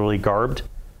similarly garbed.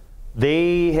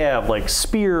 They have like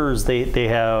spears, they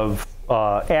have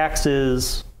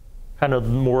axes, kind of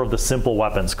more of the simple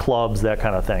weapons, clubs, that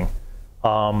kind of thing,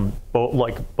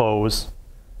 like bows.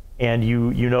 And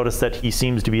you notice that he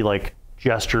seems to be like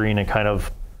gesturing and kind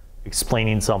of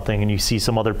explaining something, and you see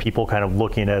some other people kind of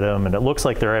looking at him, and it looks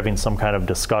like they're having some kind of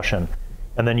discussion.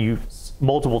 And then you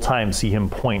multiple times see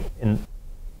him point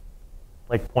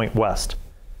west.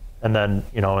 And then,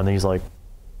 you know, and he's like,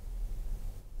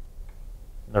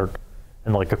 and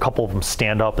like a couple of them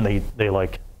stand up and they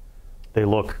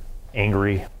look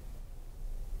angry.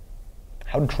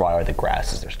 How dry are the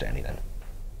grasses they're standing in?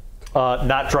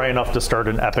 Not dry enough to start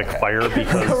an epic fire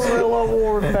because Guerrilla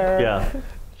warfare. yeah.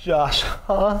 Josh,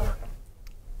 huh?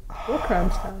 War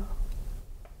crimes town.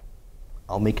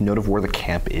 I'll make note of where the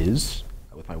camp is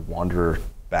with my wanderer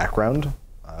background,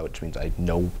 which means I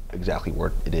know exactly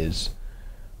where it is.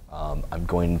 I'm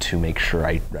going to make sure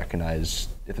I recognize,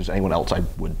 if there's anyone else, I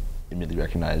would immediately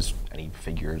recognize any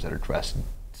figures that are dressed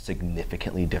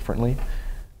significantly differently.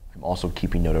 I'm also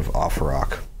keeping note of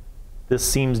Afarak. This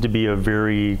seems to be a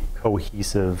very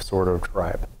cohesive sort of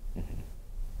tribe. Mm-hmm.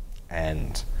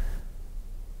 And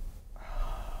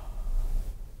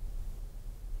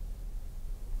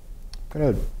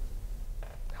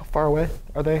how far away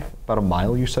are they? About a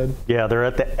mile, you said? Yeah, they're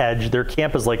at the edge. Their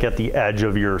camp is like at the edge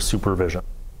of your supervision.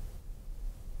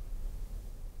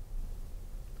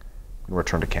 I'm gonna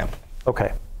return to camp.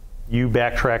 Okay. You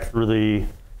backtrack through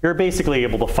you're basically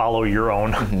able to follow your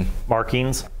own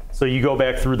markings. So you go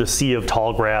back through the sea of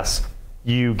tall grass.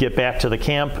 You get back to the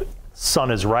camp.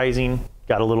 Sun is rising.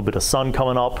 Got a little bit of sun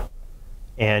coming up.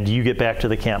 And you get back to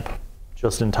the camp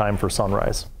just in time for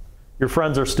sunrise. Your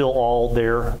friends are still all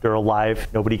there. They're alive.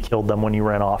 Nobody killed them when you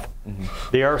ran off.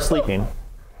 They are sleeping.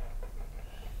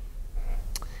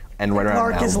 And right around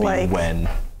Lark now is would be like- when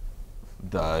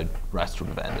the rest would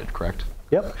have ended, correct?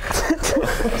 Yep.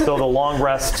 So the long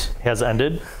rest has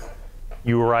ended.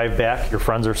 You arrive back. Your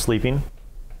friends are sleeping.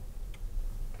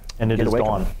 And it Get is to wake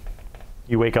dawn. up.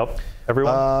 You wake up,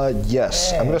 everyone?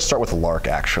 Yes. I'm going to start with Lark,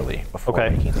 actually, before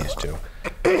Okay. waking these two.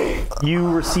 You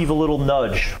receive a little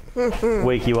nudge,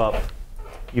 wake you up.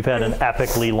 You've had an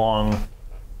epically long,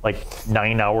 like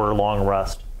 9-hour long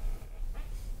rest.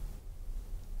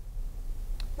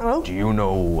 Hello? Do you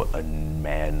know a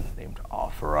man named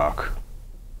Arthurok?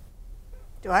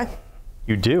 Do I?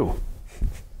 You do.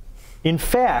 In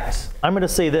fact, I'm going to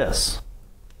say this.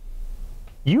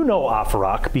 You know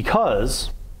Afarak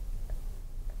because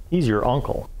he's your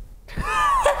uncle. And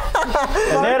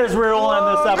that is where we'll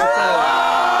end this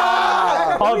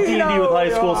episode of D&D with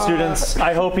High School Students.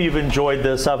 I hope you've enjoyed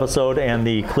this episode and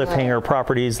the cliffhanger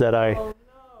properties that I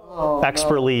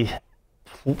expertly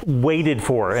waited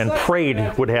for and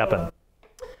prayed would happen.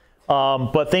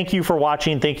 But thank you for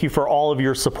watching. Thank you for all of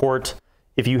your support.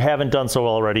 If you haven't done so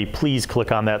already, please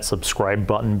click on that subscribe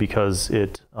button because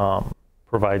it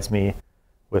provides me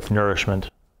with nourishment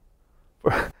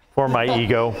for my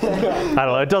ego. I don't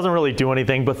know, it doesn't really do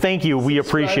anything, but thank you. We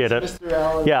appreciate it.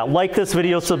 Yeah, like this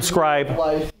video,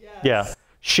 subscribe. Yeah,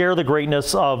 share the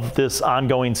greatness of this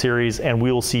ongoing series, and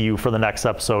we will see you for the next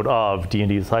episode of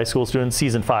D&D with High School Students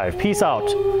Season 5. Peace out.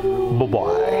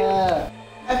 Bye-bye.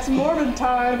 That's Mormon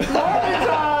time. Mormon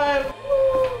time.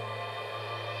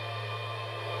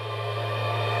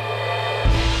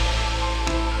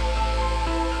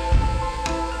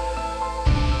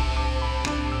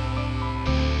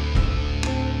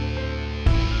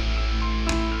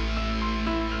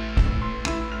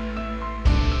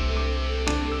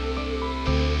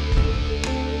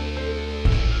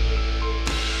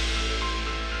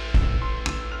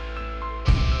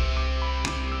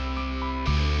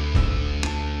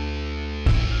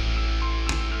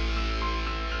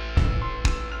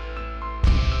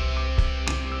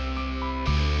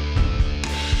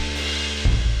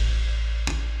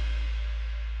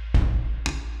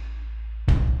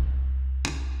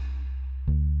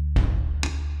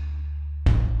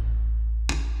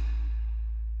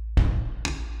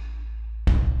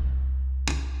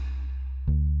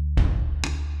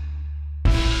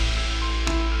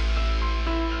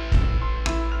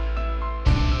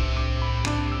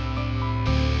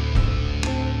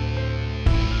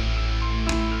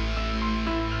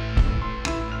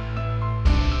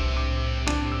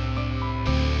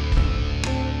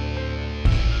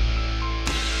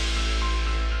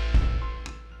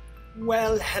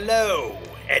 Well, hello,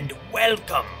 and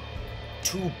welcome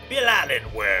to Bill Allen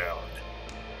World.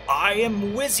 I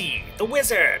am Wizzy, the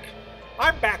Wizard.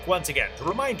 I'm back once again to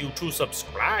remind you to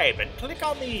subscribe and click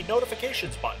on the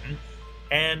notifications button,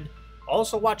 and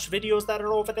also watch videos that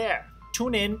are over there.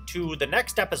 Tune in to the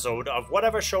next episode of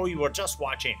whatever show you were just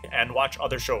watching, and watch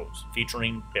other shows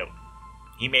featuring Bill.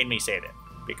 He made me say that,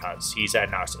 because he's a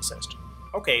narcissist.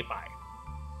 Okay, bye.